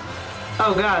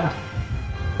 Oh god.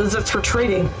 This is for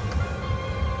trading.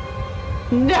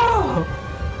 No!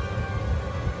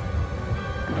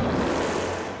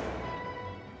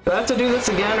 Do I have to do this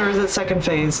again, or is it second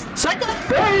phase? Second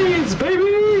phase,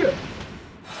 baby!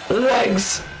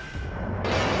 Legs!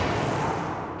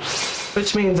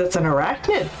 Which means it's an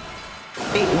arachnid.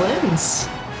 8 limbs.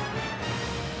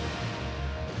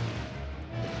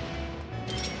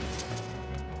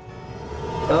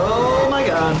 Oh my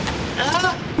god.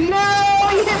 Ah, no!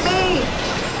 He hit me!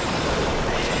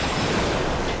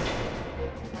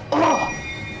 Oh!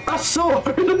 A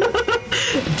sword!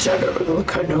 General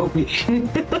Kenobi.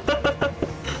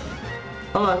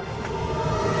 Hold on.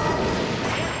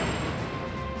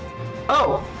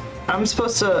 Oh! I'm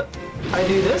supposed to... I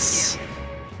do this?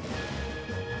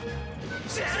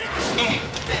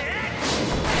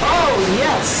 Oh,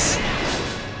 yes!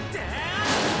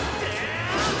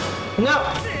 No!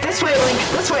 This way, Link!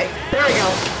 This way! There we go!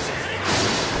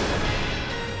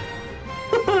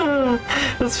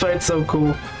 This fight's so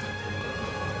cool.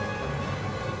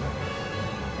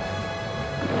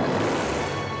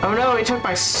 Oh no, he took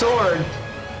my sword.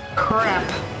 Crap.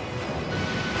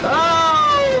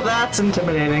 Oh, that's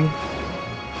intimidating.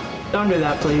 Don't do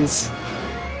that, please.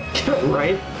 Get it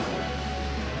right.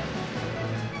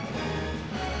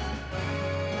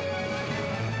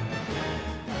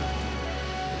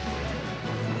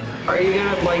 Are you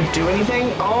gonna, like, do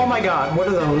anything? Oh my god, what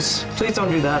are those? Please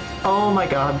don't do that. Oh my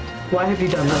god. Why have you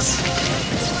done this?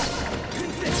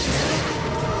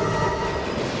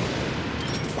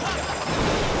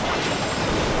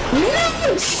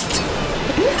 No!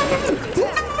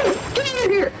 Get out of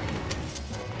here!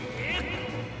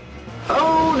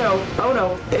 Oh no, oh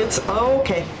no, it's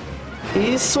okay.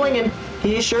 He's swinging.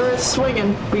 He sure is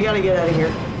swinging. We gotta get out of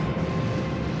here.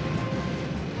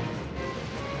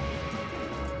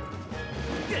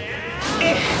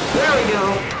 There we go.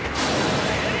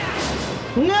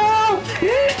 No!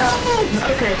 No!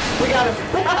 Okay, we got him.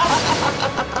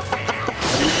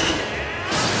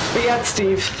 We got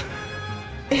Steve.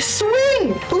 Swing!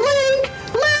 Link!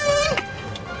 Link!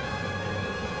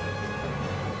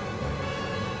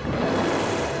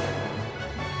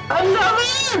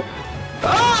 Another!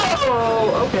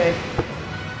 Oh! Okay.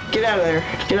 Get out of there.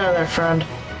 Get out of there, friend.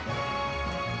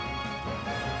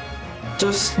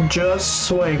 Just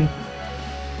swing.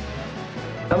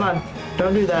 Come on,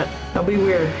 don't do that. That'll be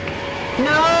weird.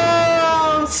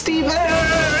 No, Steven!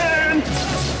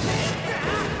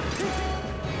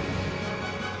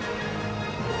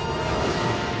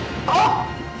 Oh!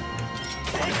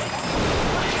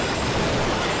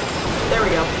 There we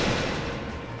go.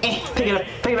 Pick it up,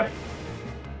 pick it up.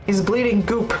 He's bleeding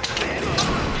goop.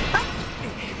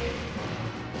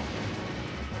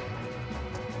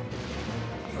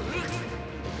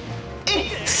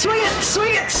 Swing it,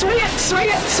 swing it, swing it, swing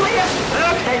it, swing it!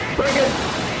 Okay, we're good.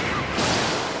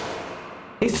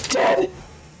 He's dead!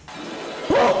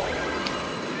 Whoa!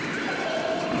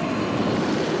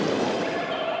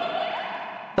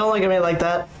 Don't look at me like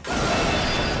that.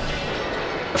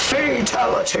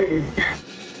 Fatality!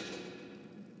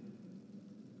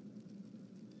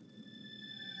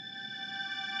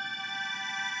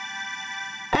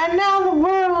 And now the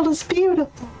world is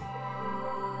beautiful.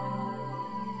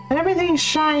 And everything's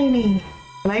shiny.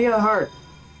 And I get a heart.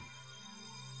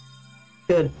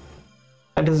 Good.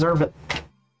 I deserve it.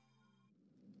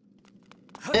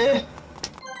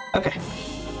 Okay.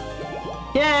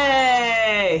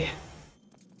 Yay!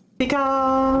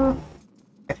 Pika!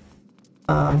 Okay.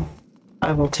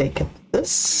 I will take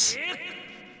this.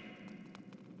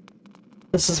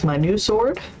 This is my new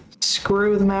sword.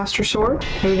 Screw the Master Sword.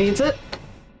 Who needs it?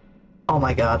 Oh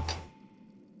my god.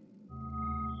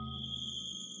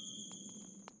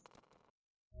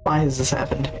 Why has this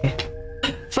happened to me?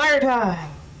 Fire time!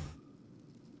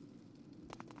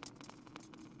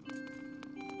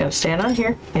 Gotta stand on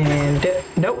here and dip.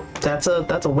 Nope, that's a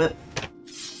whip.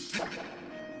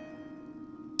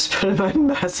 Just put in my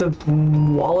massive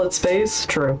wallet space.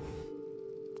 True.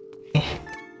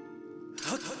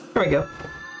 There we go.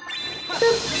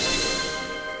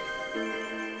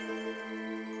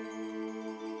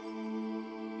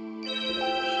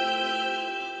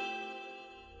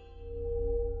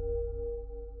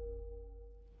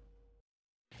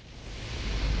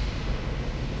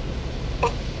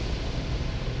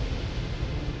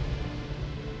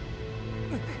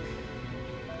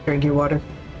 Drink your water.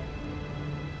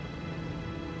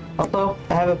 Although,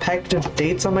 I have a package of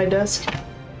dates on my desk.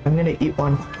 I'm gonna eat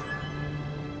one.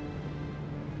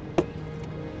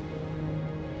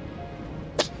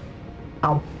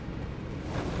 Ow.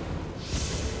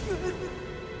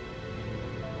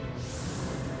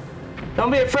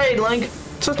 Don't be afraid, Link.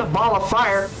 It's just a ball of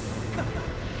fire.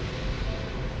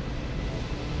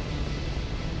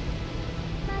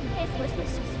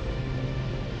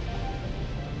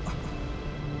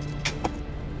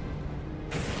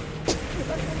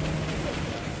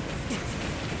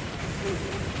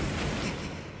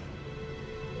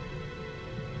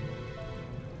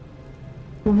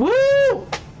 Woo!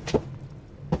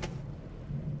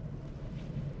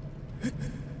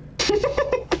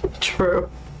 True.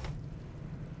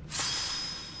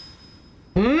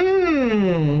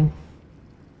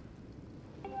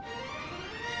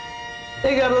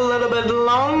 They got a little bit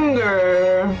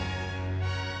longer.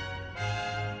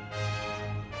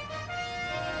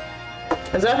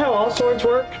 Is that how all swords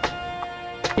work?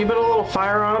 You put a little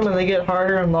fire on them and they get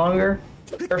harder and longer?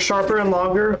 Or sharper and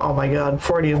longer? Oh my god,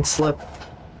 Freudian slip.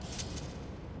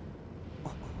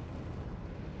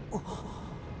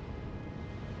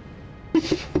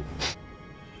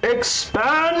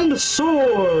 Expand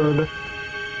sword!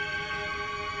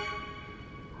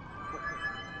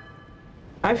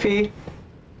 Hi, Fee.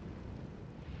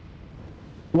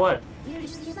 What?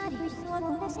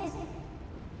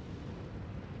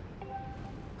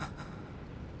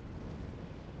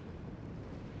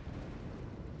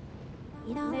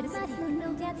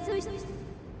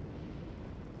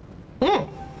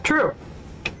 True.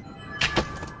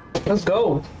 Let's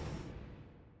go.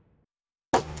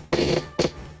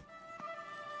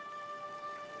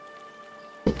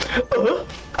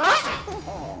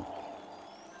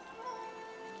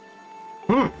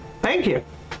 Thank you.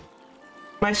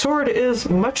 My sword is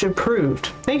much improved.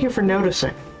 Thank you for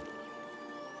noticing.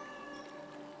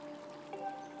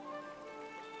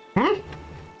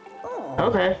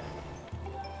 Okay.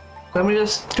 Let me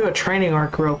just do a training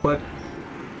arc real quick.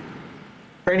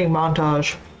 Training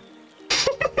montage.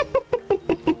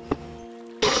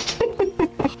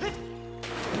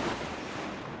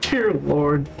 Dear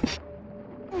Lord.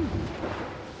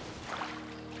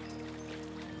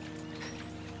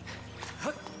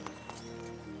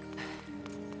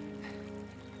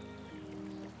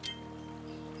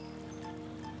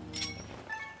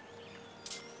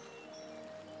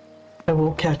 I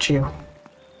will catch you.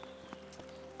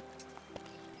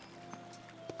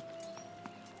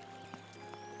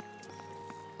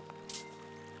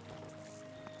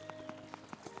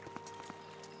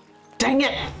 Dang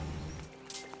it!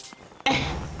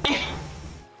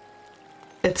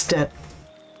 It's dead.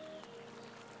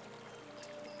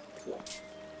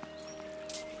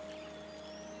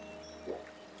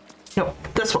 No,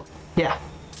 this one. Yeah.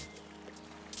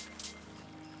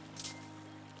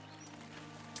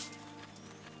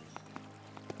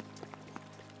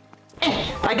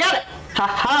 I got it!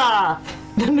 Ha-ha!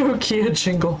 The Nokia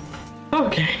jingle.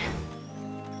 Okay.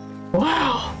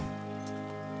 Wow.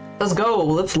 Let's go.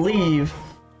 Let's leave.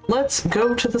 Let's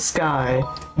go to the sky.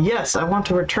 Yes, I want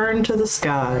to return to the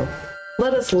sky.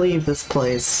 Let us leave this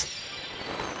place.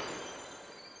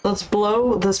 Let's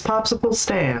blow this popsicle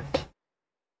stand.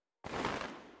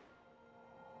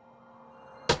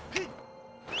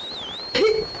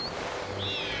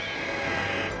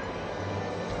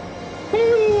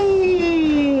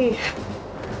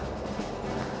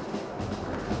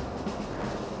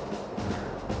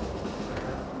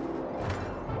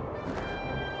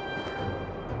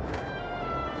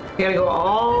 We gotta go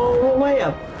all the way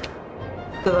up,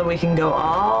 so that we can go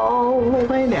all the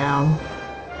way down.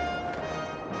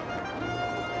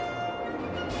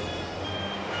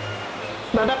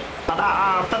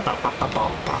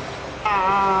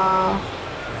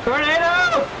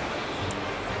 Tornado!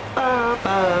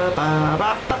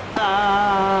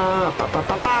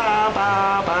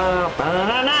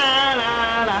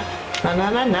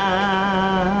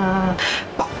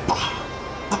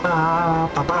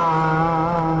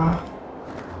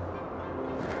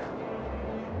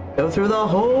 Go through the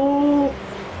hole.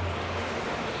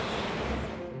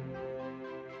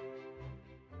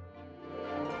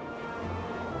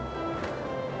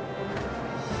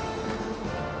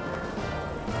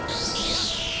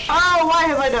 Oh, why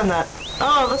have I done that?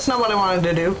 Oh, that's not what I wanted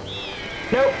to do.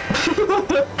 Nope.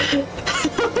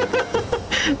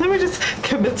 Let me just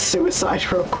commit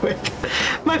suicide real quick.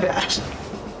 My bad.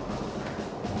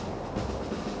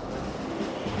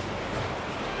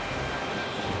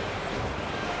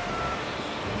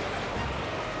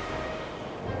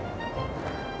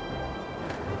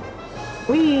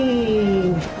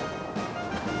 Whee!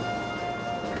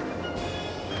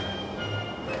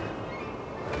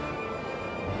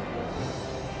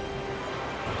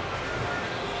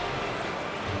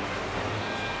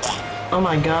 Oh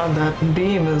my god, that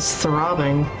beam is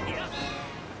throbbing.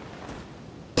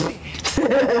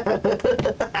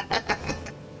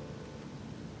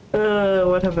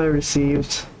 What have I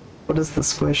received? What is the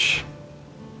squish?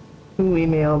 Who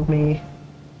emailed me?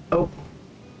 Oh,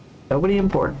 nobody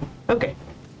important. Okay.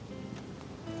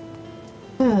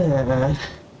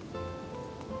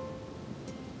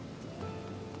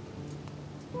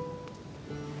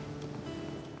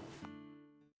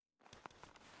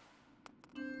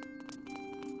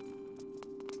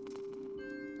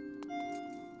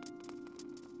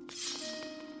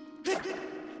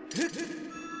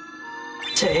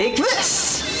 Take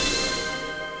this!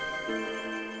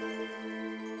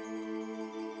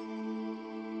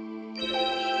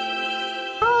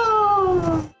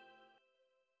 Oh.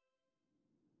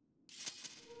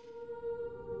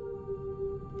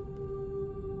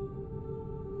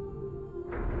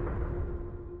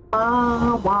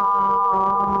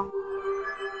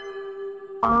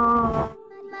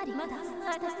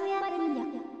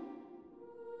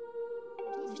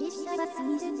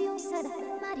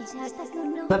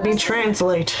 Let me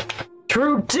translate.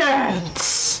 True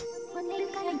dance!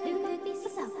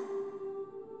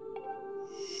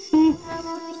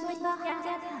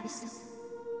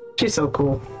 She's so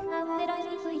cool.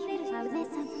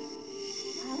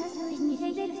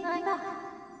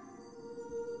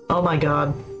 Oh my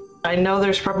god. I know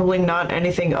there's probably not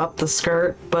anything up the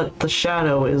skirt, but the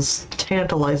shadow is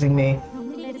tantalizing me.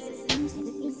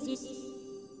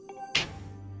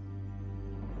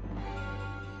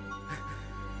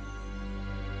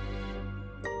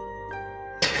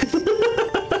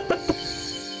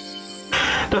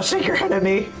 Don't shake your head at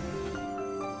me.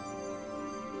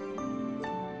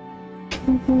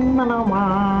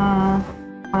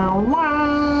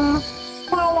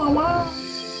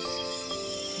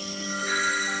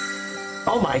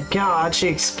 Oh my god, she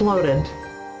exploded.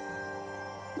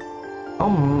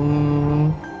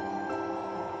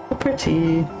 So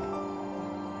pretty.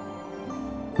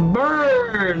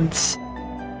 Birds!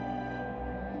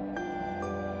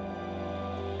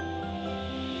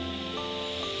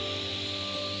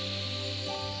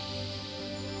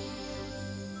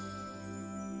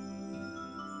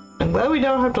 I'm glad we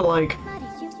don't have to, like,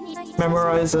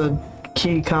 memorize a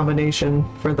key combination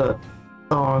for the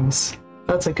songs.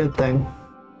 That's a good thing.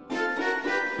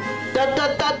 Da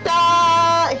da da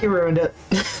da! He ruined it.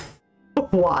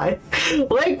 Why?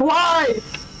 Like, why?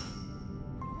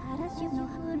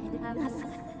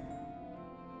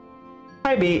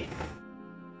 Hi, Beat.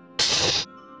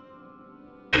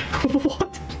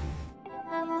 What?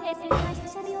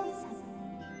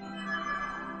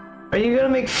 Are you gonna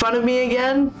make fun of me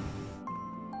again?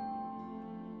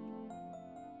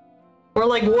 Or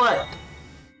like what?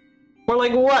 Or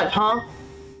like what, huh?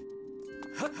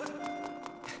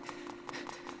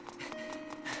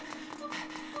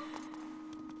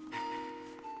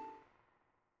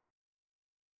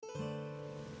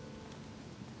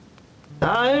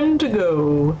 Time to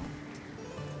go.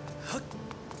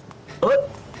 What?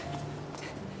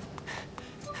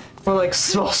 Or like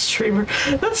small streamer.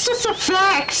 That's just a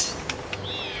fact!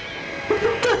 What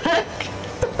the heck?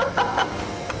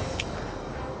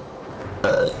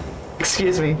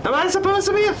 Excuse me. Am I supposed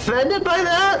to be offended by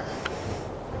that?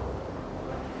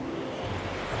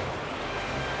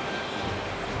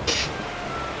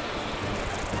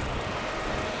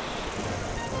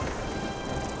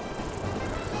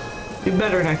 Do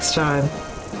better next time.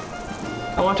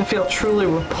 I want to feel truly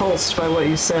repulsed by what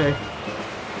you say.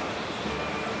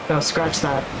 No, scratch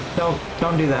that.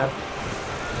 Don't do that.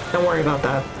 Don't worry about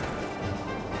that.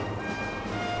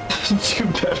 Do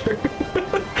better.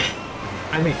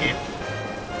 I mean,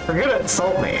 you're gonna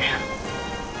insult me.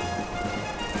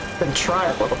 Then try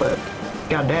a little bit.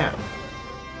 Goddamn.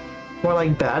 More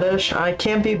like baddish? I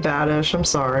can't be baddish, I'm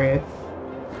sorry.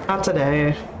 Not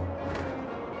today.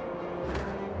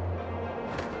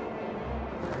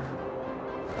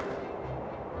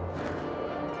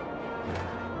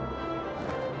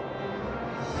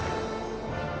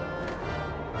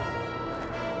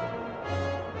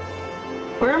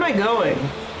 Where am I going?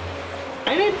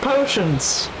 I need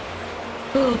potions.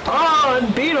 Oh,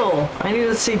 and Beetle! I need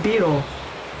to see Beetle.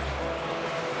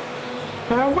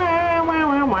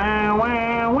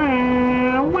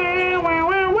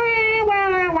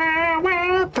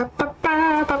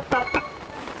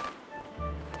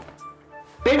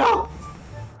 Beetle!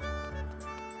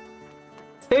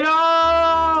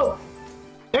 Beetle!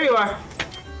 There you are.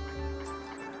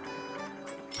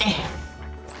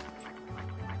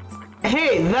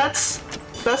 Hey, that's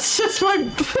just my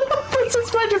that's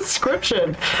just my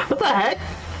description. What the heck?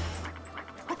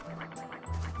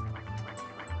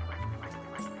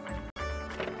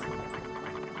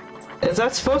 Is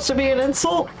that supposed to be an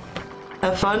insult?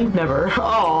 Have fun? Never.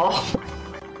 Oh.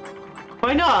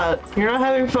 Why not? You're not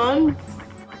having fun?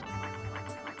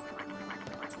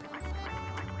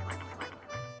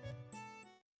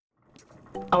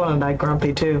 I want to die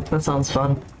grumpy too. That sounds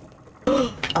fun.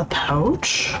 A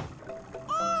pouch?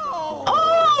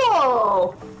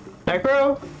 Oh!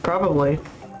 Necro? Probably.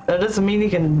 That doesn't mean you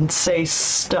can say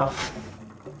stuff.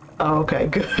 Oh, okay,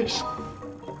 good.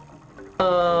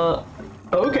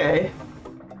 Okay.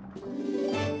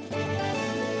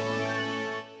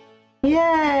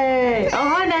 Yay! Oh,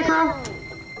 hi, Necro!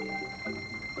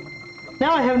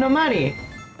 Now I have no money.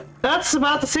 That's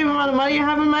about the same amount of money I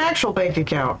have in my actual bank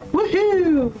account.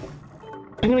 Woohoo!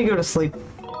 I'm gonna go to sleep.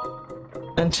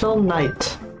 Until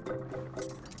night.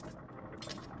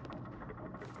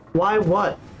 Why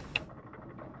what?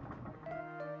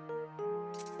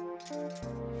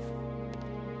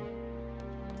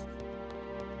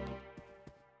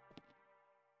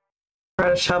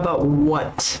 Radish, how about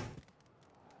what?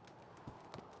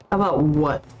 How about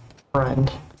what,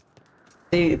 friend?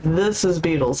 See, this is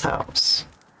Beetle's house.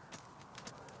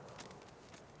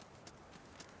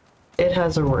 It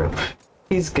has a roof.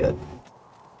 He's good.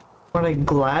 What a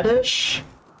Gladish?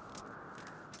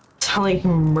 Selling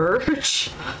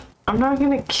merch? I'm not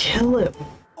gonna kill him.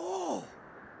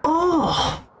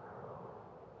 Oh!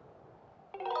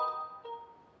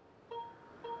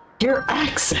 Your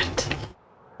accent!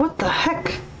 What the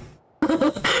heck?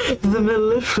 The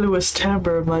mellifluous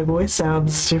timbre of my voice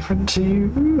sounds different to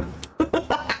you.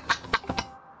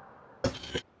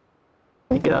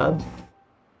 My god.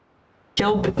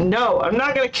 No, I'm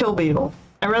not gonna kill Beetle.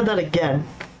 I read that again.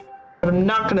 I'm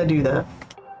not gonna do that.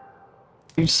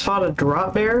 You just fought a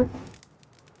drop bear?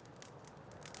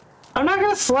 I'm not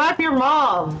gonna slap your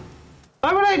mom!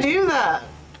 Why would I do that?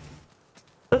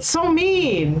 That's so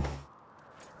mean!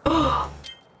 Oh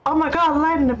my god,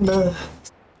 lightning bug!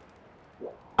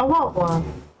 I want one.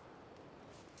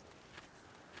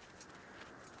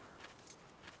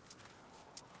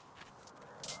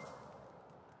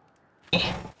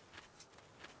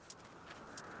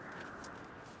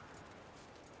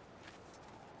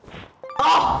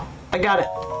 Oh! I got it!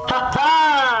 Ha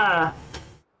ha!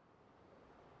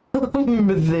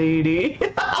 Mercedes.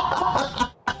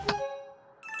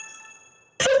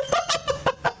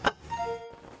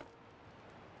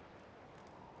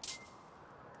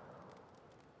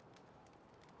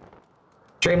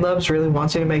 Streamlabs really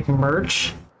wants you to make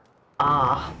merch?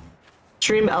 Ah.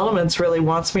 Stream Elements really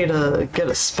wants me to get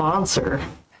a sponsor.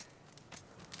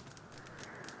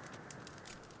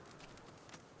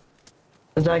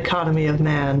 The dichotomy of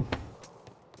man.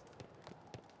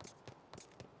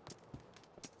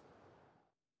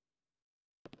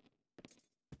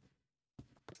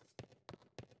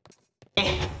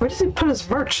 Where does he put his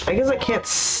merch? I guess I can't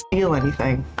steal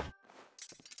anything.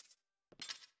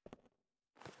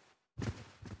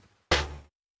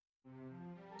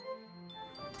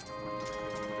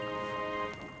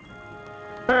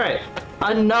 Alright.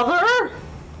 Another?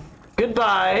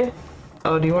 Goodbye.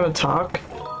 Oh, do you want to talk?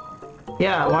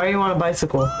 Yeah, why are you on a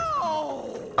bicycle?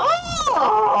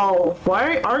 Oh!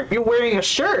 Why aren't you wearing a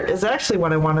shirt? Is actually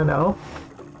what I want to know.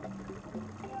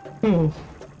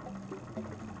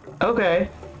 Okay.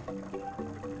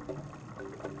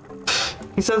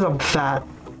 He says I'm fat.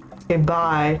 Okay,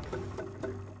 bye.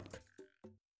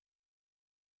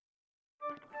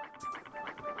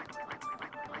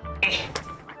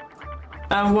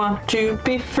 I want to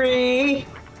be free.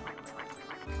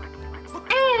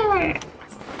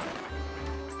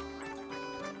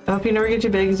 I hope you never get too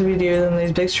big, because if you do, then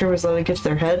these big streamers let it get to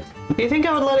their head. Do you think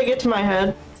I would let it get to my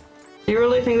head? Do you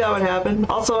really think that would happen?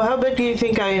 Also, how big do you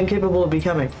think I am capable of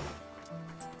becoming?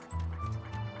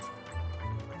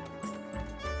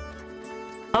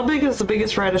 How big is the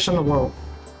biggest radish in the world?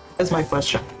 Is my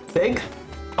question. Big?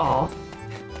 Aw.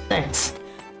 Thanks.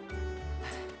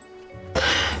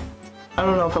 I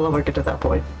don't know if I'll ever get to that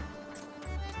point.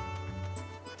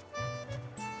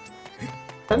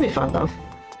 That'd be fun though.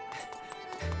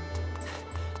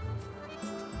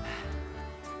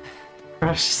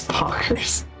 Precious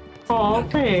poggers. Aw,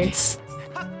 thanks.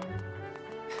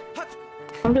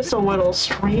 I'm just a little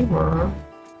streamer.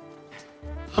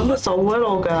 I'm just a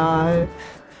little guy.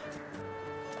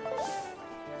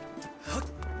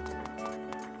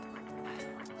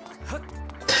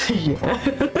 Yeah.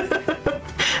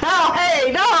 Oh,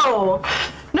 hey, no!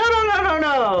 No, no, no, no,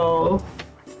 no!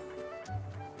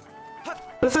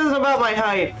 This isn't about my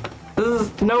height. This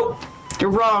is... Nope.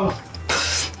 You're wrong.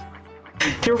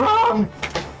 You're wrong!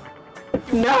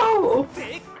 No!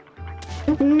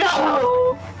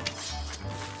 No!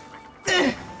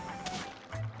 I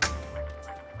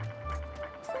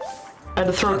had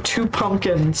to throw 2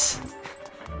 pumpkins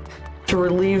to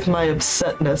relieve my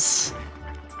upsetness.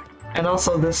 And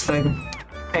also this thing.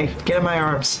 Hey, get in my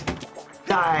arms.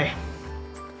 Die.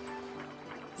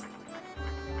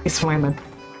 He's swimming.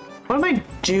 What am I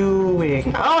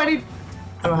doing? Oh, I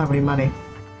don't have any money.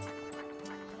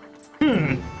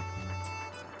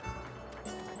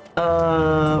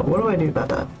 What do I do about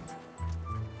that?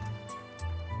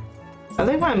 I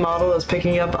think my model is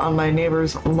picking up on my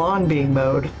neighbor's lawn being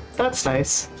mowed. That's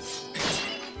nice.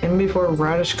 In before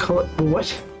radish color. What?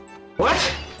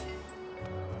 What?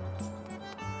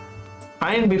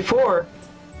 Iron before?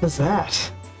 What's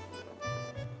that?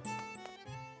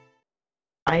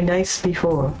 I nice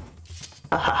before.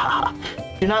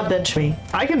 Do not bench me.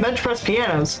 I can bench press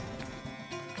pianos.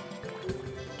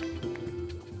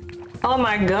 Oh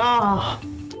my god.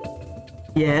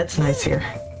 Yeah, it's nice here.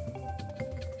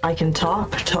 I can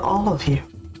talk to all of you.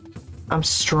 I'm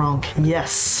strong,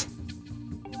 yes.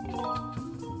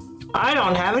 I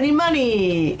don't have any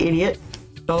money, idiot.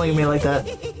 Don't look at me like that.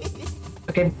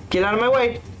 Okay, get out of my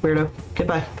way, weirdo.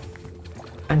 Goodbye.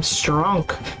 I'm strong.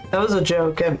 That was a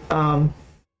joke.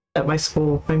 at my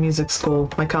school, my music school,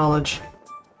 my college,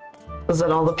 was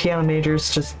that all the piano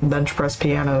majors just bench press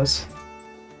pianos.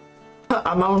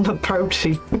 I'm on the pro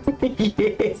team.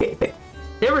 Yeah.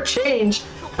 Never change.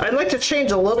 I'd like to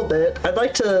change a little bit. I'd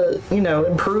like to, you know,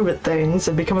 improve at things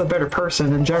and become a better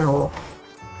person in general.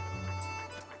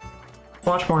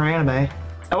 Watch more anime.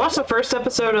 I watched the first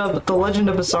episode of The Legend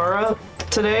of Basara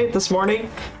this morning,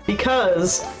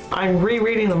 because I'm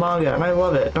rereading the manga and I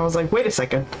love it. And I was like, wait a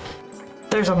second.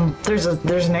 There's an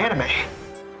anime.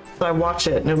 So I watched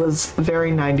it and it was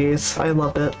very 90s. I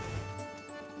loved it.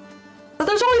 But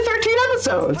there's only 13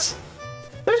 episodes!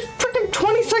 There's freaking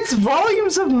 26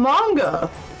 volumes of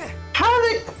manga! How are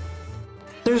they...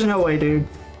 There's no way, dude.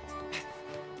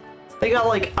 They got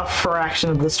like a fraction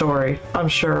of the story. I'm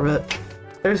sure of it.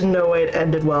 There's no way it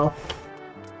ended well.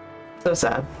 So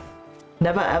sad.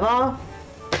 Never ever?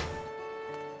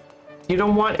 You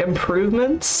don't want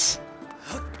improvements?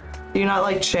 Do you not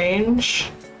like change?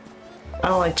 I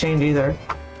don't like change either.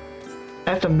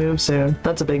 I have to move soon.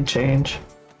 That's a big change.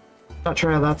 Not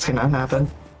sure how that's gonna happen.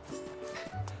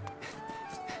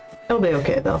 It'll be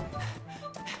okay though.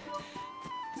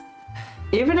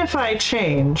 Even if I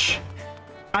change,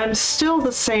 I'm still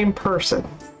the same person.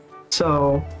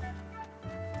 So...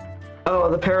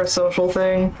 Oh, the parasocial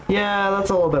thing? Yeah,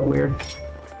 that's a little bit weird.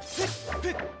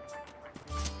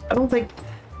 I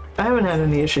haven't had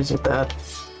any issues with that.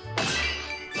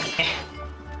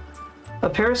 A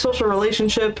parasocial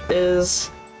relationship is...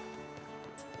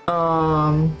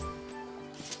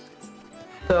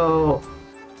 So...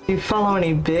 Do you follow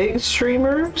any big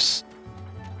streamers?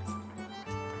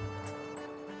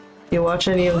 You watch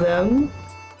any of them?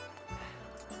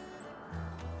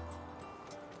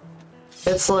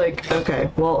 It's like,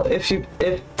 okay, well,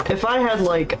 if I had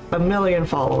like 1 million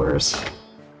followers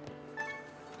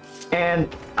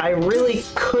and I really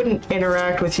couldn't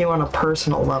interact with you on a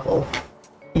personal level,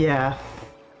 yeah.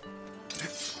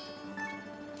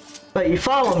 But you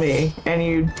follow me and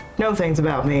you know things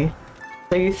about me,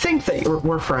 so you think that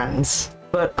we're friends,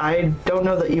 but I don't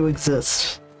know that you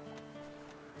exist.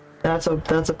 That's a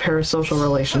parasocial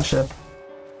relationship.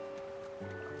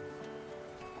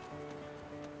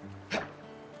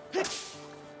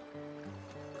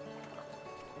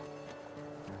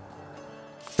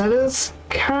 That is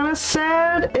kind of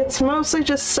sad. It's mostly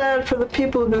just sad for the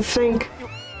people who think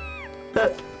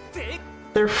that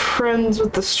they're friends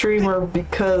with the streamer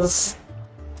because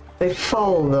they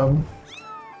follow them.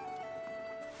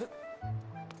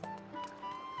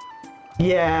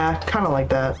 Yeah, kind of like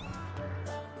that.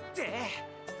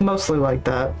 Mostly like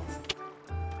that.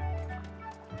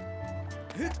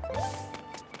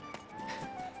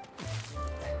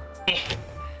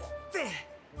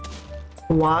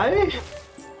 Why?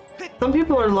 Some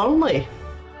people are lonely.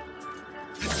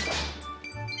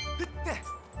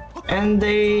 And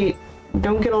they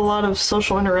don't get a lot of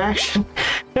social interaction.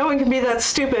 No one can be that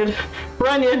stupid.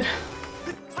 Runyon!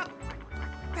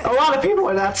 A lot of people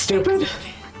are that stupid.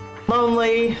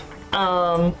 Lonely.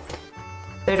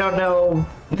 They don't know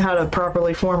how to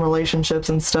properly form relationships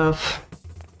and stuff.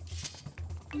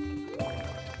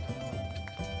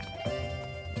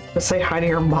 Just say hi to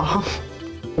your mom.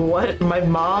 What? My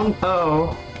mom?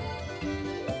 Oh.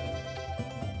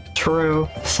 True.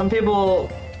 Some people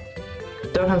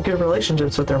don't have good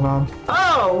relationships with their mom.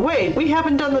 Oh, wait, we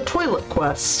haven't done the toilet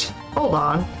quest. Hold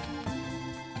on.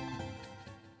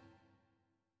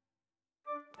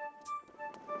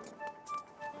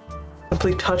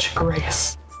 Simply touch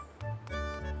Grace.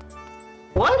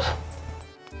 What?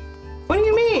 What do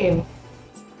you mean?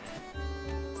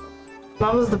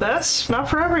 Mom is the best? Not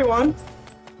for everyone.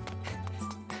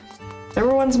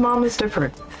 Everyone's mom is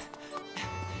different.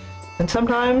 And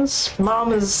sometimes,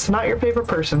 mom is not your favorite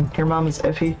person. Your mom is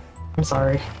iffy. I'm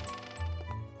sorry.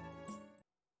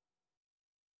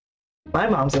 My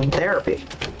mom's in therapy.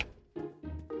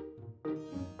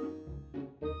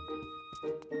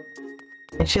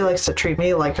 And she likes to treat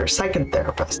me like her second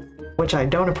therapist, which I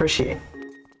don't appreciate.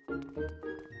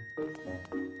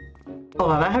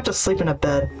 Hold on, I have to sleep in a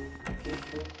bed.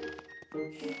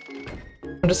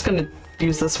 I'm just gonna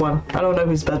use this one. I don't know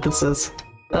whose bed this is.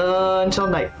 Until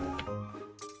night.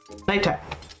 Nighttime.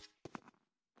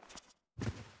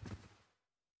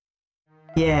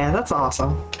 Yeah, that's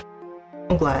awesome.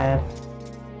 I'm glad.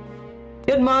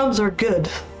 Good moms are good.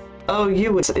 Oh,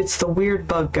 you, it's the weird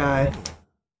bug guy.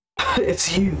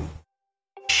 It's you.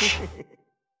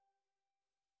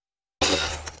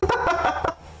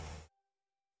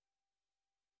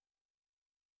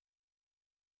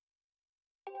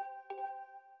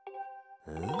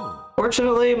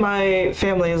 Fortunately, my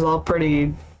family is all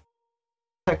pretty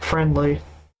tech friendly.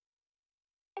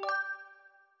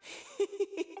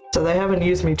 So they haven't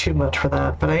used me too much for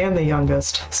that, but I am the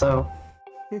youngest, so...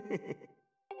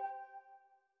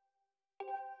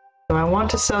 So I want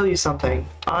to sell you something.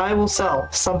 I will sell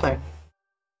something.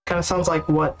 Kind of sounds like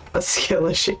what a skill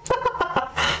issue.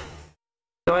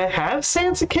 Do I have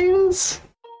sand cicadas?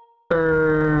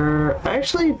 I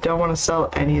actually don't want to sell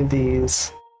any of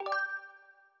these.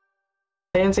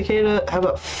 Sand cicada, how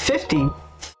about 50?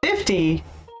 50? How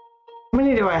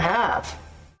many do I have?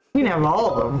 You can have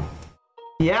all of them.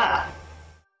 Yeah.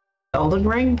 Elden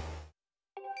Ring?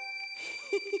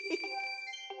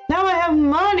 Now I have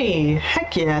money!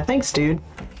 Heck yeah, thanks dude.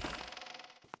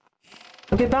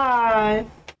 Okay, bye!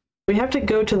 We have to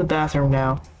go to the bathroom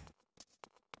now.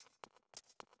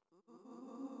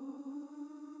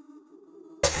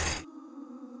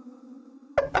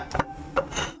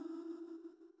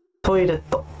 Toilet.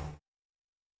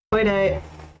 Toilet.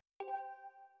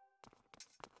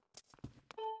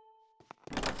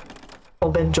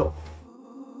 Oh, Benjo.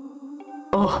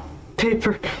 Oh,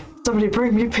 paper. Somebody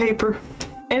bring me paper.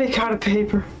 Any kind of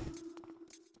paper.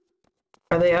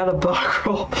 Are they out of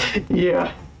bockrel?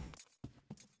 Yeah.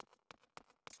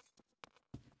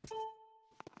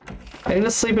 I'm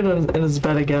gonna sleep in his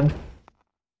bed again.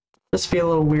 Just be a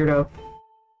little weirdo.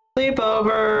 Sleep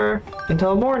over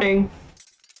until morning.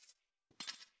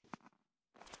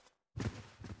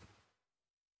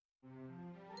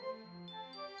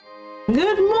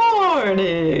 Good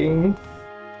morning!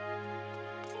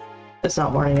 It's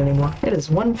not morning anymore. It is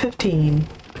 1:15.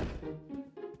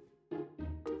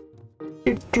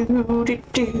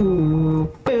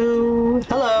 Boo!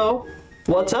 Hello!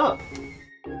 What's up?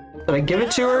 Did I give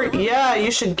it to her? Yeah,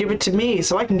 you should give it to me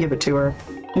so I can give it to her.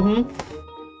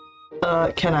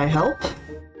 Can I help?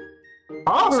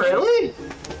 Oh, really?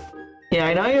 Yeah,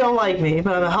 I know you don't like me,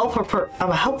 but I'm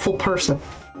a helpful person.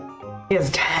 He has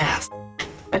a task.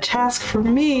 A task for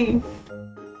me.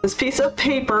 This piece of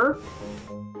paper.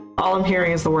 All I'm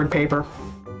hearing is the word paper.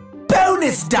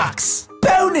 Bonus ducks!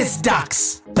 Bonus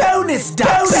ducks! Bonus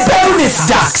ducks! Bonus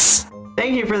ducks!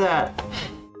 Thank you for that.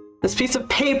 This piece of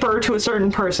paper to a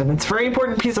certain person. It's a very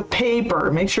important piece of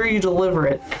paper. Make sure you deliver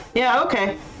it. Yeah,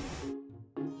 okay.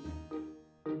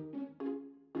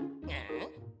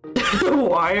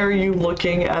 Why are you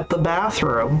looking at the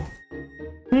bathroom?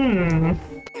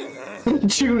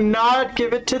 Do not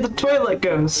give it to the toilet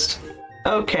ghost.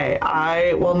 Okay,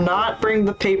 I will not bring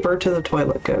the paper to the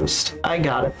toilet ghost. I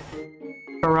got it.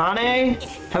 Arane?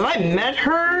 Have I met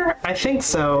her? I think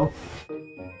so.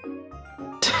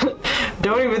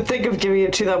 Don't even think of giving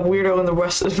it to that weirdo in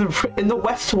the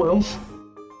west womb.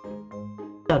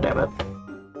 God damn it.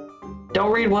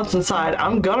 Don't read what's inside.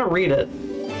 I'm gonna read it.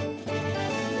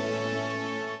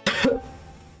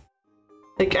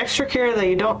 Take extra care that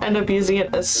you don't end up using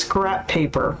it as scrap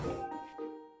paper.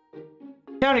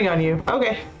 Counting on you.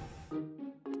 Okay.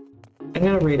 I'm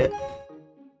gonna read it.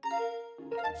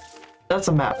 That's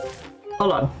a map.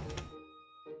 Hold on.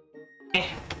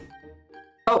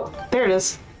 Oh, there it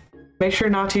is. Make sure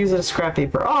not to use it as scrap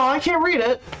paper. Oh, I can't read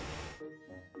it.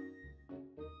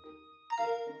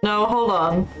 No, hold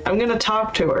on. I'm gonna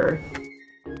talk to her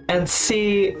and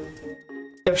see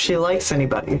if she likes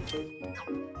anybody.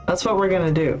 That's what we're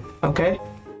gonna do, okay?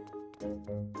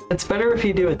 It's better if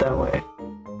you do it that way.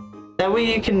 That way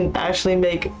you can actually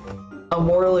make a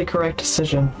morally correct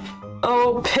decision.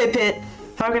 Oh, Pippet!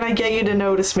 How can I get you to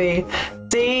notice me?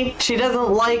 See? She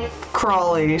doesn't like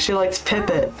Crawley. She likes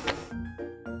Pippet.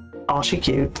 Oh, she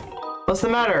cute. What's the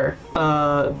matter?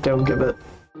 Don't give it.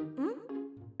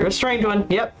 You're a strange one.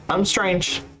 Yep, I'm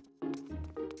strange.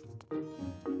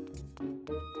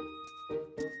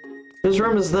 Whose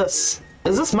room is this?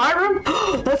 Is this my room?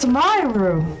 That's my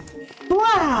room!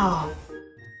 Wow!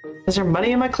 Is there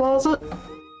money in my closet?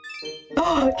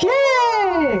 Oh,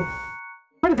 yay!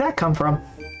 Where did that come from?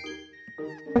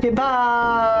 Okay,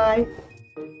 bye!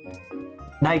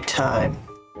 Nighttime.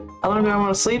 How long do I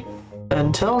want to sleep?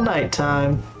 Until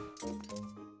nighttime.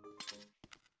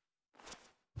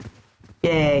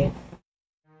 Yay.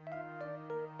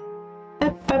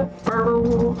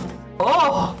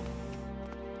 Oh!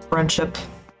 Friendship.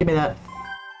 Give me that.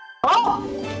 Oh!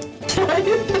 I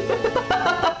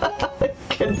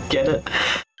couldn't get it.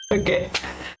 Okay.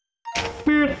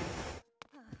 Weird.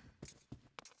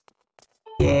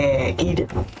 Yeah, eat it.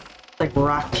 Like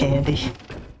rock candy.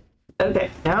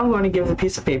 Okay, now I'm going to give the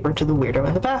piece of paper to the weirdo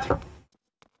in the bathroom.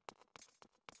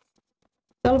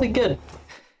 That'll be good.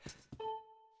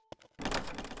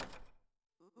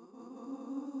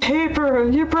 Paper!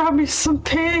 You brought me some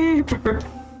paper!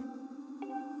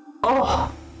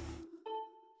 Oh!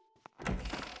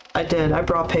 I did. I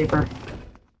brought paper.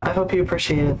 I hope you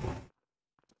appreciate it.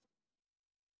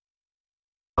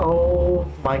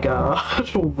 my god,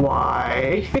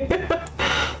 why?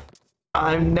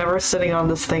 I'm never sitting on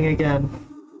this thing again.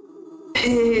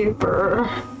 Paper.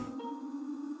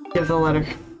 Give the letter.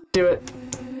 Do it.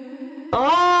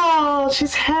 Oh,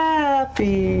 she's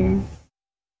happy.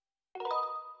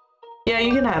 Yeah,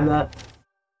 you can have that.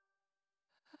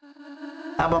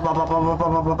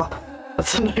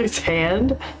 That's a nice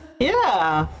hand.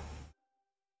 Yeah.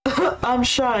 I'm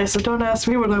shy, so don't ask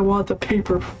me what I want the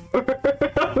paper for.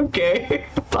 Okay,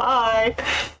 bye.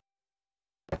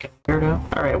 Okay, weirdo.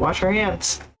 Alright, wash your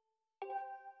hands.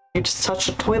 You just touched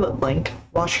a toilet, Link.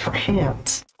 Wash your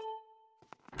hands.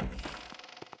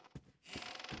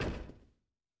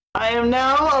 I am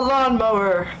now a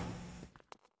lawnmower.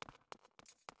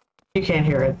 You can't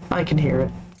hear it. I can hear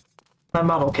it. My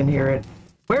model can hear it.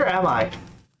 Where am I?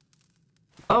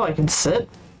 Oh, I can sit?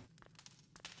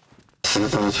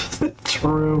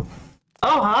 True.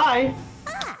 Oh, hi!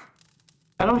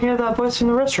 I don't hear that voice from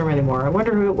the restroom anymore. I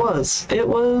wonder who it was. It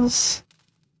was...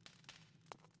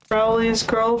 Crowley's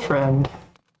girlfriend.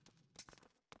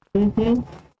 Mm-hmm.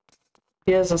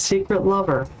 He has a secret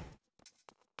lover.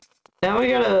 Now we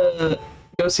gotta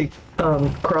go see,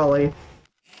 Crowley.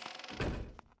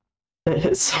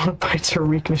 His song bites her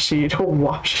weak machine to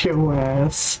wash your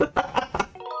ass.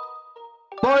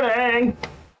 Morning!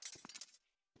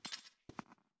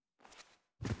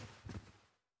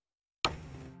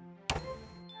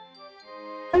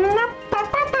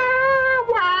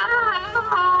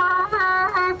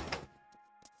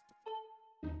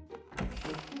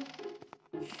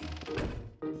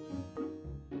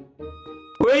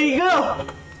 Where you go?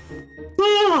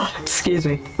 Oh, excuse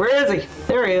me. Where is he?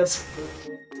 There he is.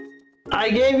 I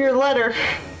gave your letter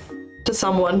to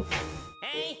someone.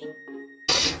 Hey.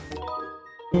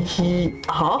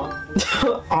 Huh?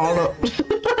 Oh no.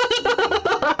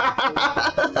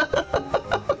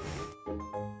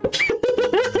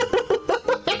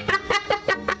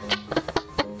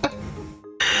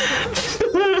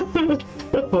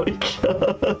 Oh my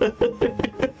god.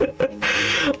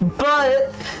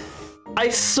 But I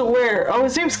swear, oh,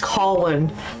 his name's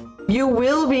Colin. You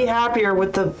will be happier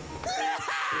with the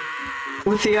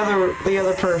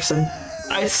other person.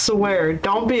 I swear,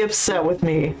 don't be upset with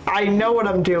me. I know what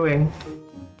I'm doing.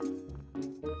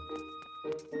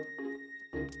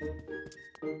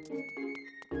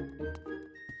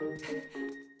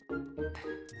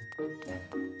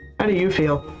 How do you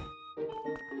feel?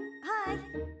 Hi.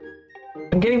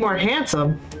 I'm getting more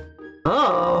handsome.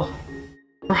 Oh.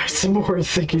 Bryson Moore,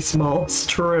 Thicky Smalls.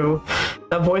 True.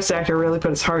 That voice actor really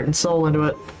put his heart and soul into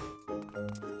it.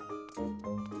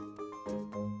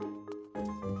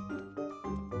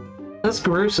 That's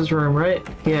Bruce's room, right?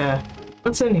 Yeah.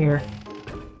 What's in here?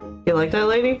 You like that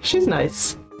lady? She's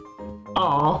nice.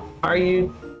 Aw, are you...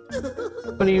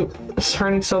 What are you... It's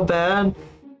hurting so bad?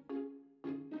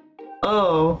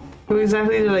 Oh, who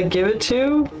exactly did I give it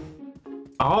to?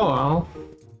 Oh.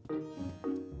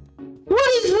 What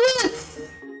is this?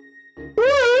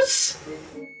 Bruce?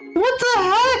 What the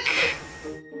heck?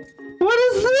 What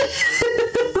is this?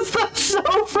 That's so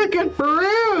freaking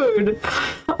rude!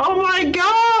 Oh my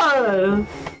god!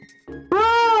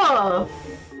 Bruh!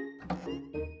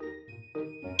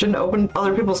 Shouldn't open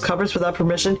other people's cupboards without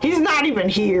permission. He's not even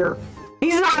here!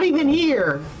 He's not even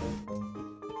here!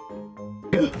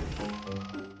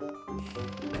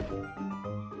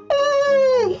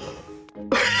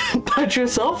 Punch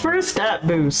yourself for a stat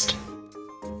boost.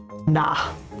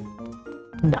 Nah.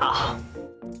 Nah.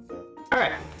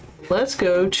 Alright. Let's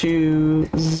go to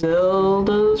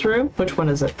Zelda's room. Which one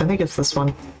is it? I think it's this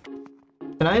one.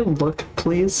 Can I look,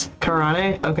 please?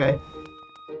 Karane? Okay.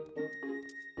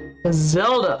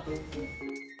 Zelda!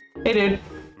 Hey, dude.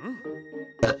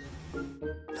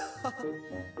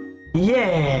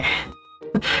 Yeah!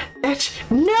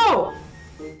 No!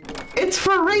 It's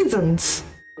for reasons!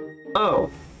 Oh.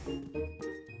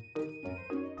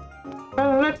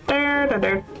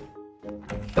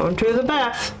 Going to the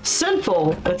bath.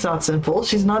 Sinful! It's not sinful,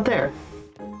 she's not there.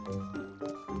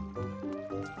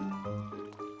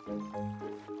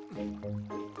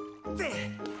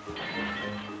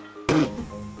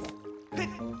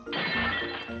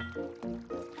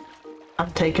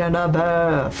 I'm taking a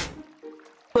bath.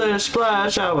 Splish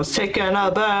splash, I was taking a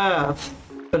bath.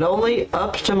 But only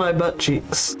up to my butt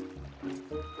cheeks.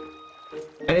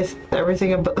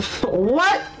 Everything above.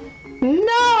 What?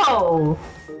 No!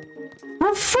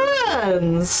 We're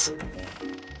friends!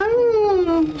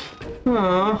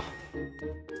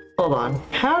 Hold on.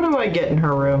 How do I get in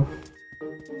her room?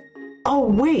 Oh,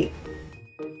 wait.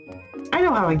 I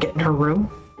know how I get in her room.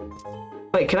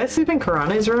 Wait, can I sleep in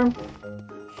Karane's room?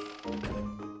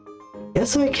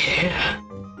 Yes, I can.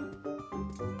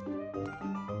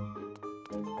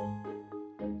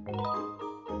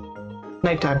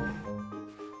 Nighttime.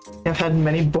 I've had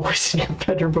many boys in your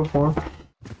bedroom before.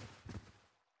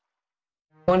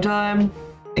 One time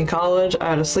in college, I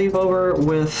had a sleepover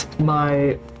with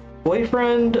my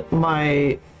boyfriend,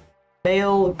 my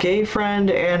male gay friend,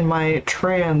 and my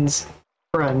trans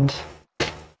friend.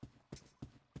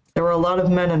 There were a lot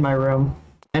of men in my room,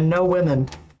 and no women.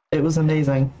 It was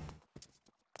amazing.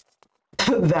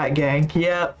 That gang.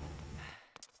 Yep.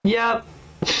 Yep.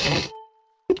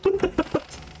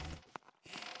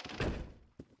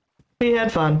 We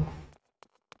had fun.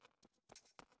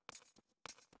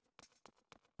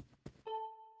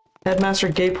 Headmaster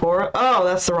Gay Pora. Oh,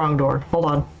 that's the wrong door. Hold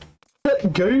on.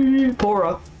 Gay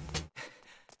Pora.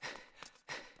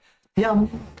 Yum.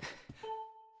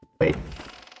 Wait.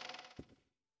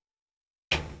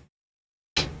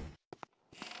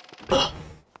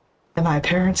 And my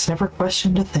parents never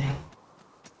questioned a thing.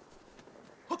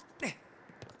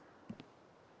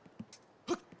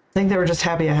 I think they were just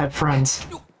happy I had friends.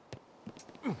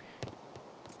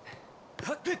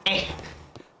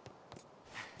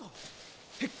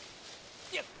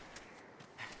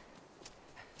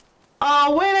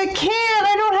 Oh, wait, I can't!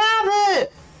 I don't have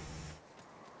it!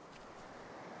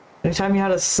 Anytime you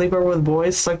had a sleepover with boys,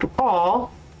 it's like, aw.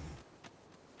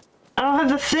 I don't have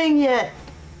the thing yet!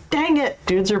 Dang it!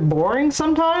 Dudes are boring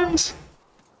sometimes?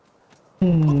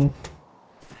 That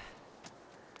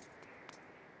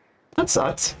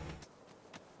sucks.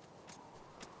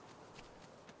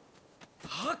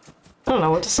 I don't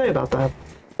know what to say about that.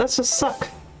 That's just suck.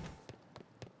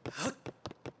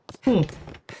 What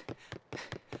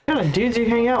kind of dudes you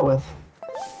hang out with?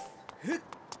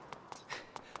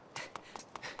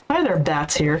 Why are there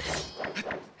bats here?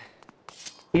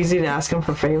 Easy to ask them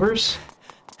for favors?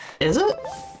 Is it?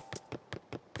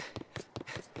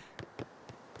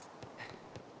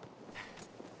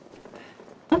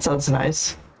 That sounds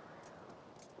nice.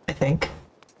 I think.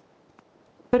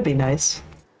 Could be nice.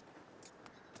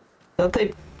 Don't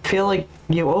they feel like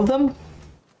you owe them?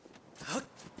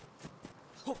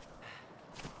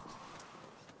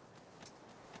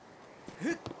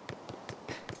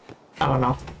 I don't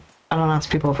know. I don't ask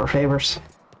people for favors.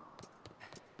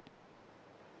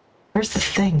 Where's the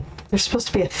thing? There's supposed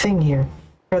to be a thing here.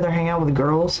 I'd rather hang out with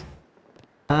girls.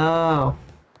 Oh.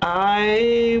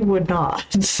 I would not.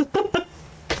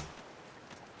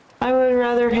 I would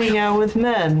rather hang out with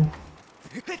men.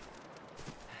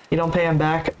 You don't pay him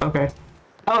back? Okay.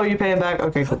 Oh, you pay him back?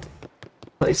 Okay, cool. I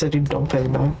thought you said you don't pay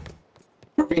him back.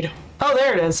 Burrito. Oh,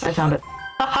 there it is. I found it.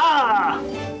 Haha!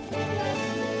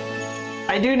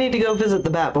 I do need to go visit the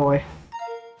Bat Boy.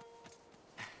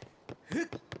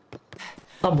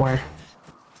 Somewhere.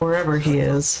 Wherever he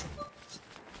is.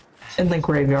 In the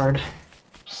graveyard.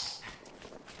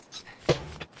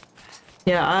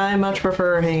 Yeah, I much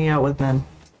prefer hanging out with men.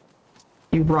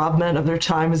 You rob men of their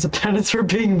time as a penance for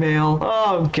being male.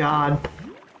 Oh, God.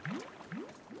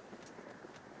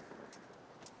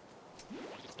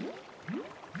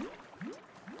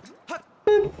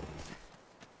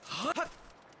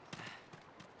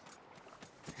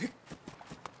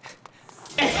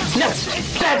 No!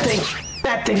 Bad thing!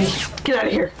 Bad thing! Get out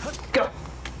of here! Go!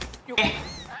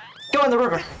 Go in the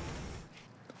river!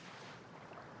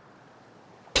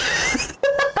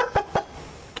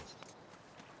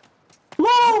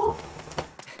 Whoa!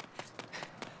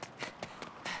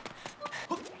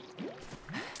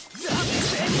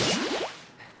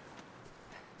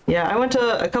 Yeah, I went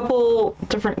to a couple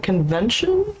different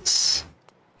conventions.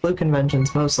 Blue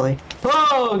conventions, mostly.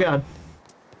 Oh, God!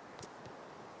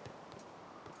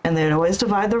 And they'd always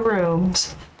divide the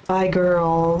rooms by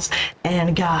girls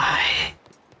and guy.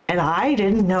 And I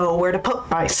didn't know where to put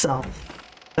myself.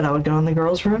 But I would go in the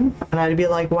girls' room and I'd be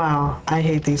like, wow, I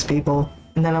hate these people.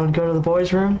 And then I would go to the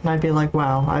boys' room and I'd be like,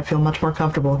 wow, I feel much more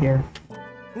comfortable here.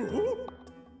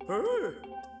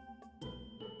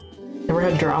 Ever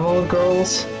had drama with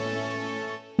girls?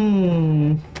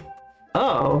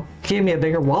 Oh, gave me a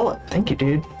bigger wallet. Thank you,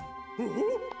 dude.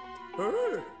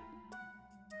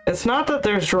 It's not that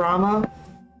there's drama.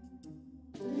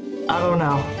 I don't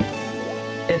know.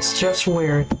 It's just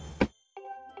weird.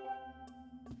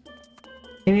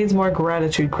 He needs more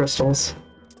gratitude crystals.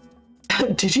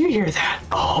 Did you hear that?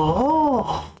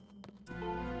 Oh!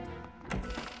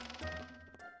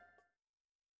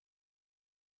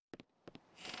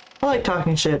 I like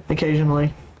talking shit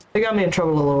occasionally. It got me in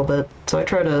trouble a little bit, so I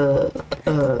try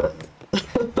to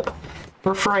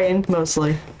refrain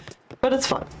mostly. But it's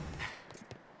fun.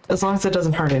 As long as it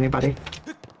doesn't hurt anybody.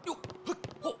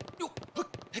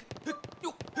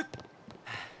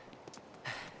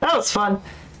 That was fun.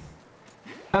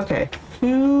 Okay.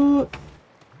 Who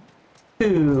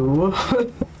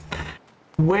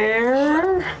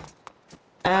Where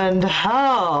and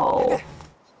how?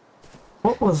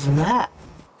 What was that?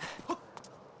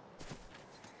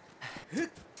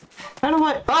 How do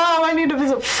I? Oh, I need to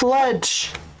visit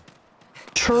Fledge.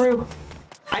 True.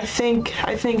 I think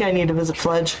I need to visit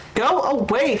Fledge. Go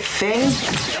away, thing.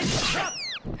 This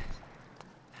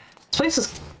place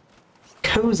is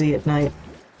cozy at night.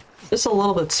 Just a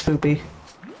little bit spoopy.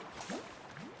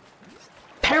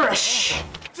 Perish!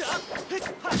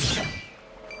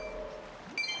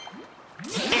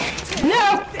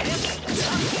 No!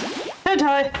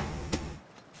 Hentai!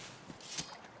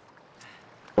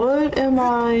 What am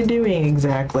I doing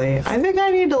exactly? I think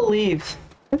I need to leave.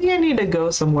 I think I need to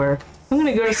go somewhere. I'm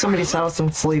gonna go to somebody's house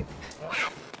and sleep.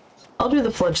 I'll do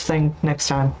the Fledge thing next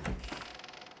time.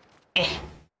 Whose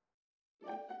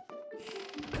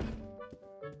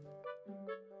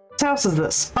house is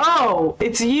this? Oh,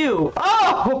 it's you.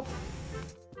 Oh!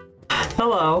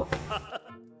 Hello.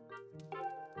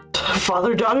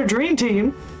 Father-daughter dream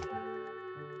team.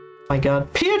 Oh my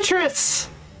god. Beatrice!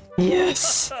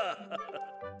 Yes!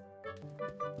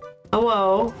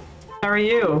 Hello. How are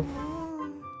you?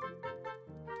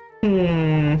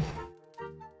 I'm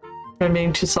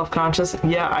being too self-conscious.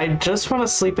 Yeah, I just want to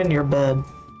sleep in your bed.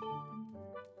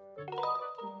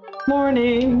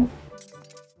 Morning.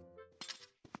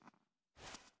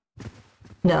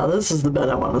 Now this is the bed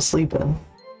I want to sleep in.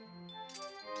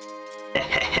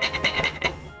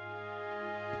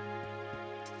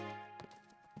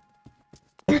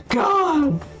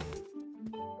 God!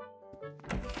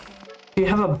 Do you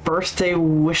have a birthday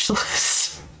wish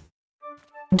list?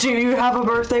 Do you have a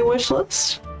birthday wish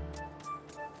list?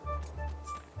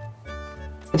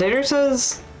 Potato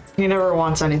says he never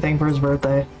wants anything for his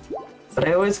birthday. But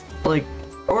I always, like,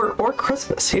 or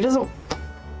Christmas. He doesn't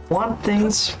want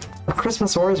things for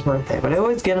Christmas or his birthday, but I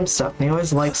always get him stuff and he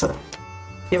always likes it.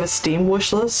 You have a Steam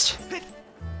wish list?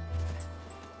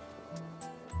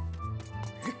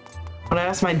 When I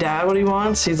asked my dad what he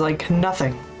wants, he's like,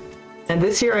 nothing. And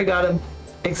this year I got him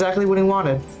exactly what he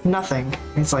wanted. Nothing.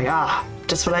 He's like, ah,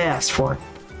 just what I asked for.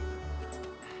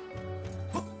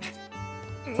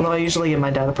 Although I usually give my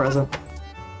dad a present.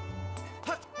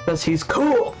 Because he's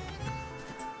cool!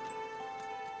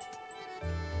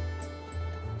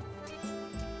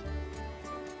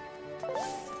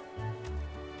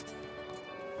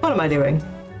 What am I doing?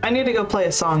 I need to go play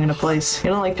a song in a place. You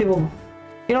don't like people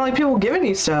giving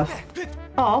you stuff.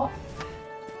 Oh.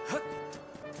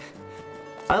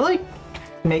 I like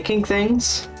making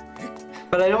things,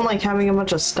 but I don't like having a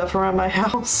bunch of stuff around my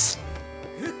house.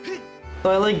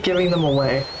 So I like giving them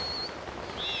away.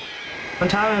 One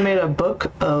time I made a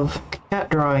book of cat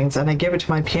drawings and I gave it to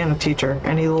my piano teacher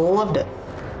and he loved it.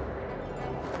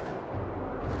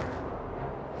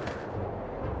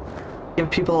 Give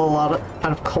people a lot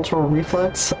of cultural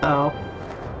reflex. Oh.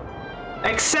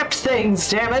 Accept things,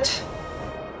 damn it!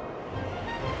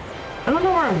 I don't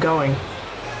know where I'm going.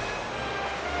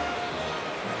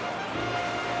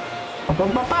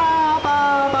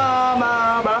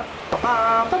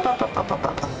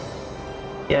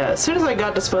 Yeah, as soon as I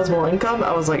got disposable income,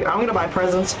 I was like, I'm gonna buy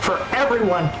presents for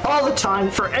everyone, all the time,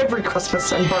 for every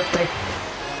Christmas and birthday.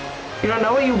 You don't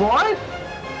know what you want?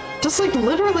 Just like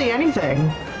literally anything.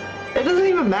 It doesn't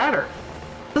even matter.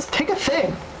 Just pick a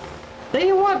thing. Then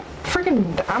you want freaking,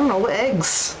 I don't know,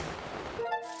 eggs.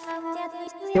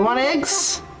 You want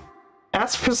eggs?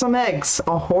 Ask for some eggs.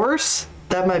 A horse?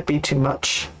 That might be too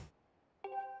much.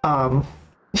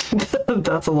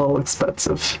 That's a little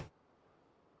expensive.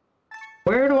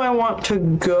 Where do I want to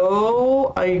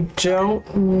go? I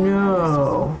don't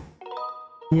know.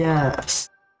 Yes.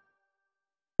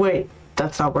 Wait,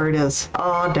 that's not where it is.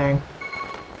 Aw, dang.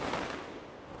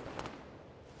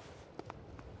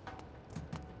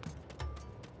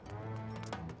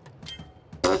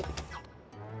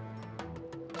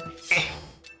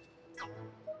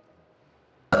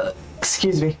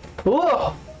 Excuse me.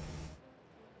 Whoa!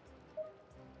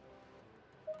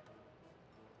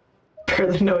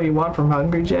 Barely know what you want from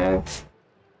Hungry Jacks.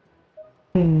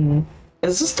 Is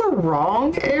this the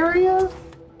wrong area?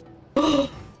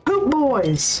 Poop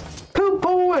boys! Poop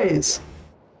boys!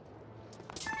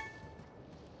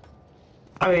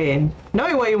 I mean,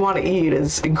 knowing what you want to eat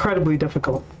is incredibly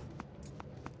difficult.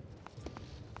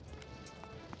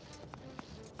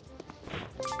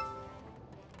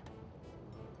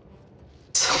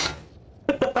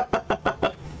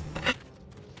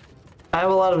 I have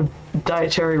a lot of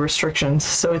dietary restrictions,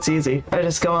 so it's easy. I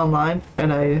just go online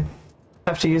and I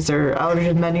have to use their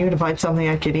allergen menu to find something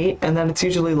I can eat, and then it's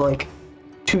usually like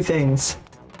 2 things.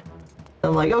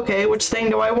 I'm like, okay, which thing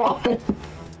do I want?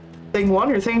 Thing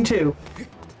 1 or thing 2?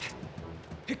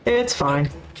 It's fine.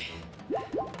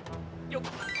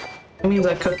 It means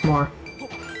I cook more.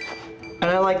 And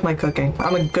I like my cooking.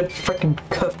 I'm a good freaking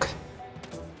cook.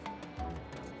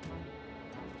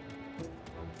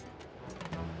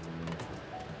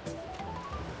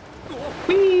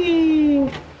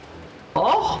 Whee!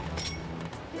 Oh!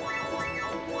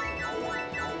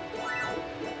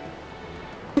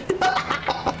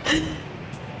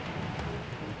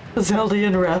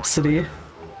 Zeldian Rhapsody.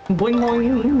 Boing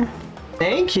boing.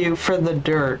 Thank you for the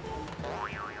dirt.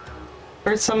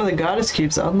 Heard some of the goddess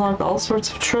cubes unlock all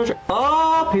sorts of treasure.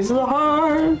 Oh, piece of the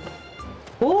heart.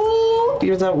 Oh,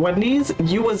 you was at Wendy's?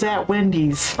 You was at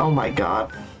Wendy's. Oh my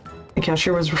god. The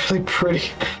cashier was really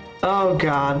pretty. Oh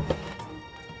god.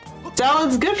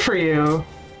 Salad's good for you.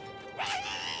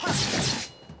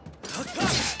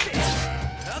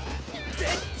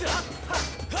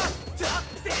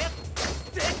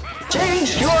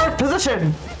 Change your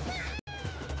position.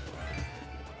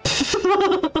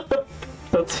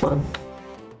 That's fun.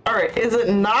 Alright, is it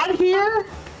not here?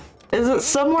 Is it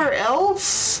somewhere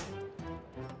else?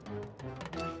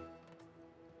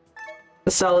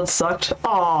 The salad sucked.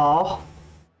 Aww.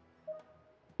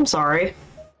 I'm sorry.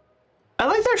 I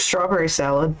like their strawberry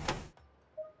salad.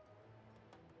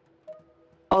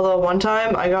 Although one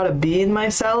time I got a bee in my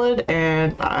salad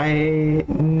and I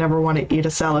never want to eat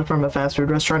a salad from a fast food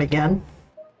restaurant again.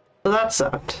 So that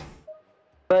sucked.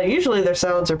 But usually their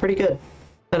salads are pretty good.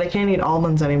 But I can't eat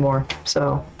almonds anymore,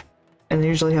 so... And they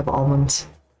usually have almonds.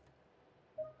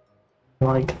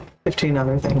 Like 15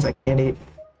 other things I can't eat.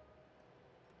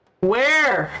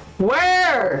 Where?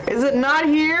 Where? Is it not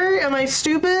here? Am I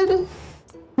stupid?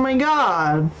 Oh my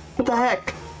god. What the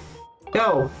heck?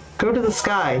 Go. Go to the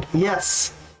sky.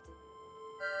 Yes.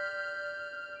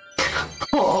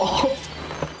 Oh.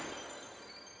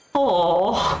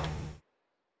 Oh.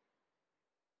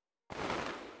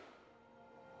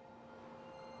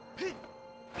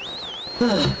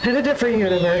 In a different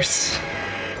universe.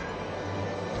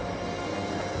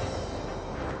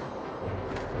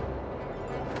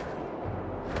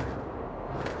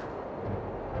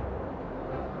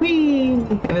 Whee!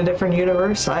 In a different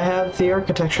universe, I have the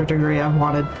architecture degree I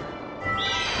wanted.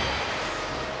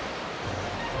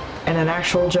 And an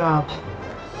actual job.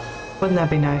 Wouldn't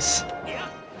that be nice?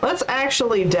 Let's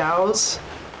actually douse.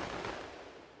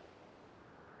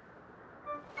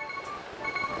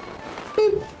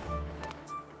 Boop.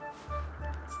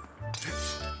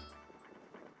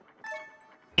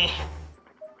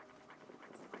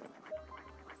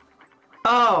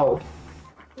 Oh.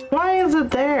 Why is it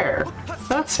there?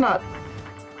 That's not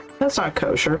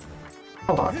kosher.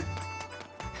 Hold on.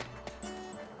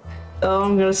 Oh,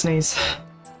 I'm gonna sneeze.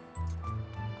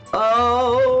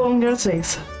 Oh, I'm gonna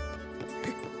sneeze.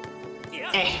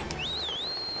 Eh.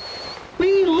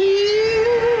 Wee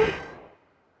wee.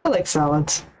 I like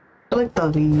salads. I like the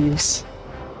leaves.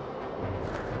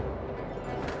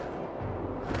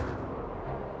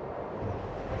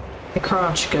 They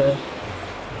crunch good.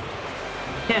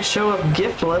 Can't show up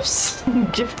gift lifts.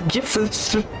 gift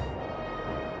lifts.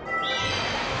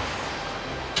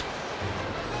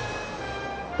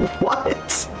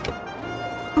 What?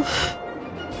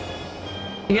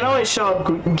 You can always show up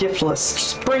giftless.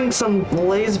 Just bring some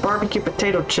Lay's barbecue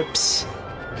potato chips.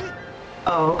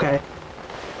 Oh, okay.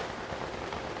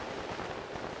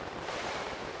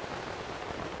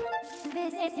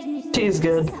 Tea's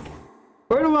good.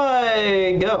 Where do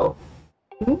I go?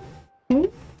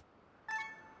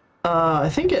 I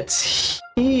think it's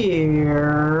here.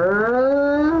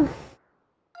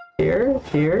 Here.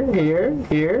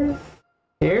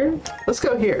 Let's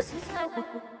go here.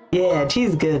 Yeah,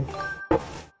 tea's good. I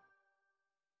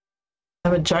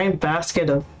have a giant basket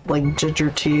of, like,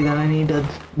 ginger tea that I need to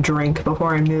drink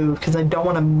before I move, because I don't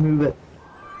want to move it.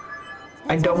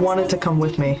 I don't want it to come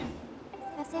with me.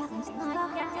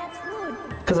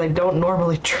 Because I don't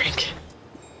normally drink.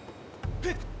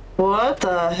 What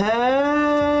the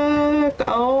heck?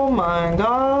 Oh my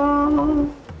god.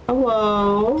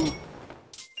 Hello.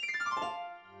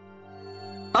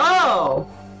 Oh!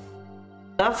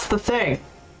 That's the thing.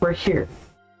 We're here.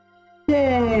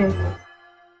 Yay!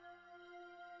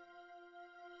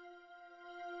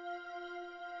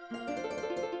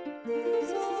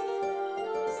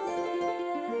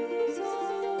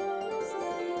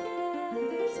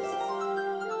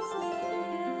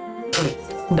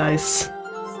 Nice.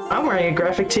 I'm wearing a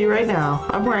graphic tee right now.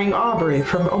 I'm wearing Aubrey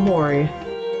from Omori.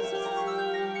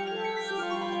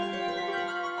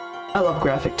 I love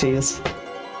graphic tees.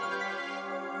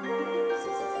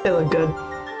 They look good.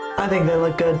 I think they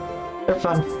look good. They're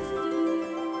fun.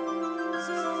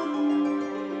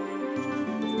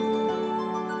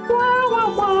 Wow,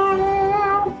 wow,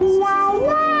 wow.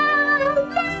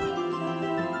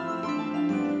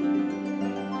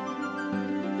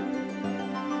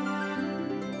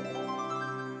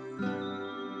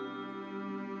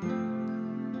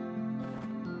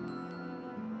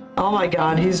 Oh my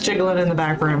god, he's jiggling in the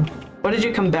back room. What did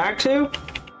you come back to?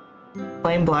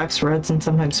 Plain blacks, reds, and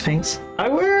sometimes pinks. I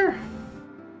wear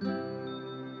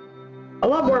a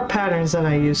lot more patterns than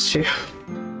I used to.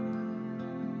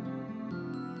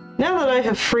 Now that I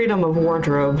have freedom of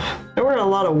wardrobe, I wear a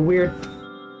lot of weird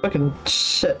fucking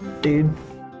shit, dude.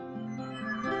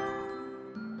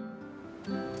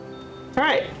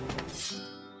 Alright.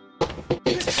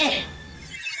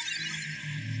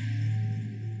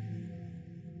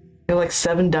 You're like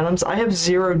 7 denims? I have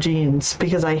 0 jeans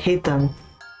because I hate them.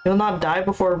 You'll not die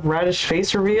before radish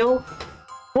face reveal?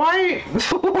 Why?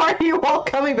 Why are you all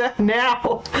coming back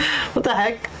now? What the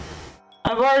heck?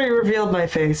 I've already revealed my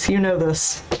face. You know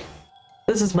this.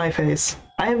 This is my face.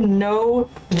 I have no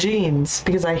jeans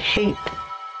because I hate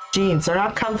jeans. They're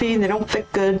not comfy, they don't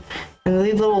fit good, and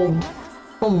they leave little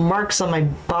marks on my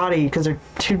body because they're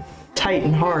too tight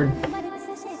and hard.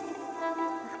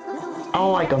 I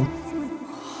don't like them.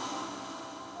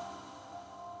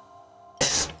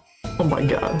 Oh my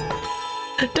god.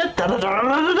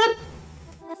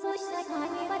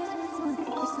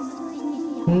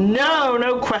 No,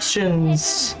 no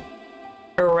questions.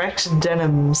 Erect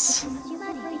denims.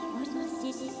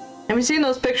 Have you seen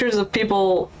those pictures of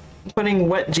people putting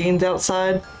wet jeans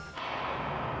outside?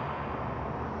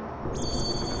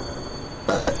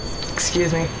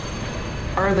 Excuse me.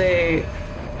 Are they,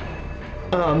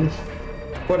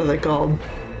 what are they called?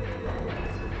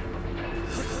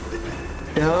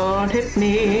 Don't hit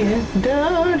me,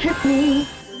 don't hit me.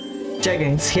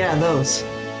 Jeggings, yeah, those.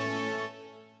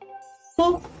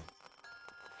 Well.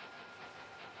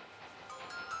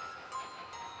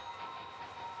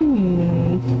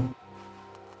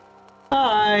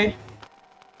 Hi.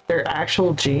 They're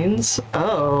actual jeans?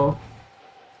 Oh.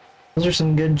 Those are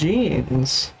some good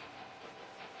jeans.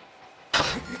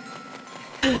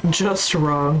 Just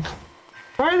wrong.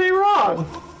 Why are they wrong?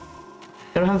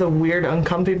 They don't have the weird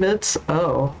uncomfy bits?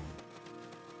 Oh.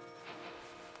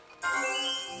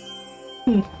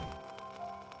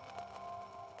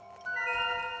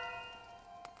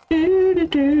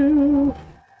 Do-do-do.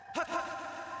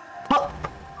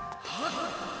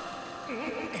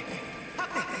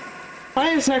 Why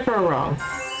is Necro wrong?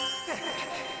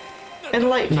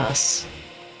 Enlighten us.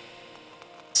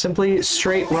 Simply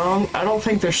straight wrong? I don't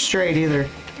think they're straight either.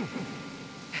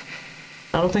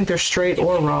 I don't think they're straight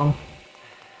or wrong.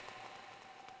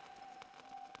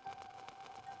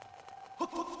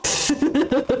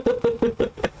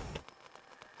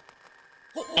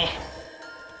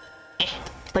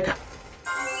 Like a...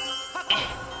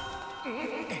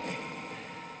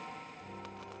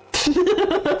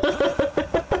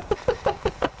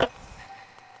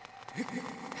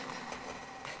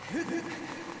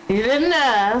 You didn't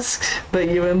ask, but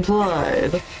you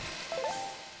implied.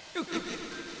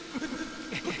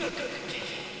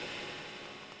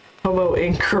 Homo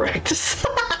incorrect.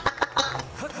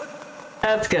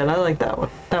 That's good, I like that one.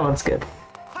 That one's good.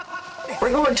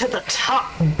 We're going to the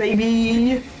top,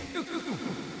 baby!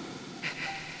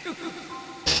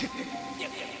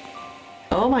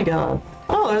 Oh my god.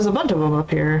 Oh, there's a bunch of them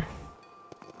up here.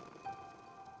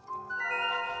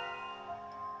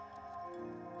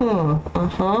 Huh,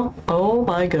 uh-huh. Oh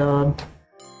my god.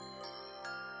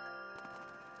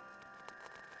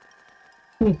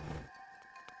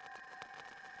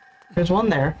 There's one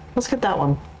there. Let's get that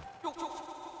one.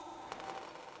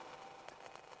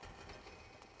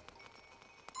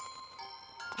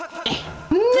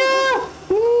 No!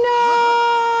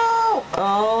 No!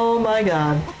 Oh my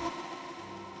god.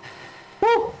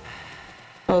 Woo!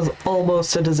 That was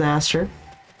almost a disaster.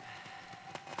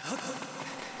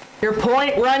 Your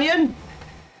point, Runyon?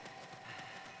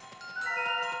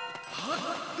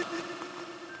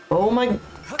 Oh my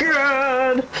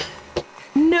god!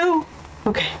 No!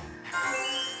 Okay.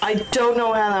 I don't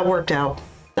know how that worked out.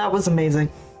 That was amazing.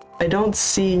 I don't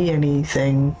see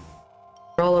anything.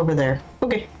 They're all over there.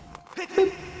 Okay.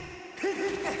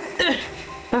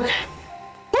 Okay.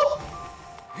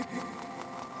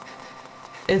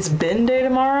 It's bin day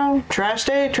tomorrow? Trash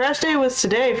day? Trash day was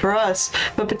today for us,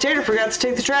 but Potato forgot to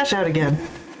take the trash out again.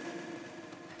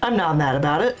 I'm not mad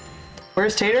about it.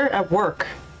 Where's Tater? At work.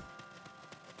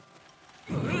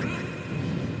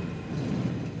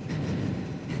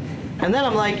 And then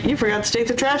I'm like, you forgot to take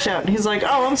the trash out. And he's like,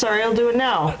 oh, I'm sorry, I'll do it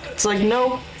now. It's like,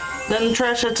 no. Then the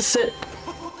trash had to sit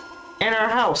in our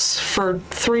house for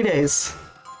 3 days.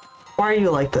 Why are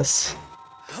you like this?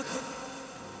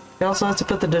 I also have to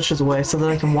put the dishes away so that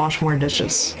I can wash more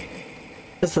dishes.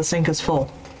 Because the sink is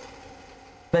full.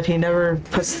 But he never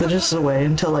puts the dishes away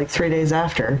until like 3 days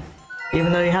after.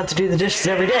 Even though you have to do the dishes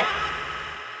every day.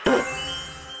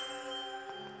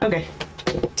 Okay.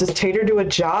 Does Tater do a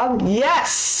job?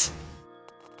 Yes!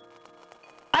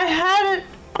 I had it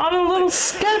on a little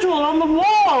schedule on the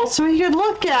wall so he could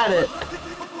look at it.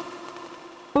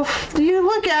 You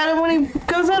look at it when he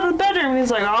goes out of the bedroom.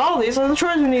 He's like, oh, these are the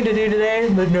chores we need to do today.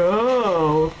 But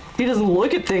no, he doesn't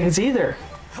look at things either.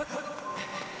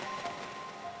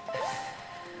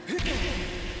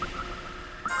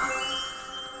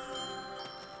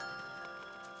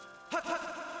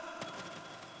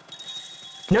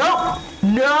 Nope.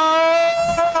 No.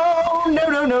 No,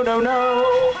 no, no, no,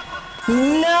 no.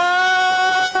 No.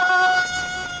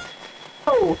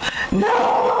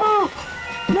 No.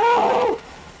 No.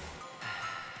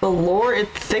 The lore, it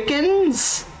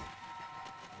thickens?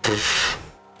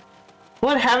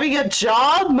 What, having a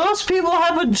job? Most people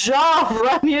have a job,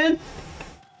 Runyon.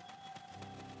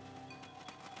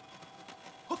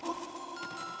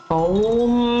 Oh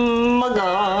my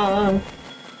god.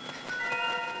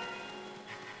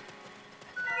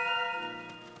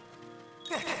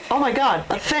 Oh my god,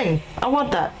 a thing. I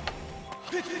want that.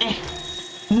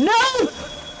 No!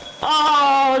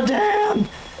 Oh, damn.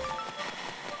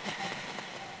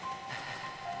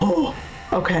 Oh,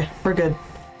 okay, we're good.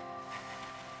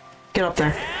 Get up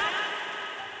there.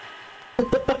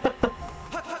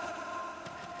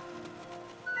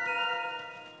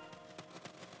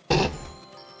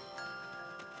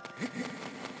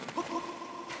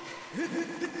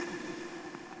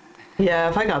 Yeah,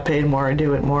 if I got paid more, I'd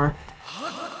do it more.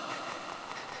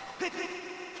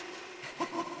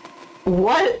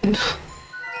 What?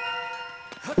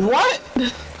 What?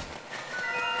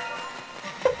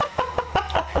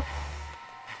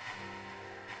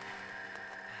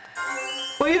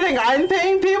 What do you think? I'm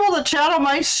paying people to chat on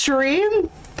my stream?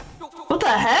 What the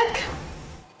heck?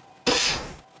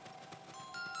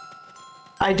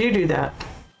 I do that.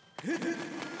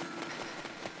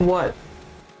 What?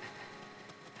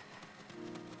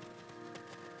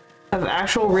 Have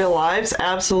actual real lives?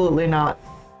 Absolutely not.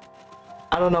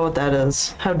 I don't know what that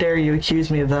is. How dare you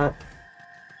accuse me of that?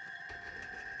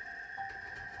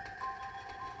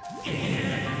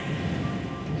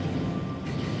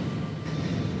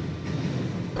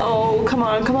 Oh, come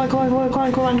on, come on, come on, come on, come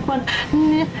on, come on, come on.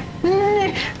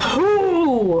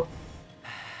 Ooh.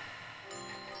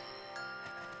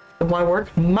 Why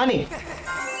work? Money.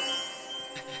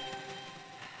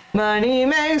 Money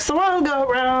makes the world go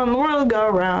round, the world go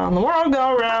round, the world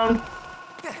go round.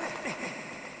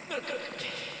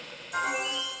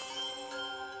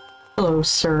 Hello,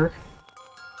 sir.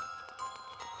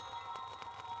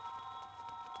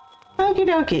 Okie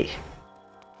dokie.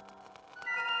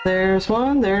 There's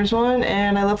one,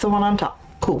 and I left the one on top.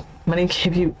 Cool. Money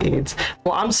gave you AIDS.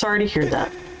 Well, I'm sorry to hear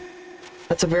that.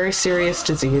 That's a very serious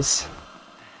disease.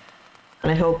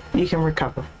 And I hope you can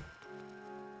recover.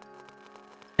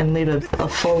 And lead a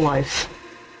full life.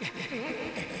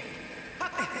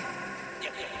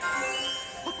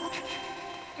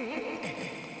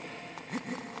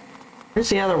 Where's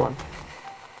the other one?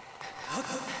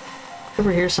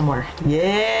 Over here somewhere.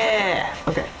 Yeah!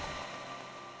 Okay.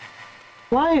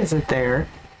 Why is it there?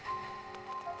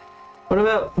 What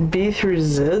about B through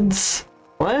Zids?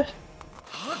 What?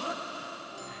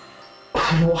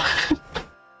 What?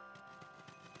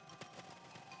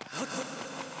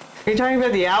 Are you talking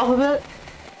about the alphabet?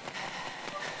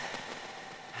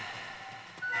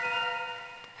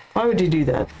 Why would you do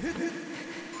that?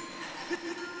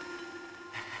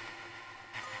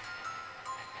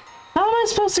 How am I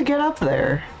supposed to get up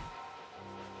there?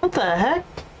 What the heck?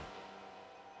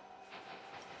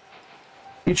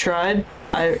 You tried?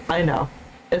 I know.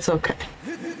 It's okay.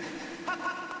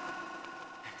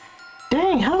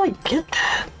 Dang, how did I get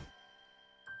that?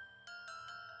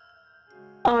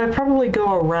 Oh, I probably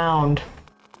go around.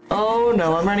 Oh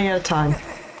no, I'm running out of time.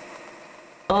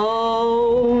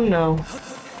 Oh no.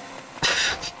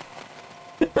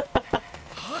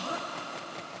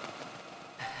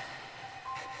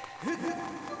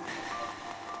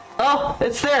 Oh,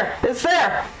 it's there! It's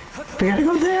there! We gotta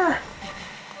go there!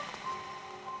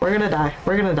 We're gonna die.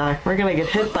 We're gonna die. We're gonna get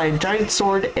hit by a giant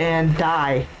sword and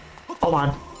die. Hold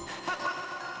on.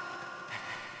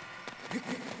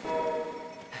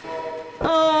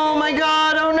 Oh my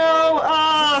god, oh no!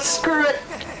 Ah, screw it!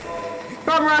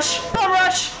 Bum rush! Bum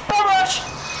rush! Bum rush!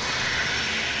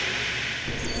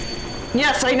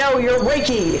 Yes, I know, you're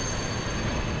wakey!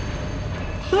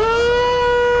 Ah!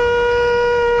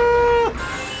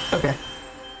 Okay.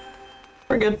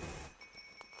 We're good.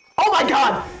 Oh my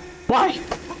god! Why?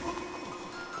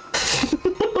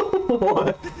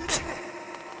 What?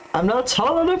 I'm not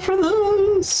tall enough for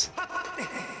this!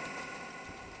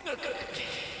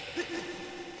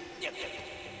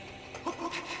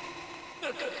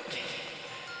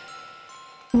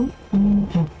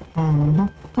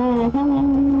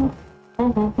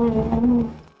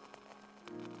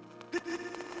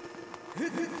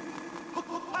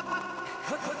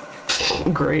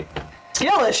 Great.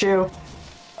 Skill issue!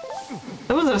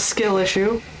 That wasn't a skill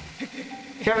issue.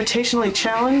 Gravitationally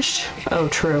challenged? Oh,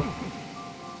 true.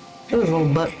 It was a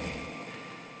little butt.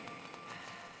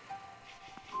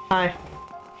 Hi.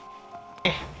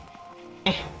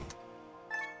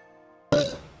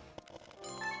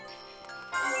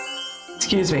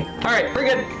 Excuse me. Alright, we're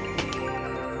good.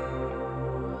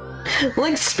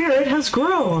 Link's spirit has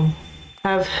grown.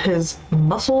 Have his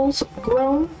muscles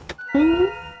grown?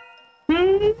 I'm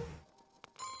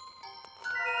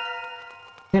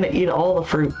gonna eat all the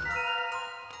fruit.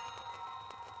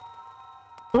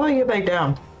 How do I get back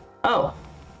down? Oh,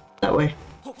 that way.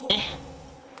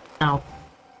 Ow.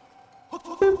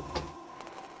 Boop.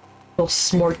 Little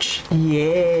smorch.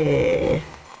 Yeah.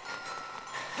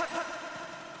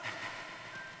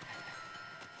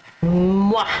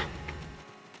 Mwah.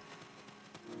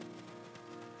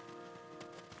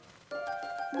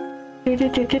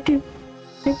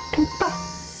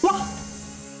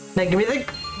 Now give me the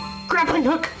grappling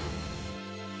hook.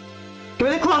 Give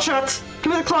me the claw shots.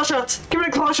 Give me the claw shots. Give me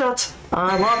the claw shots.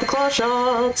 I want the claw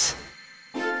shots.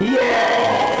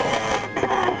 Yeah.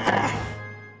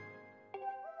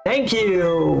 Thank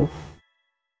you.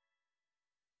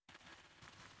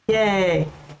 Yay.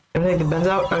 Everything that bends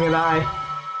out. Okay, bye.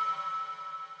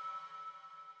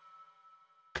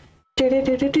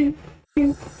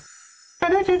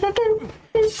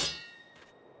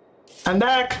 I'm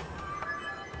back.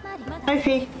 Hi,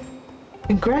 Fee.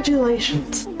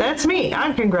 Congratulations. That's me.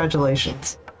 I'm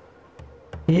congratulations.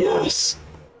 Yes.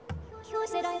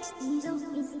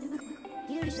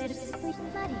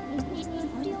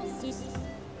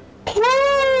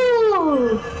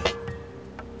 Woo!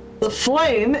 The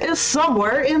flame is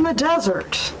somewhere in the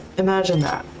desert. Imagine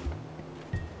that.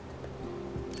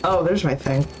 Oh, there's my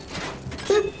thing.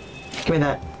 Give me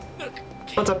that.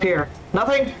 What's up here?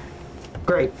 Nothing?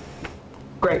 Great.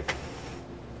 Great.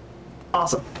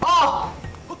 Awesome. Oh!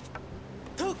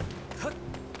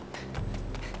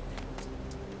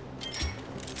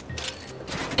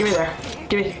 Give me there.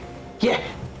 Give me. Yeah.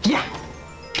 Yeah.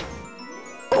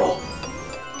 Oh.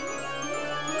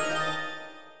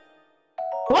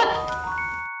 What?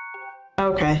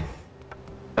 Okay.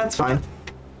 That's fine.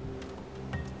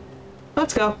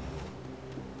 Let's go.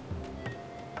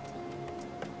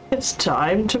 It's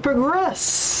time to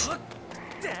progress.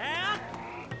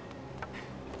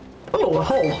 Oh, a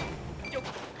hole.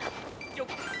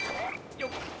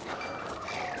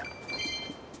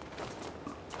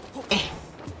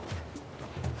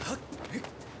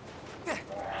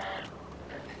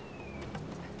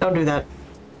 Don't do that.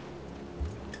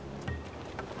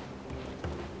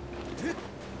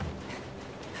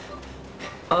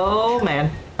 Oh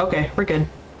man. Okay, we're good.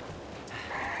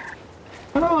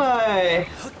 How do I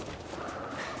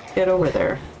get over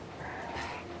there?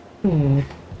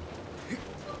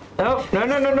 Oh, no,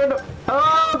 no, no, no, no.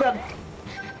 Oh, God.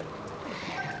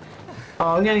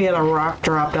 Oh, I'm gonna get a rock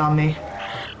dropped on me.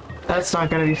 That's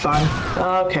not gonna be fun.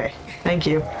 Okay, thank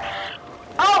you.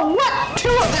 Oh, what? Two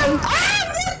of them! Ah!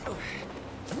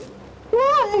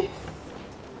 Why?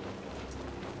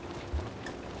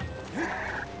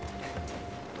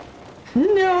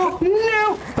 No,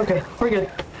 no. Okay, we're good.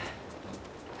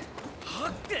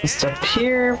 Just up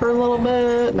here for a little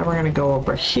bit, and then we're gonna go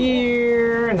over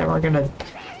here, and then we're gonna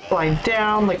fly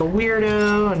down like a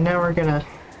weirdo, and now we're gonna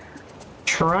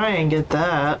try and get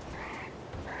that.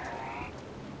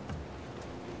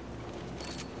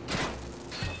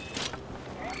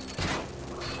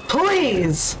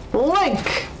 Please,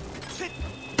 Link!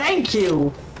 Thank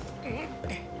you!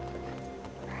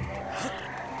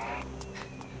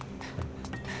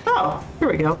 Oh,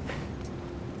 here we go.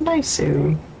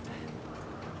 Nice-oo.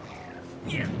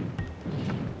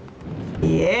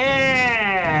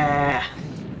 Yeah!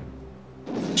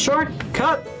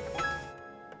 Shortcut!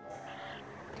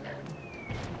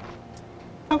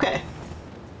 Okay.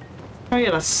 I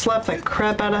gotta slap the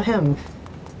crap out of him.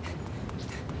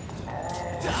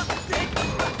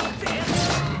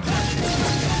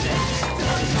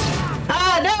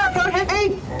 Ah, no! Don't hit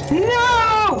me!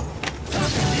 No!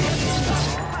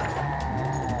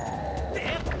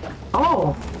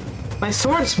 Oh! My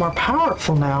sword is more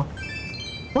powerful now.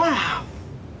 Wow!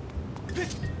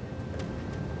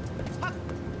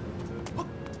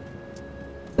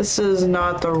 This is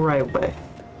not the right way.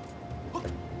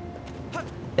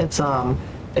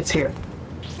 It's here.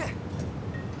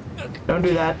 Don't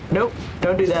do that. Nope,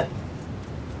 don't do that.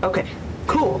 Okay,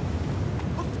 cool.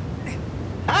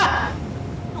 Ah!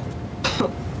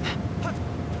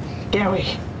 Get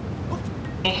away.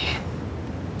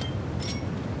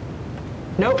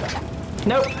 Nope.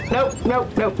 Nope, nope,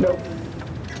 nope, nope, nope.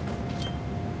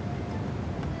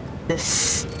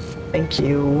 This. Thank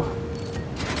you.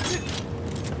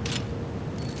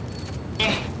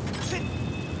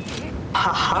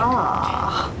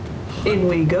 Haha. In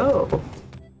we go.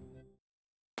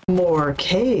 More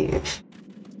cave.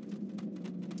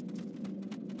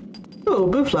 Oh,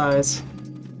 boo flies.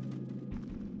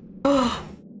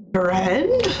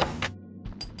 Friend?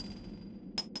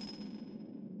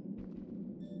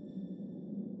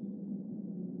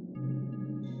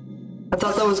 I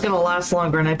thought that was gonna last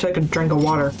longer and I took a drink of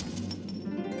water.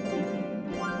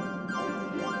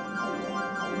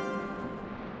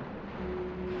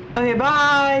 Okay,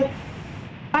 bye!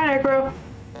 Bye, Necro!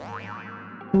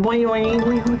 Boing, boing,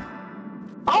 boing.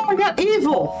 Oh, I got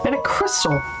evil! And a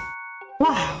crystal!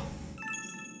 Wow!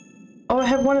 Oh, I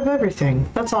have one of everything.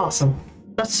 That's awesome.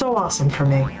 That's so awesome for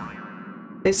me.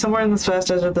 Say somewhere in this vast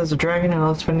desert there's a dragon who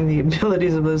loves spending the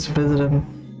abilities of those who visit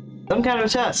him. Some kind of a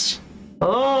test.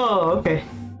 Oh, okay.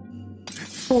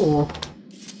 Cool.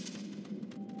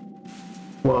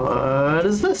 What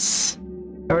is this?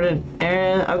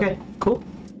 Okay, cool.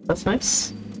 That's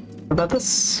nice. What about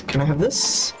this? Can I have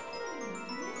this?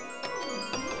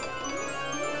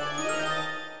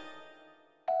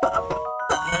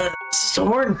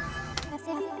 Sword.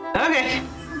 Okay.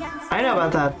 I know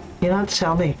about that. You don't have to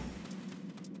tell me.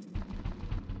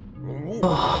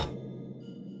 Oh.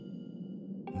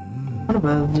 What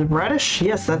about the radish?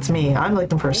 Yes, that's me. I'm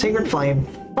looking for a sacred flame.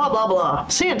 Blah blah blah.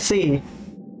 CNC.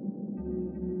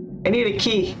 I need a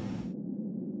key.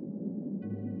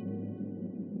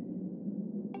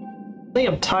 I think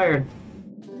I'm tired.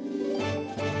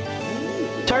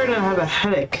 Tired and I have a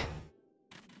headache.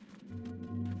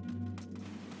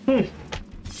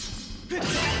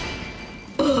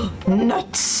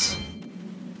 Nuts.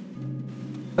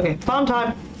 Okay, farm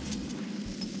time.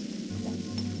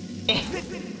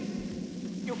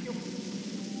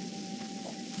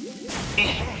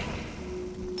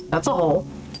 That's a hole.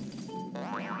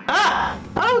 Ah!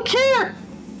 I don't care!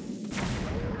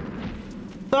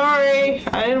 Sorry,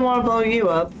 I didn't want to blow you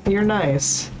up. You're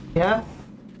nice. Yeah?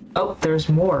 Oh, there's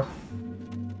more.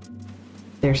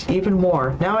 There's even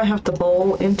more. Now I have to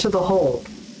bowl into the hole.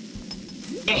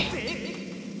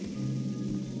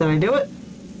 Did I do it?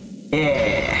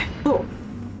 Yeah. Oh.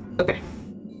 Okay.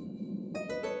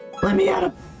 Let me at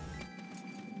him.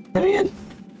 Let me in.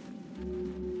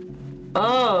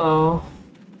 Oh.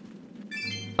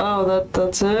 Oh,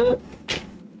 that's it?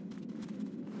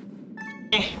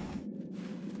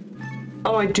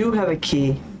 Oh, I do have a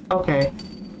key. Okay.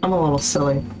 I'm a little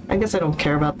silly. I guess I don't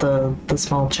care about the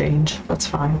small change. That's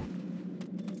fine.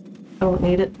 I don't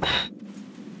need it.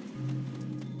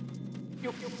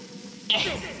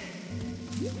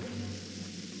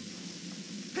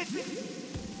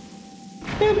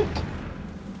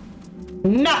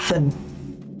 Nothing.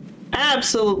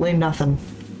 Absolutely nothing.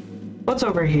 What's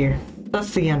over here?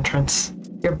 That's the entrance.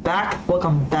 You're back?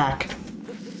 Welcome back.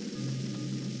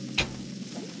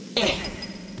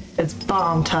 It's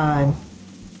bomb time.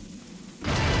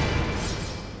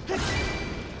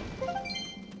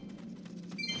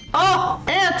 Oh!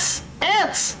 Ants!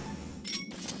 Ants!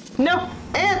 No!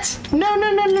 Ants! No,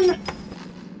 no, no, no, no!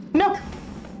 No!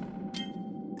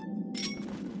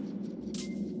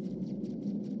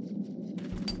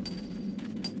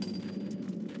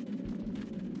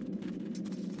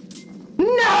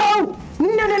 No!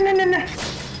 No, no, no, no, no!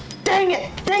 Dang it!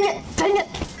 Dang it! Dang it!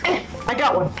 I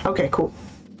got one. Okay, cool.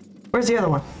 Where's the other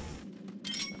one?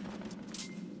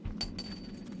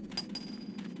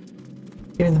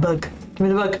 Give me the bug. Give me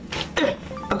the bug.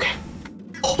 Okay.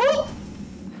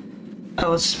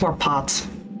 Oh, it's just more pots.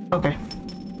 Okay.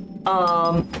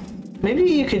 Maybe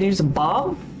you could use a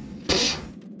bomb?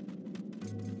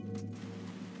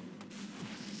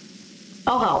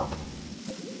 I'll help.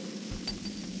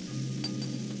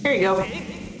 Here you go.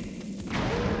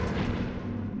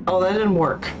 Oh, that didn't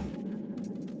work.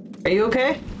 Are you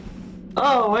okay?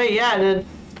 Oh, wait, yeah, I did.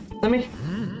 Let me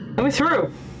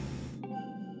through.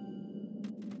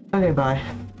 Okay, bye.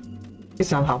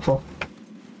 He's not helpful.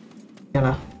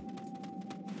 Gonna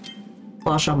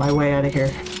flush on my way out of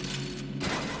here.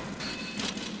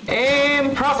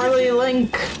 Aim properly,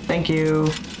 Link. Thank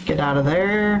you. Get out of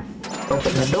there.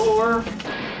 Open the door.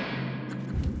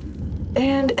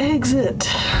 And exit.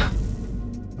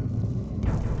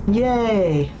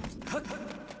 Yay.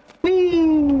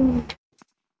 Whee!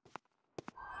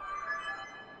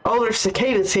 Oh, there's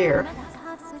cicadas here.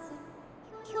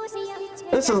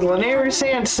 This is Linear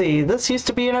Sand Sea. This used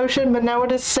to be an ocean, but now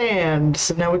it is sand.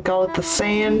 So now we call it the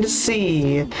Sand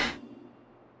Sea.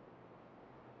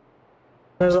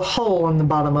 There's a hole in the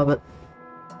bottom of it.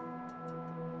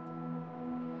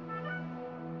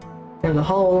 There's a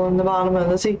hole in the bottom of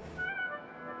the sea.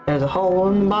 There's a hole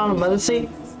in the bottom of the sea.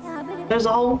 There's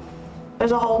a hole.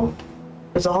 There's a hole.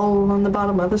 There's a hole in the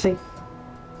bottom of the sea.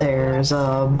 There's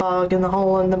a bug in the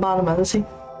hole in the bottom of the sea.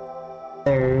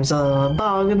 There's a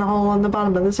bug in the hole in the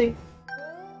bottom of the sea.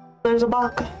 There's a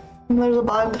bug. There's a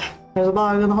bug. There's a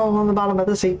bug in the hole in the bottom of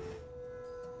the sea.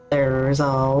 There's a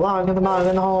log in the bug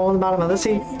in the hole in the bottom of the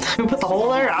sea. Who put the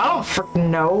hole there? I don't freaking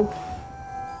know.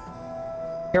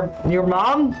 Your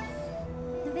mom?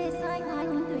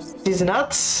 She's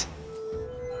nuts.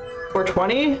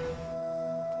 420.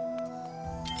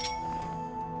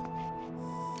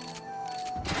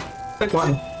 Big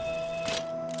one.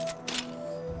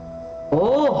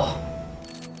 Oh.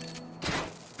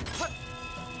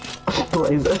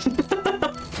 Blaze it.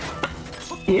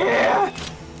 Yeah.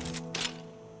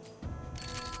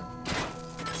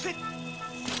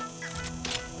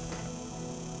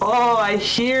 Oh, I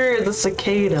hear the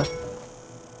cicada.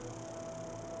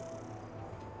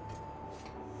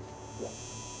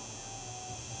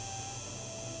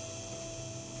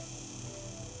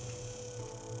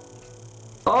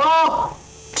 Oh,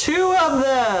 two of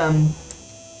them.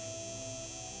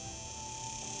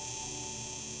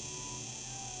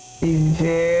 Be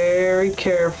very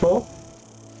careful.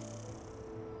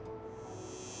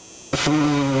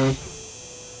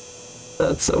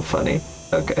 That's so funny.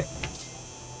 Okay.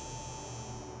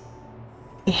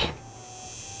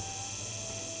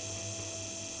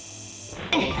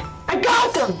 I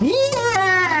got them!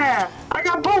 Yeah! I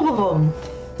got both of them!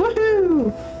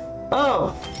 Woohoo!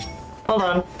 Oh. Hold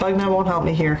on. Bugman won't help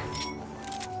me here.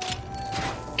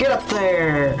 Get up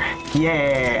there!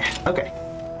 Yeah! Okay.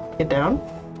 Get down.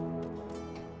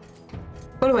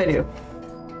 What do I do?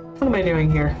 What am I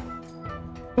doing here?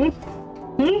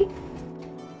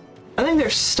 I think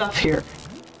there's stuff here.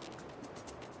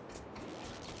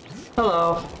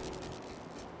 Hello.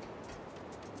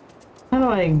 How do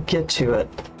I get to it?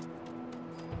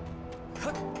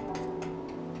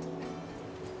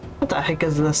 What the heck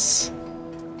is this?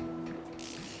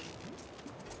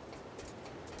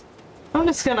 I'm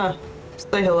just gonna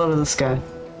say hello to this guy.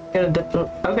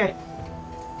 Okay.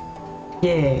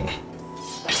 Yeah.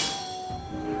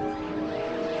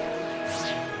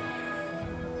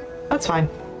 That's fine.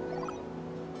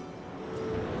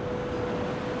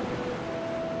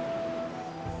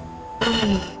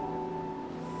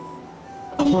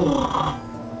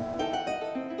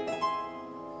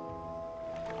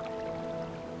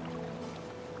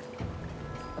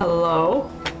 Hello,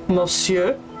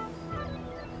 monsieur.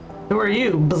 Who are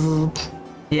you? Bzz.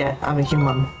 Yeah, I'm a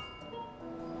human.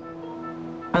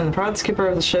 I'm the proud skipper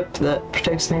of the ship that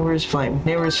protects Neighbor's Flame.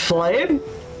 Neighbor's Flame?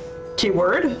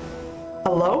 Keyword?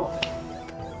 Hello? ...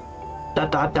 I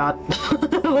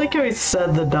like how he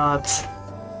said the dots.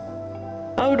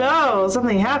 Oh no,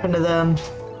 something happened to them.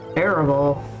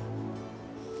 Terrible.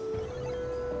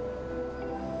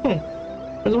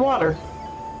 There's water.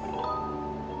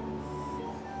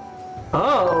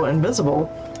 Oh, invisible.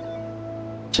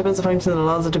 Ship has a function that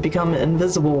allows it to become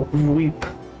invisible. Weep.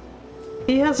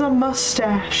 He has a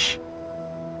mustache.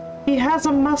 He has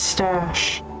a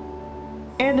mustache.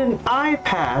 And an eye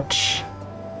patch.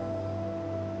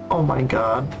 Oh my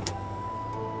god.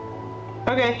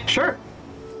 Okay, sure.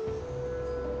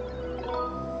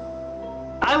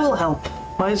 I will help.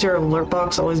 Why is your alert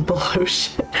box always below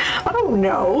shit? I don't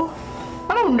know.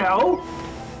 I don't know.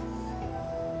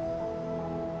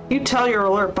 You tell your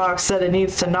alert box that it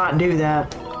needs to not do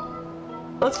that.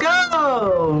 Let's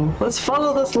go! Let's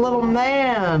follow this little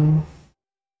man.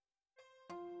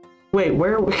 Wait,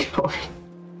 where are we going?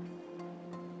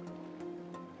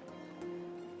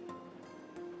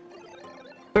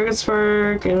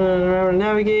 Fergusburg,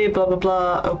 navigate, blah blah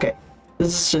blah. Okay.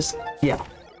 This is just, yeah.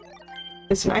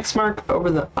 It's an X mark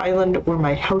over the island where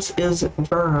my house is,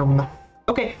 Verm.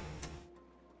 Okay.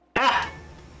 Ah!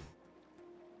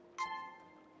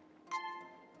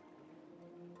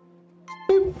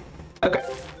 Boop. Okay,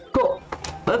 cool.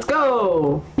 Let's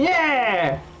go!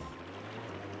 Yeah!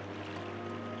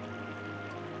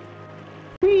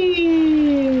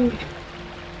 Whee!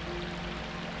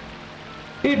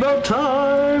 Speedboat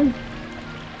time!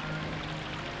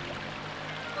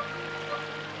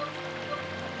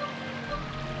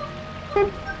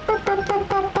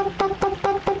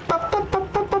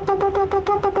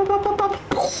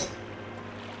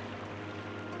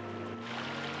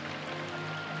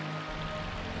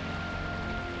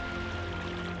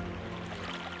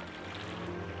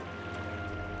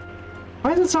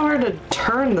 Why is it so hard to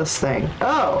turn this thing?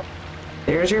 Oh,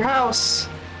 there's your house.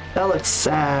 That looks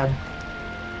sad.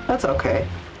 That's okay.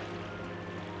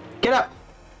 Get up!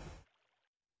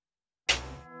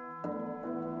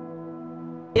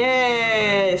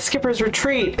 Yay! Skipper's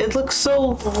Retreat! It looks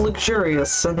so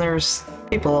luxurious, and there's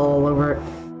people all over it.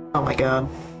 Oh my god.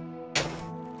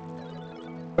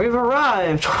 We've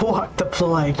arrived! Walk the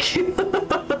plank!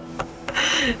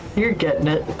 You're getting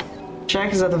it.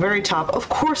 Jack is at the very top. Of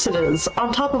course it is!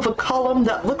 On top of a column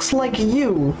that looks like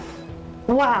you!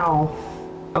 Wow!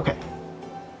 Okay.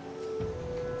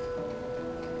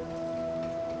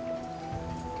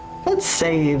 Let's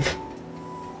save.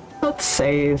 Let's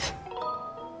save.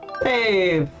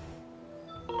 Save!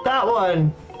 That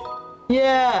one!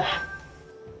 Yeah!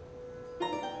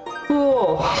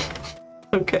 Cool!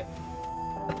 Okay.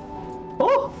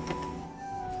 Oh!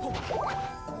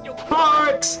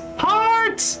 Hearts!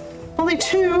 Hearts! Only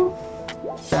 2?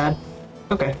 Sad.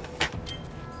 Okay.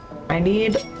 I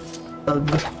need a...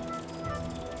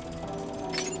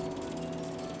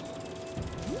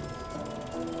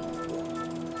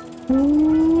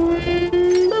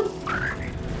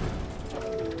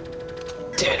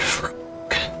 Dead frog.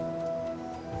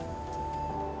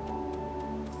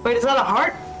 Wait, is that a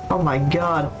heart? Oh my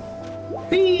god.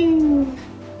 Whee!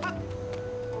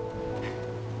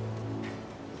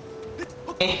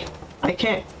 I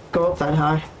can't go up that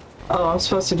high. Oh, I'm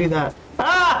supposed to do that.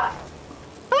 Ah!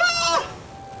 Ah!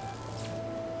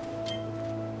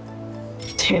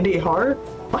 Tandy heart?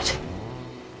 What?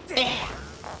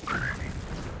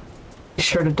 Be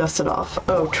sure to dust it off.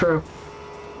 Oh, true.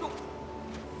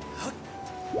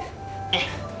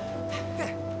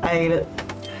 I ate it.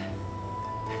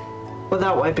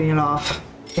 Without wiping it off.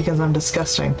 Because I'm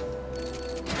disgusting.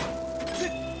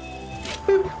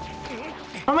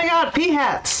 Oh my god, pea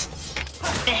hats!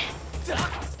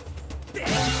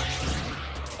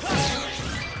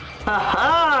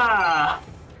 Aha!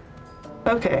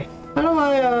 Okay. How do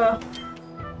I, I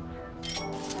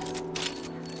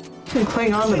can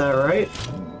cling on to that, right?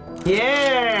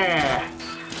 Yeah!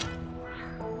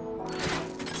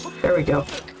 There we go.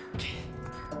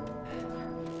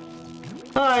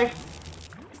 Hi!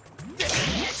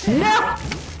 No!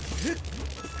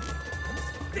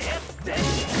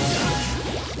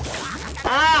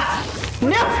 Ah!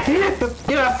 No!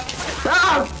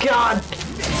 Oh god!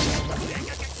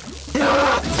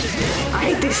 I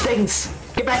hate these things!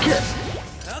 Get back here!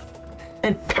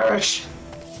 And perish!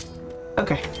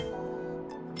 Okay.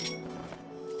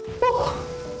 Whew.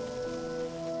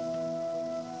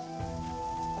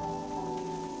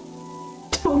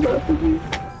 Don't let me.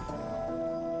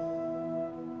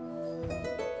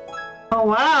 Oh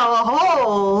wow, a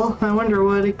hole! I wonder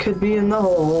what it could be in the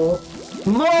hole.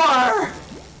 More!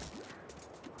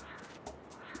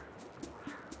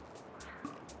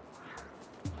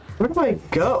 Where do I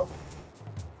go?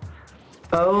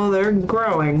 Oh, they're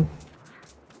growing.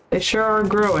 They sure are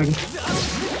growing.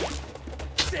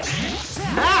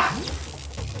 Ah!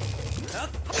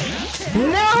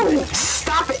 No!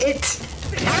 Stop it!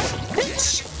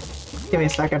 Give me a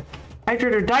second.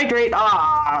 Hydrate or dihydrate?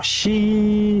 Ah,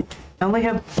 she. I only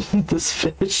have this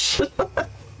fish.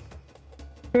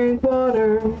 Drink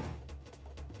water.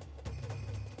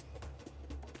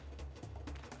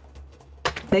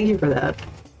 Thank you for that.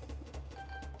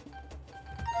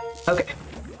 Okay.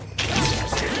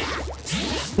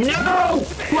 No!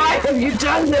 Why have you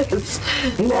done this?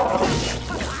 No!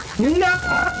 No! No!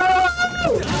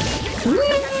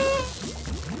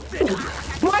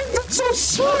 Why is it so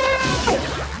slow?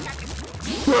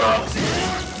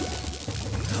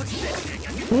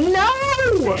 No!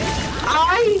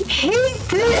 I hate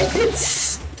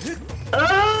this!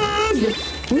 Ugh!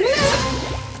 No!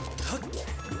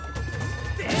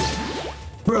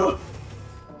 Bro.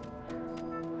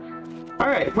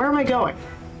 Alright, where am I going?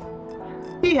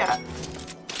 Yeah.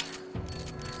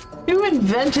 Who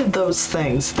invented those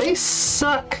things? They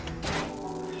suck.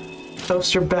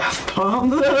 Toaster bath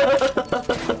bomb.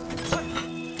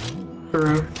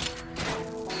 True.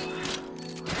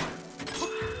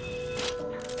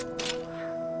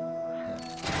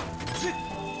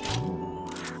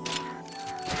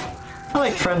 I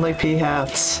like friendly pea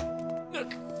hats.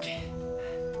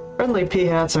 Friendly pea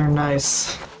hats are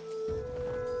nice.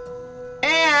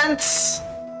 Ants!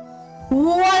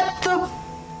 What the?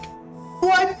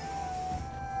 What?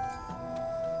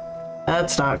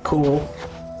 That's not cool.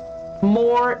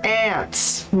 More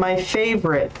ants. My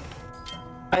favorite.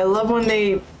 I love when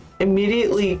they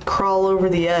immediately crawl over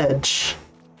the edge.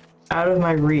 Out of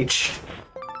my reach.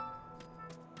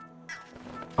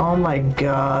 Oh my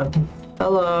god.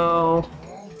 Hello.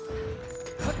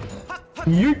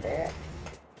 You.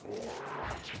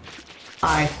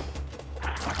 Hi.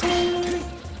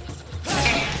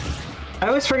 I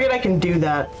always forget I can do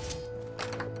that.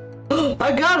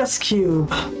 I got a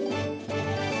cube!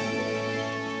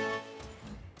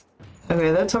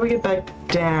 Okay, that's how we get back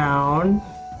down.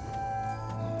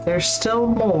 There's still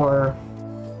more.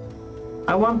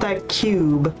 I want that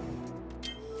cube.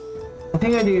 I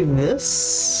think I do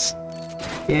this.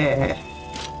 Yeah.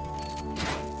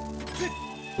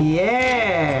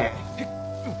 Yeah!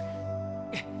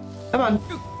 Come on.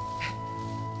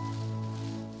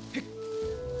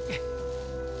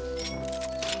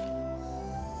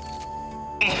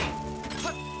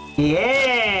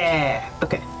 Yeah!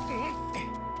 Okay.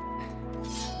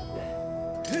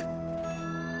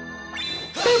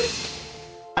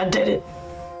 I did it!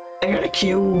 I got a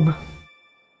cube!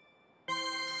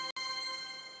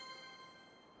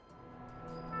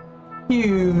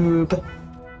 Cube!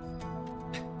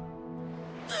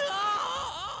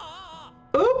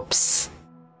 Oops!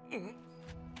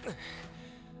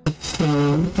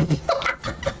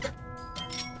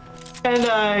 And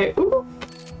I... Oop.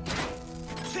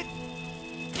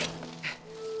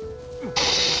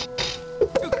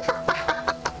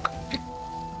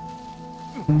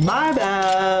 My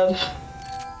bad.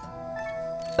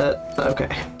 Okay.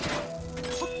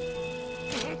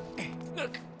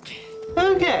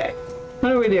 Okay.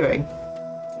 What are we doing?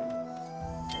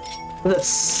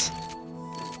 This.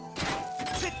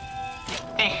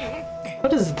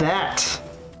 What is that?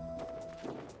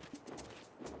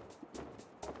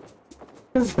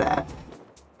 What is that?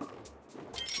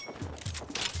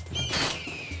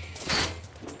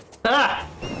 Ah!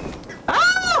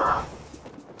 Ah!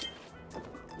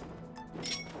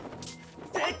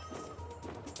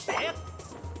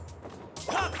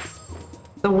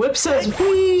 The whip says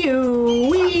wee-oo,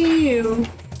 wee-oo.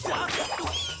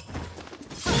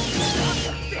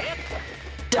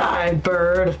 Die,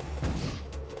 bird.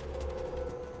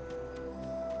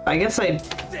 I guess I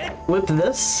whip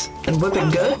this and whip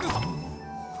it good.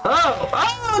 Oh!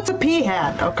 Oh, it's a pea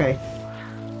hat. Okay.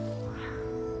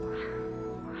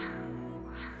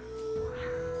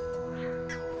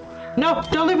 No!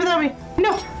 Don't leave without me!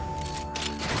 No!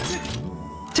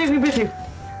 Take me with you.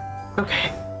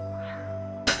 Okay.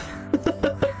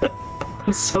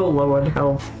 I'm so low on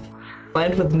health.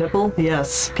 Land with nipple?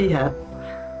 Yes. Pea hat.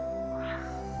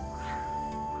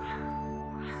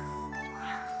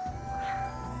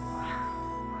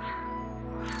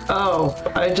 Oh,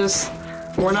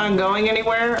 we're not going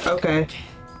anywhere? Okay.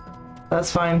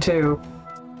 That's fine too.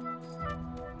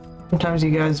 Sometimes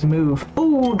you guys move.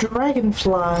 Ooh,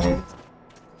 dragonfly!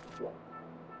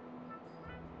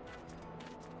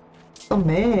 So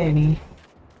many.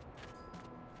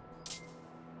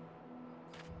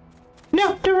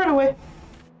 No, don't run away.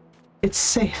 It's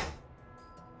safe.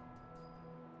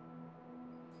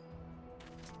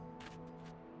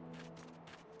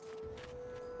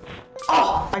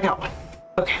 Oh, I got one.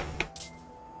 Okay.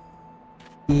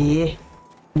 Yeah.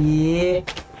 Yeah.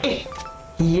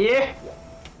 Yeah.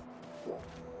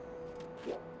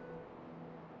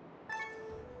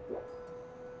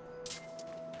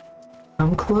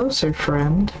 Come closer,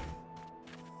 friend.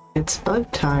 It's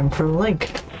bug time for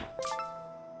Link.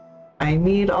 I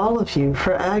need all of you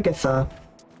for Agatha.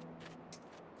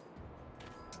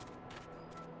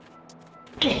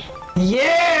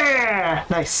 Yeah!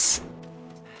 Nice.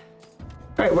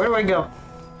 Alright, where do I go?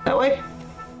 That way?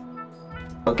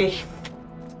 Okay.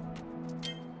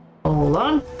 Hold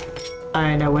on.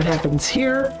 I know what happens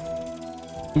here.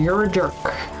 You're a jerk.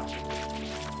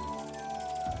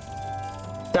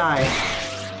 Die.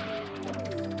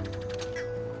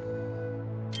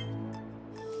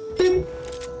 Boop.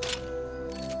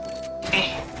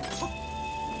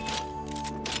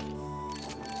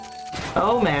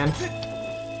 Oh man.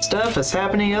 Stuff is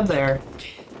happening up there.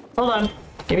 Hold on.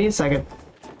 Give me a second.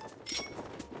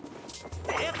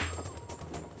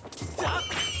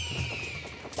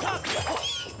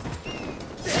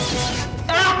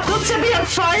 Ah! Don't set me on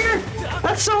fire!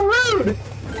 That's so rude!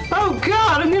 Oh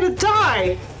god, I'm gonna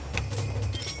die!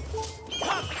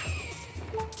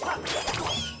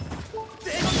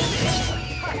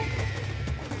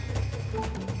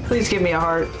 Please give me a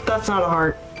heart. That's not a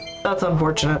heart. That's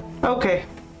unfortunate. Okay.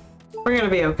 We're gonna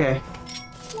be okay.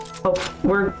 Oh,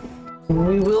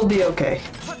 we will be okay.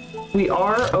 We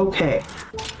are okay.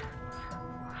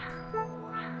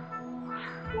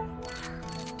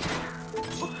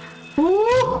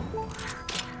 Woo!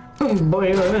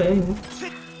 Boy.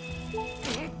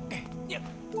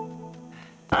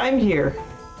 I'm here.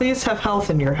 Please have health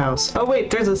in your house. Oh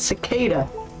wait, there's a cicada.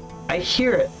 I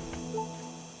hear it.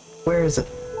 Where is it?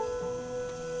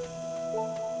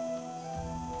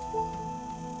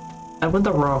 I went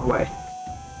the wrong way,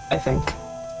 I think.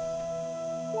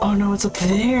 Oh no, it's up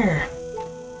there.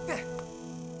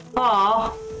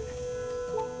 Aw.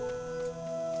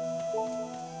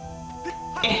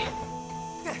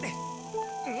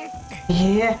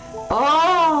 Yeah.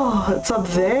 Oh, it's up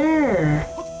there.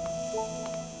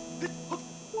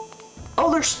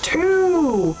 Oh, there's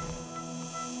two.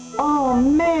 Oh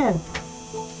man.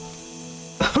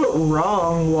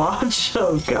 Wrong watch.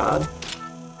 Oh god.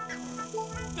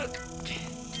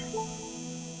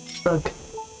 Look.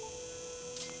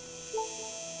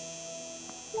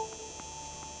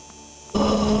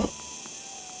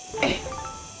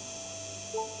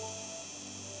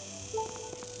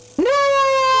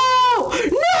 No!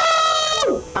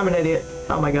 No! I'm an idiot.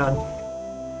 Oh my god.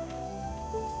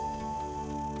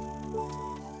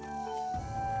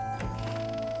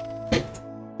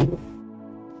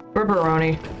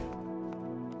 Ripperoni.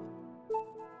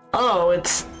 Oh,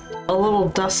 it's a little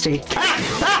dusty. Ah!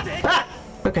 Ah! Ah!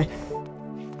 Okay.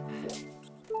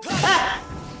 Ah!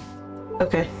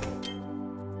 Okay.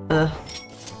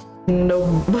 No.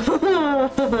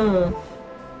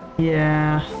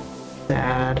 Yeah.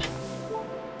 Sad.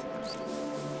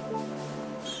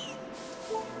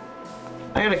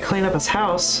 I gotta clean up his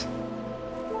house.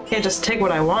 Can't just take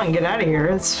what I want and get out of here.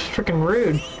 It's freaking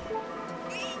rude.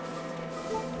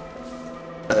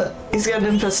 He's got an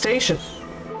infestation.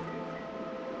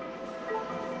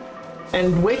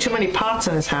 And way too many pots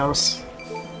in his house.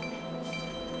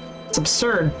 It's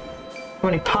absurd how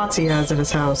many pots he has in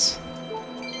his house.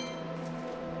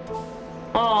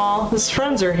 Aw, his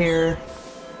friends are here.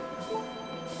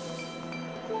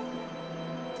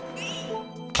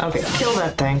 Okay, kill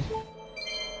that thing.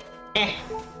 Eh.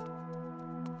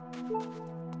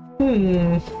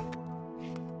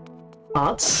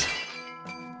 Pots?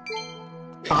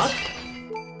 Pot?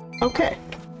 Okay.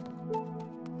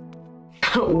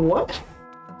 What?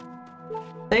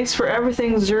 Thanks for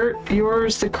everything, Zert.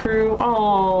 Yours, the crew.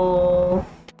 Oh,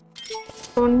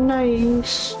 so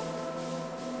nice.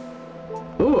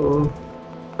 Ooh,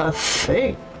 a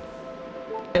thing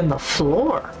in the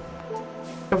floor,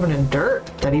 covered in dirt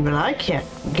that even I can't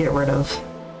get rid of.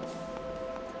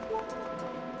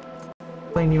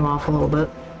 Clean you off a little bit.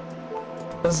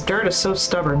 This dirt is so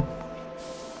stubborn.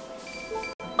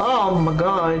 Oh my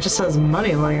god, it just has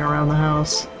money laying around the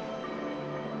house.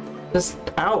 Just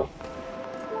out.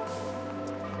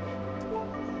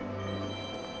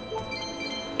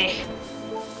 Eh.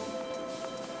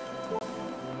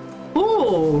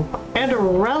 Ooh, and a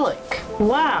relic.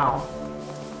 Wow.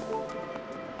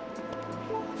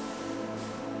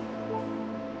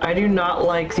 I do not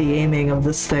like the aiming of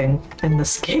this thing in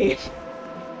this game.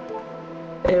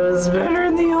 It was better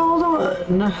in the old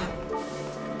one.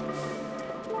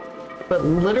 But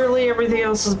literally everything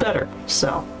else is better,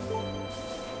 so.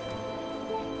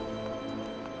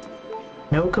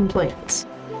 No complaints.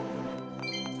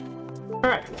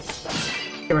 Alright.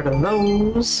 Get rid of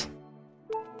those.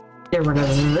 Get rid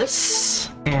of this.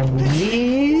 And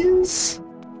these.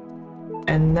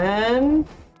 And then...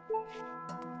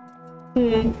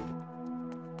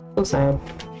 So sad.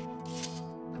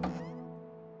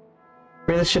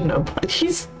 Really shouldn't have...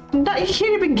 He's not... He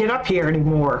can't even get up here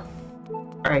anymore.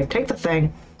 Alright, take the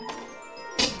thing.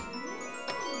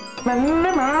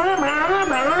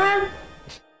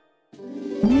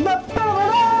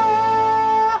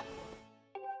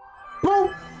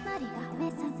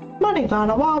 Money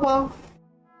gonna wawa.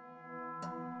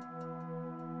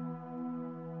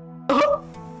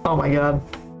 Oh my god.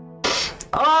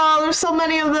 Oh, there's so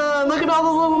many of them! Look at all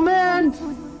the little men!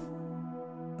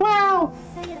 Wow!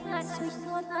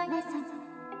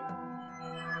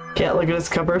 Can't look at his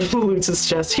cupboard and loots his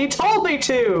chest. He told me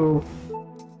to!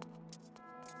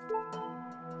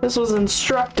 This was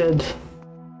instructed.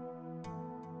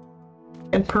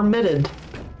 And permitted.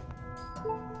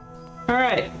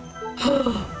 Alright.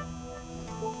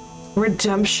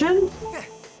 Redemption?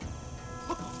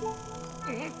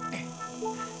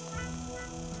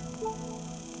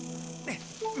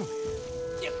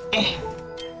 Eh.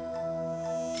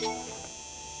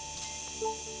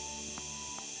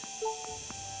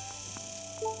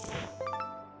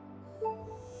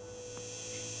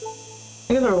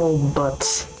 Look at their little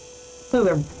butts. Look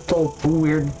at their little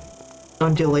weird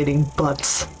undulating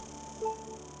butts.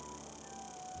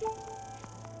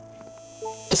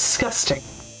 Disgusting.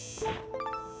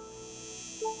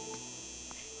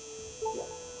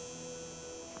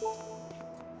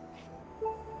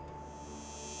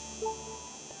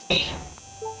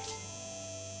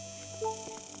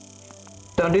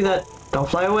 Don't do that. Don't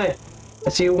fly away. I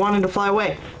see you wanting to fly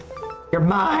away. You're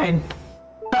mine.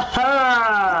 Ha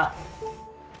ha!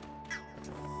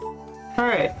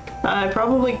 Alright. I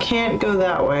probably can't go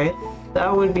that way.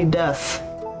 That would be death.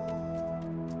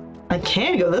 I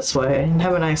can go this way and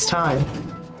have a nice time.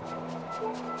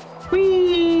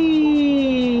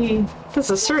 Whee! This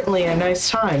is certainly a nice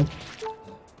time.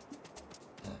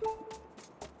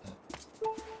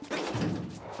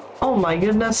 Oh my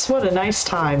goodness, what a nice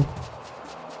time.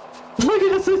 Look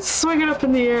at us, it's swinging up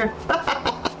in the air.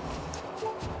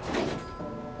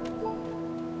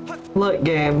 Look,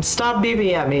 game, stop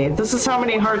beeping at me. This is how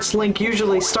many hearts Link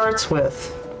usually starts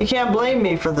with. You can't blame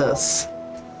me for this.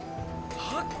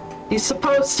 He's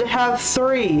supposed to have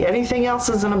 3. Anything else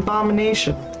is an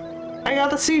abomination. I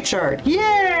got the sea chart.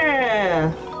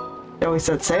 Yeah! Oh, we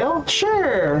set sail?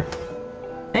 Sure.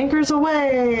 Anchors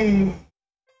away.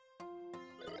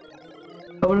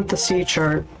 Open up the sea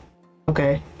chart.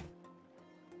 Okay.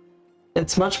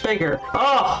 It's much bigger.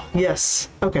 Oh, yes.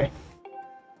 Okay.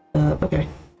 Okay.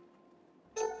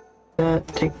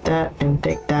 Take that and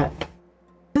take that.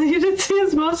 You didn't see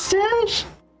his mustache?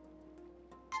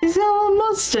 He's got a little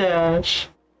mustache.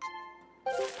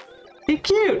 Be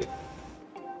cute.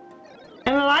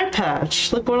 And an eye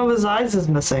patch. Look, one of his eyes is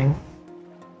missing.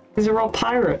 He's a real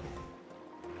pirate.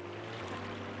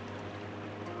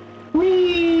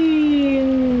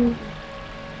 Whee!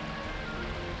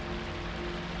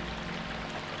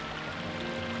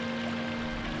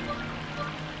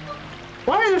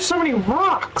 Why are there so many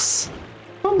rocks?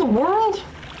 What in the world?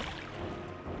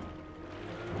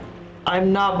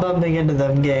 I'm not bumping into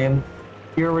them, game.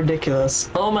 You're ridiculous.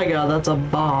 Oh my god, that's a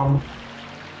bomb.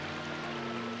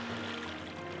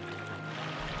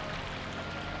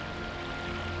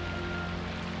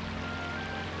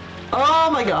 Oh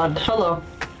my god, hello.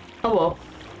 Hello.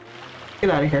 Get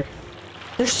out of here.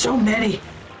 There's so many.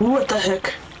 What the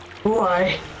heck?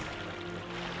 Why?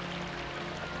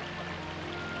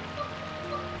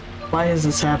 Why has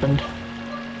this happened?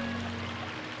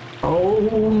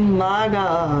 Oh my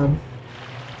god.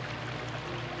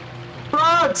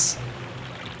 Frogs!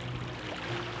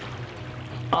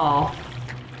 Oh.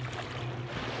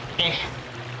 Eh.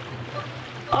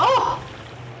 Oh!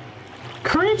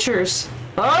 Creatures!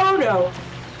 Oh no!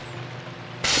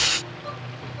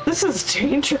 This is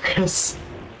dangerous.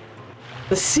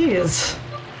 The sea is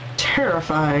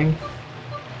terrifying.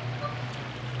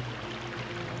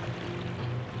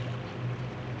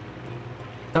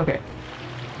 Okay.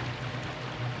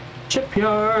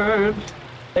 Shipyard.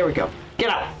 There we go. Get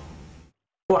out.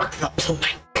 Walk the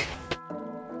plank.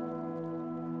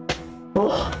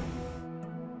 Oh.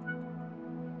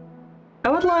 I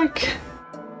would like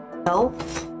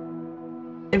health,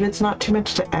 if it's not too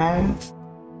much to ask.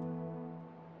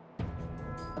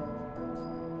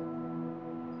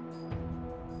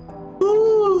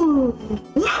 Ooh.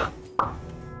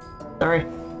 Sorry.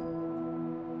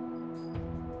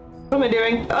 What am I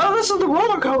doing? Oh, this is the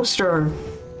roller coaster!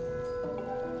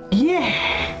 Yeah!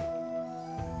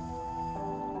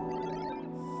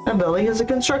 That building is a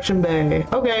construction bay.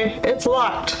 Okay, it's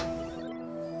locked.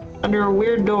 Under a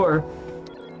weird door.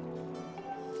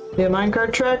 Be a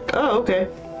minecart track? Oh, okay.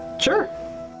 Sure.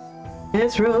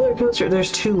 It's roller coaster.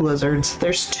 There's 2 lizards.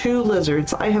 There's 2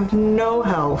 lizards. I have no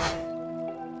health.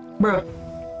 Bruh.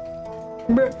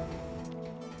 Bruh.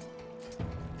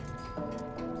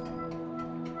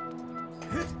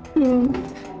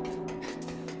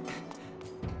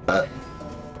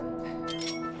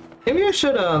 Maybe I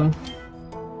should, I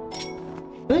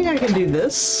think I can do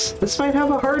this. This might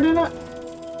have a heart in it.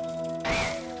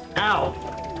 Ow.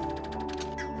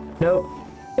 Nope.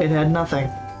 It had nothing.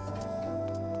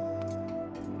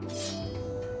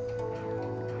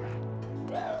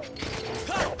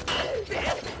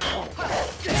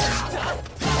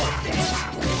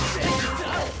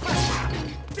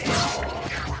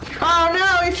 Oh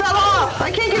no, he fell off!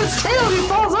 I can't get his tail if he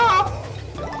falls off!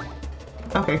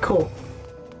 Okay, cool.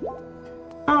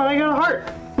 Oh, I got a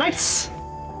heart. Nice!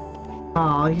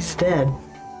 Aw, he's dead.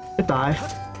 Goodbye.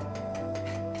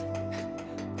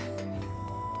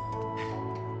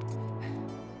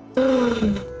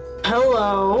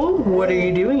 Hello, what are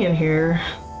you doing in here?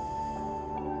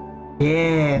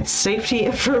 Yeah, safety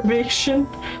information?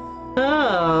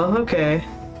 Oh, okay.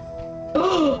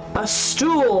 A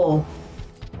stool!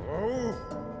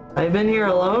 I've been here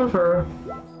alone for,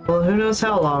 well, who knows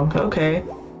how long. Okay.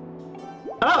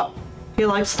 Oh! He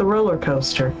likes the roller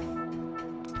coaster.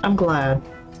 I'm glad.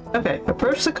 Okay,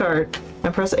 approach the cart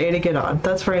and press A to get on.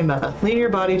 That's very meta. Lean your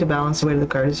body to balance the weight of the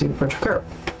cart as you approach the curb.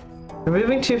 You're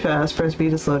moving too fast, press B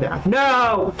to slow down.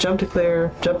 No! Jump up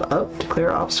to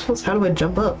clear obstacles? How do I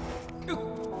jump up?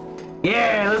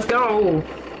 Yeah, let's go!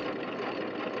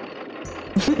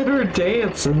 We're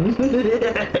dancing.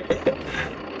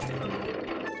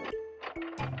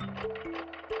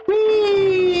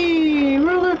 Whee!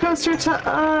 coaster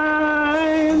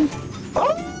time!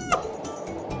 Oh!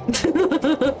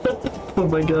 Oh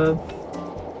my god.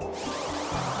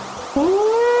 Ooh!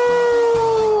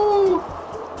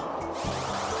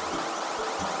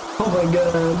 Oh my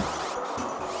god.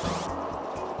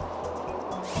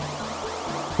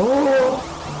 Oh!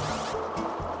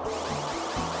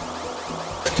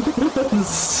 This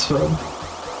is fun.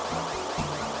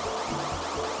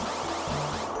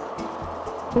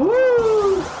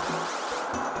 Woo!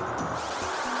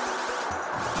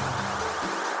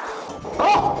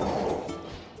 Oh!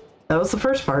 That was the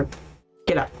first part.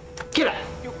 Get up. Get up.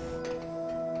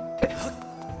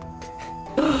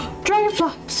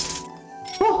 Dragonfly!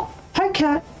 Oh! Hi,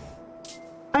 cat.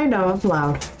 I know, I'm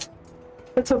loud.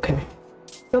 It's okay.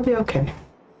 You'll be okay.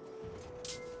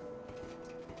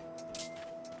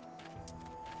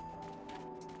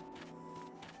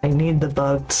 I need the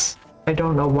bugs. I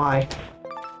don't know why,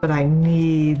 but I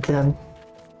need them.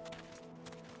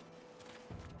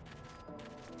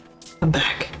 Come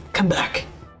back. Come back.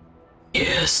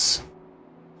 Yes.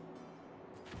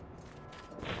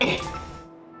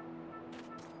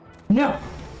 No.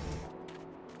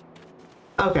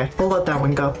 Okay, we'll let that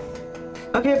one go.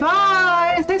 Okay,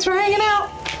 bye! Thanks for hanging out!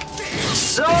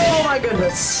 Oh my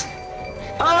goodness!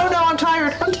 Oh no, I'm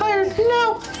tired! I'm tired!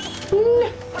 No!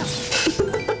 No.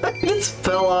 I just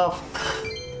fell off.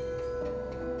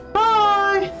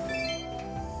 Bye!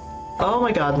 Oh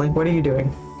my god, Link, what are you doing?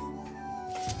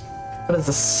 What is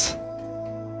this?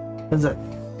 What is it?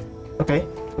 Okay,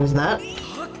 there's that.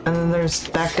 And then there's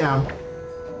back down.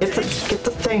 Get the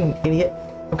thing, idiot.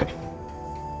 Okay.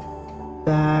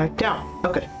 Back down.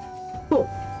 Okay. Cool.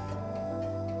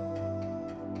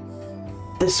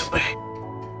 This way.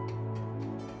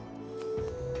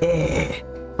 Eh.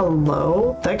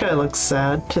 Hello? That guy looks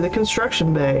sad. To the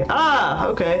construction bay. Ah,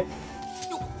 okay.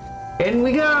 In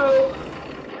we go!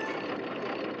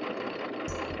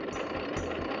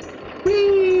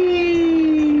 Whee!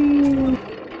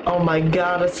 Oh my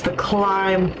god, it's the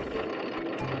climb.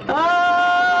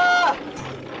 Ah!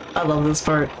 I love this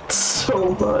part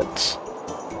so much.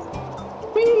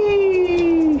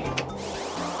 Whee!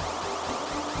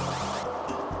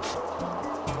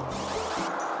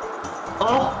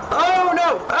 Oh! Oh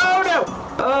no! Oh no!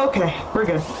 Okay, we're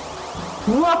good.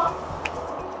 Whoa!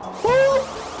 Woo!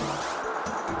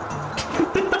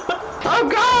 Oh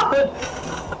god!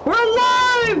 We're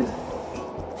alive!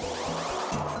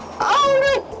 Oh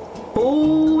no!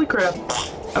 Holy crap.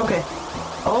 Okay.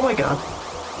 Oh my god.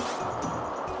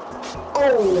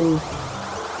 Oh!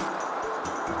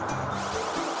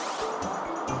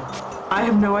 I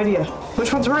have no idea.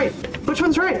 Which one's right? Which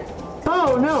one's right?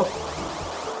 Oh no!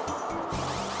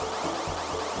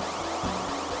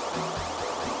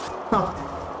 Huh.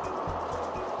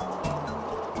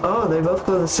 Oh, they both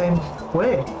go the same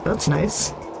way. That's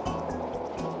nice.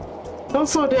 Don't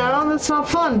slow down, that's not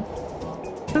fun.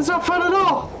 That's not fun at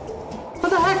all. What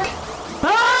the heck?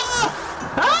 Ah!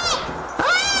 Ah!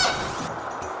 Ah!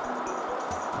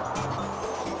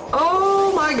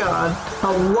 Oh my god.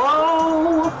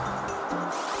 Hello?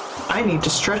 I need to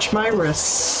stretch my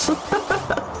wrists. Oh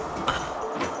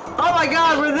my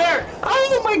god, we're there!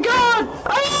 Oh my god!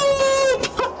 Oh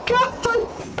my god!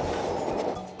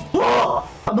 Oh,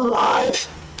 I'm alive!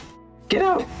 Get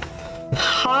out!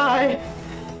 Hi!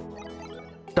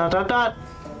 Dot dot dot.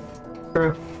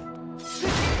 True.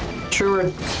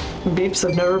 Truer beeps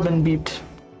have never been beeped.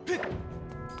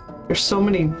 There's so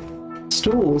many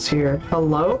stools here.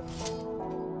 Hello?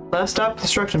 Last stop,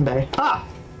 construction bay. Ah!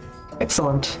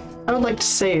 Excellent. I would like to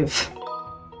save.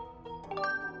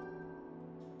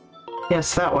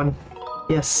 Yes, that one.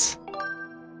 Yes.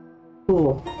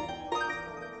 Cool.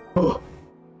 Oh.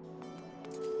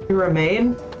 You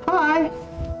remain? Hi!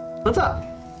 What's up?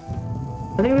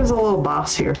 I think there's a little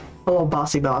boss here. A little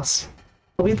bossy boss.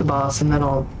 I'll beat the boss and then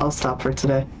I'll stop for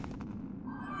today.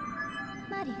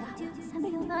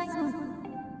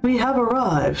 We have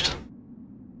arrived.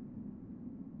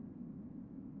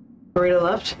 Burrito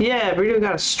left? Yeah, Burrito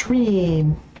got a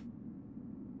stream.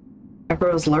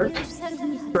 Macros lurk?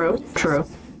 True, true.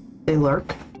 They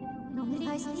lurk.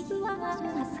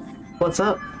 What's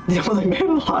up? Yeah, well, they made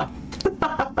a lot.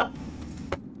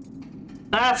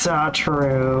 That's not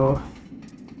true.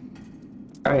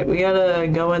 Alright, we gotta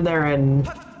go in there and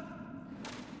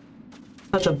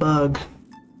touch a bug.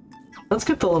 Let's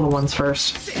get the little ones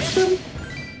first. Boop.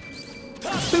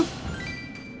 Boop.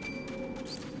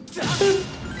 Boop.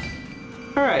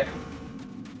 Alright.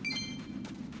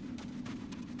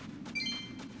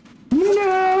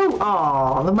 No!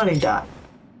 Aw, the money dot.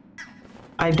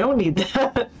 I don't need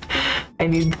that. I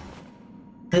need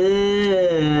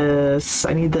this.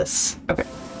 I need this. Okay.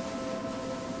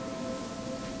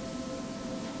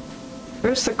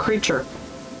 Where's the creature?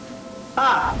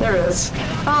 Ah, there it is.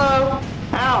 Hello.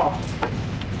 Ow.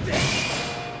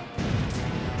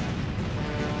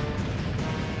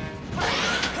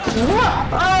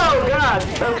 Oh god.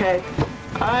 Okay.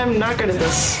 I'm not good at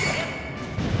this.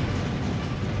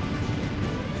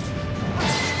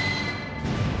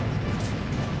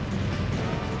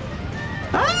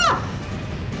 Ah!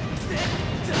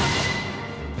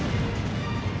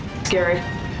 Scary.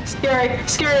 Scary.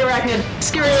 Scary arachnid.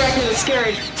 Scary arachnid is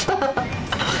scary.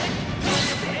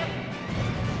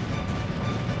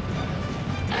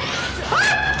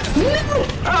 No!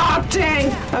 Oh,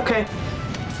 dang! Okay.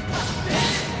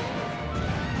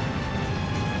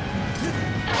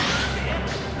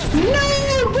 No!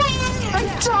 I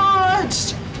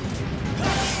dodged!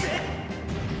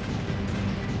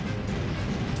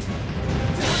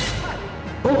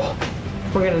 Oh,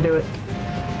 we're gonna do it.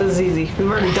 This is easy.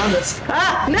 We've already done this.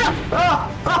 Ah! No! Oh!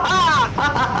 Ha ha! Ha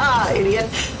ha! Idiot!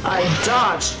 I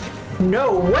dodged!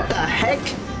 No! What the heck?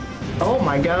 Oh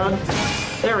my god.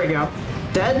 There we go.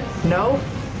 Dead? No?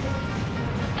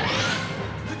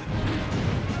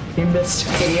 You missed,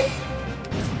 idiot.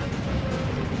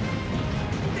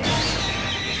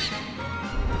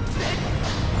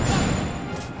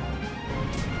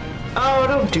 Oh,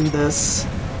 don't do this.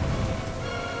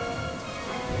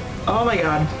 Oh my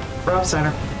god. We're off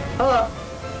center. Hello.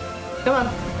 Come on.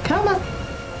 Come on.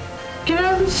 Get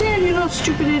out of the sand, you little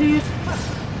stupid idiot.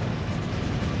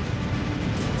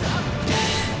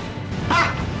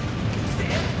 Ah!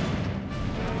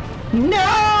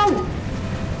 No!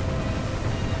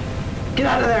 Get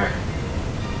out of there.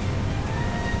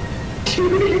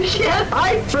 You can't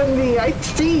hide from me. I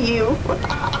see you.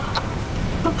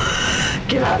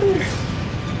 Get out of there.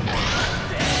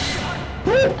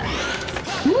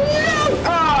 No!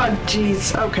 Oh,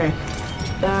 jeez. Okay.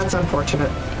 That's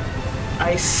unfortunate.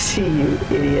 I see you,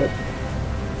 idiot.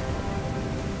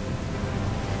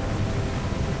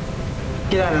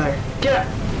 Get out of there. Get out.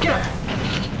 Get out.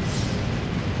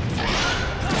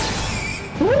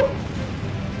 Woo!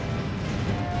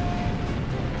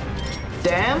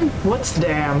 Damn? What's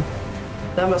damn?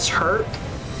 That must hurt.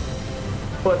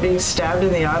 What, being stabbed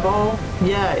in the eyeball?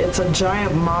 Yeah, it's a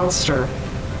giant monster.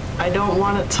 I don't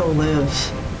want it to live.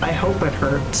 I hope it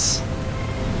hurts.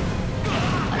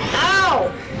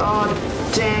 Ow! Oh,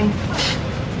 dang.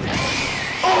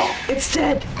 Oh, it's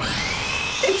dead!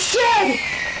 It's dead!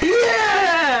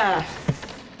 Yeah!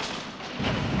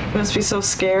 He must be so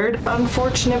scared.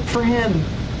 Unfortunate for him.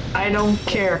 I don't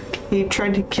care. He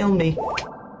tried to kill me.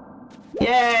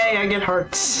 Yay, I get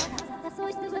hearts.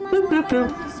 Boop, boop,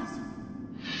 boop.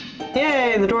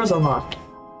 Yay, the door's unlocked.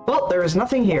 Well, there is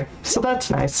nothing here, so that's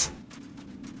nice.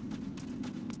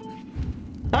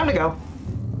 Time to go.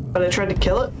 But I tried to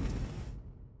kill it.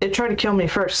 It tried to kill me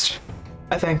first,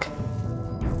 I think.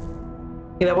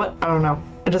 You know what? I don't know.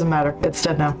 It doesn't matter. It's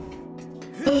dead now.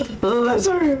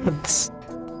 Lizards!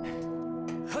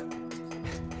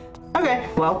 Okay,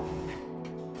 well.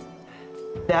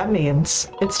 That means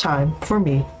it's time for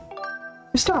me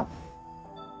to stop.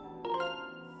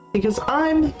 Because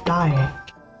I'm dying.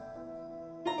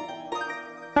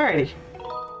 Alrighty.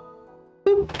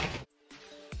 Boop.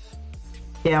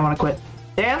 Yeah, I want to quit.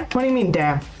 Damn? What do you mean,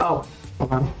 damn? Oh,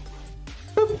 hold on.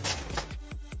 Boop.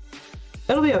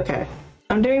 It'll be okay.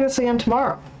 I'm doing this again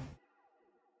tomorrow.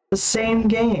 The same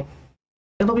game.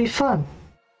 It'll be fun.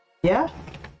 Yeah?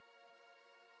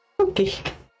 Okay.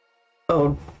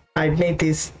 Oh, I made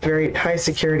these very high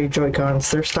security Joy-Cons.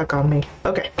 They're stuck on me.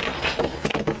 Okay.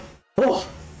 Oh,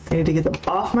 I need to get them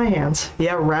off my hands.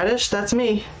 Yeah, Radish, that's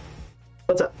me.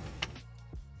 What's up?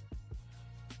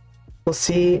 We'll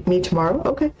see me tomorrow?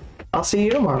 Okay. I'll see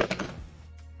you tomorrow.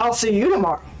 I'll see you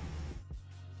tomorrow.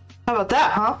 How about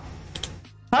that, huh?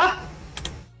 Huh?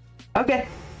 Okay.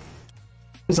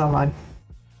 Who's online?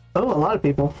 Oh, a lot of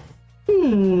people.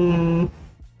 You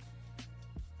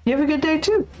have a good day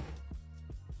too.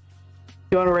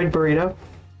 You want to raid Burrito?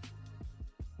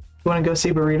 You want to go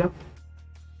see Burrito?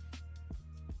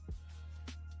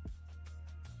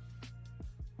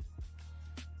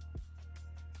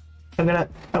 I'm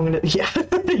gonna, yeah,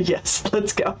 yes,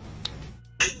 let's go.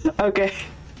 Okay.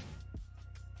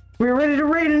 We're ready to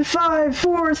raid in 5,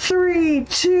 4, 3,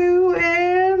 2,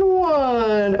 and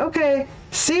 1. Okay.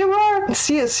 See you tomorrow.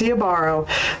 See you tomorrow.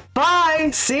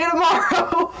 Bye. See you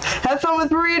tomorrow. Have fun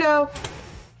with Burrito.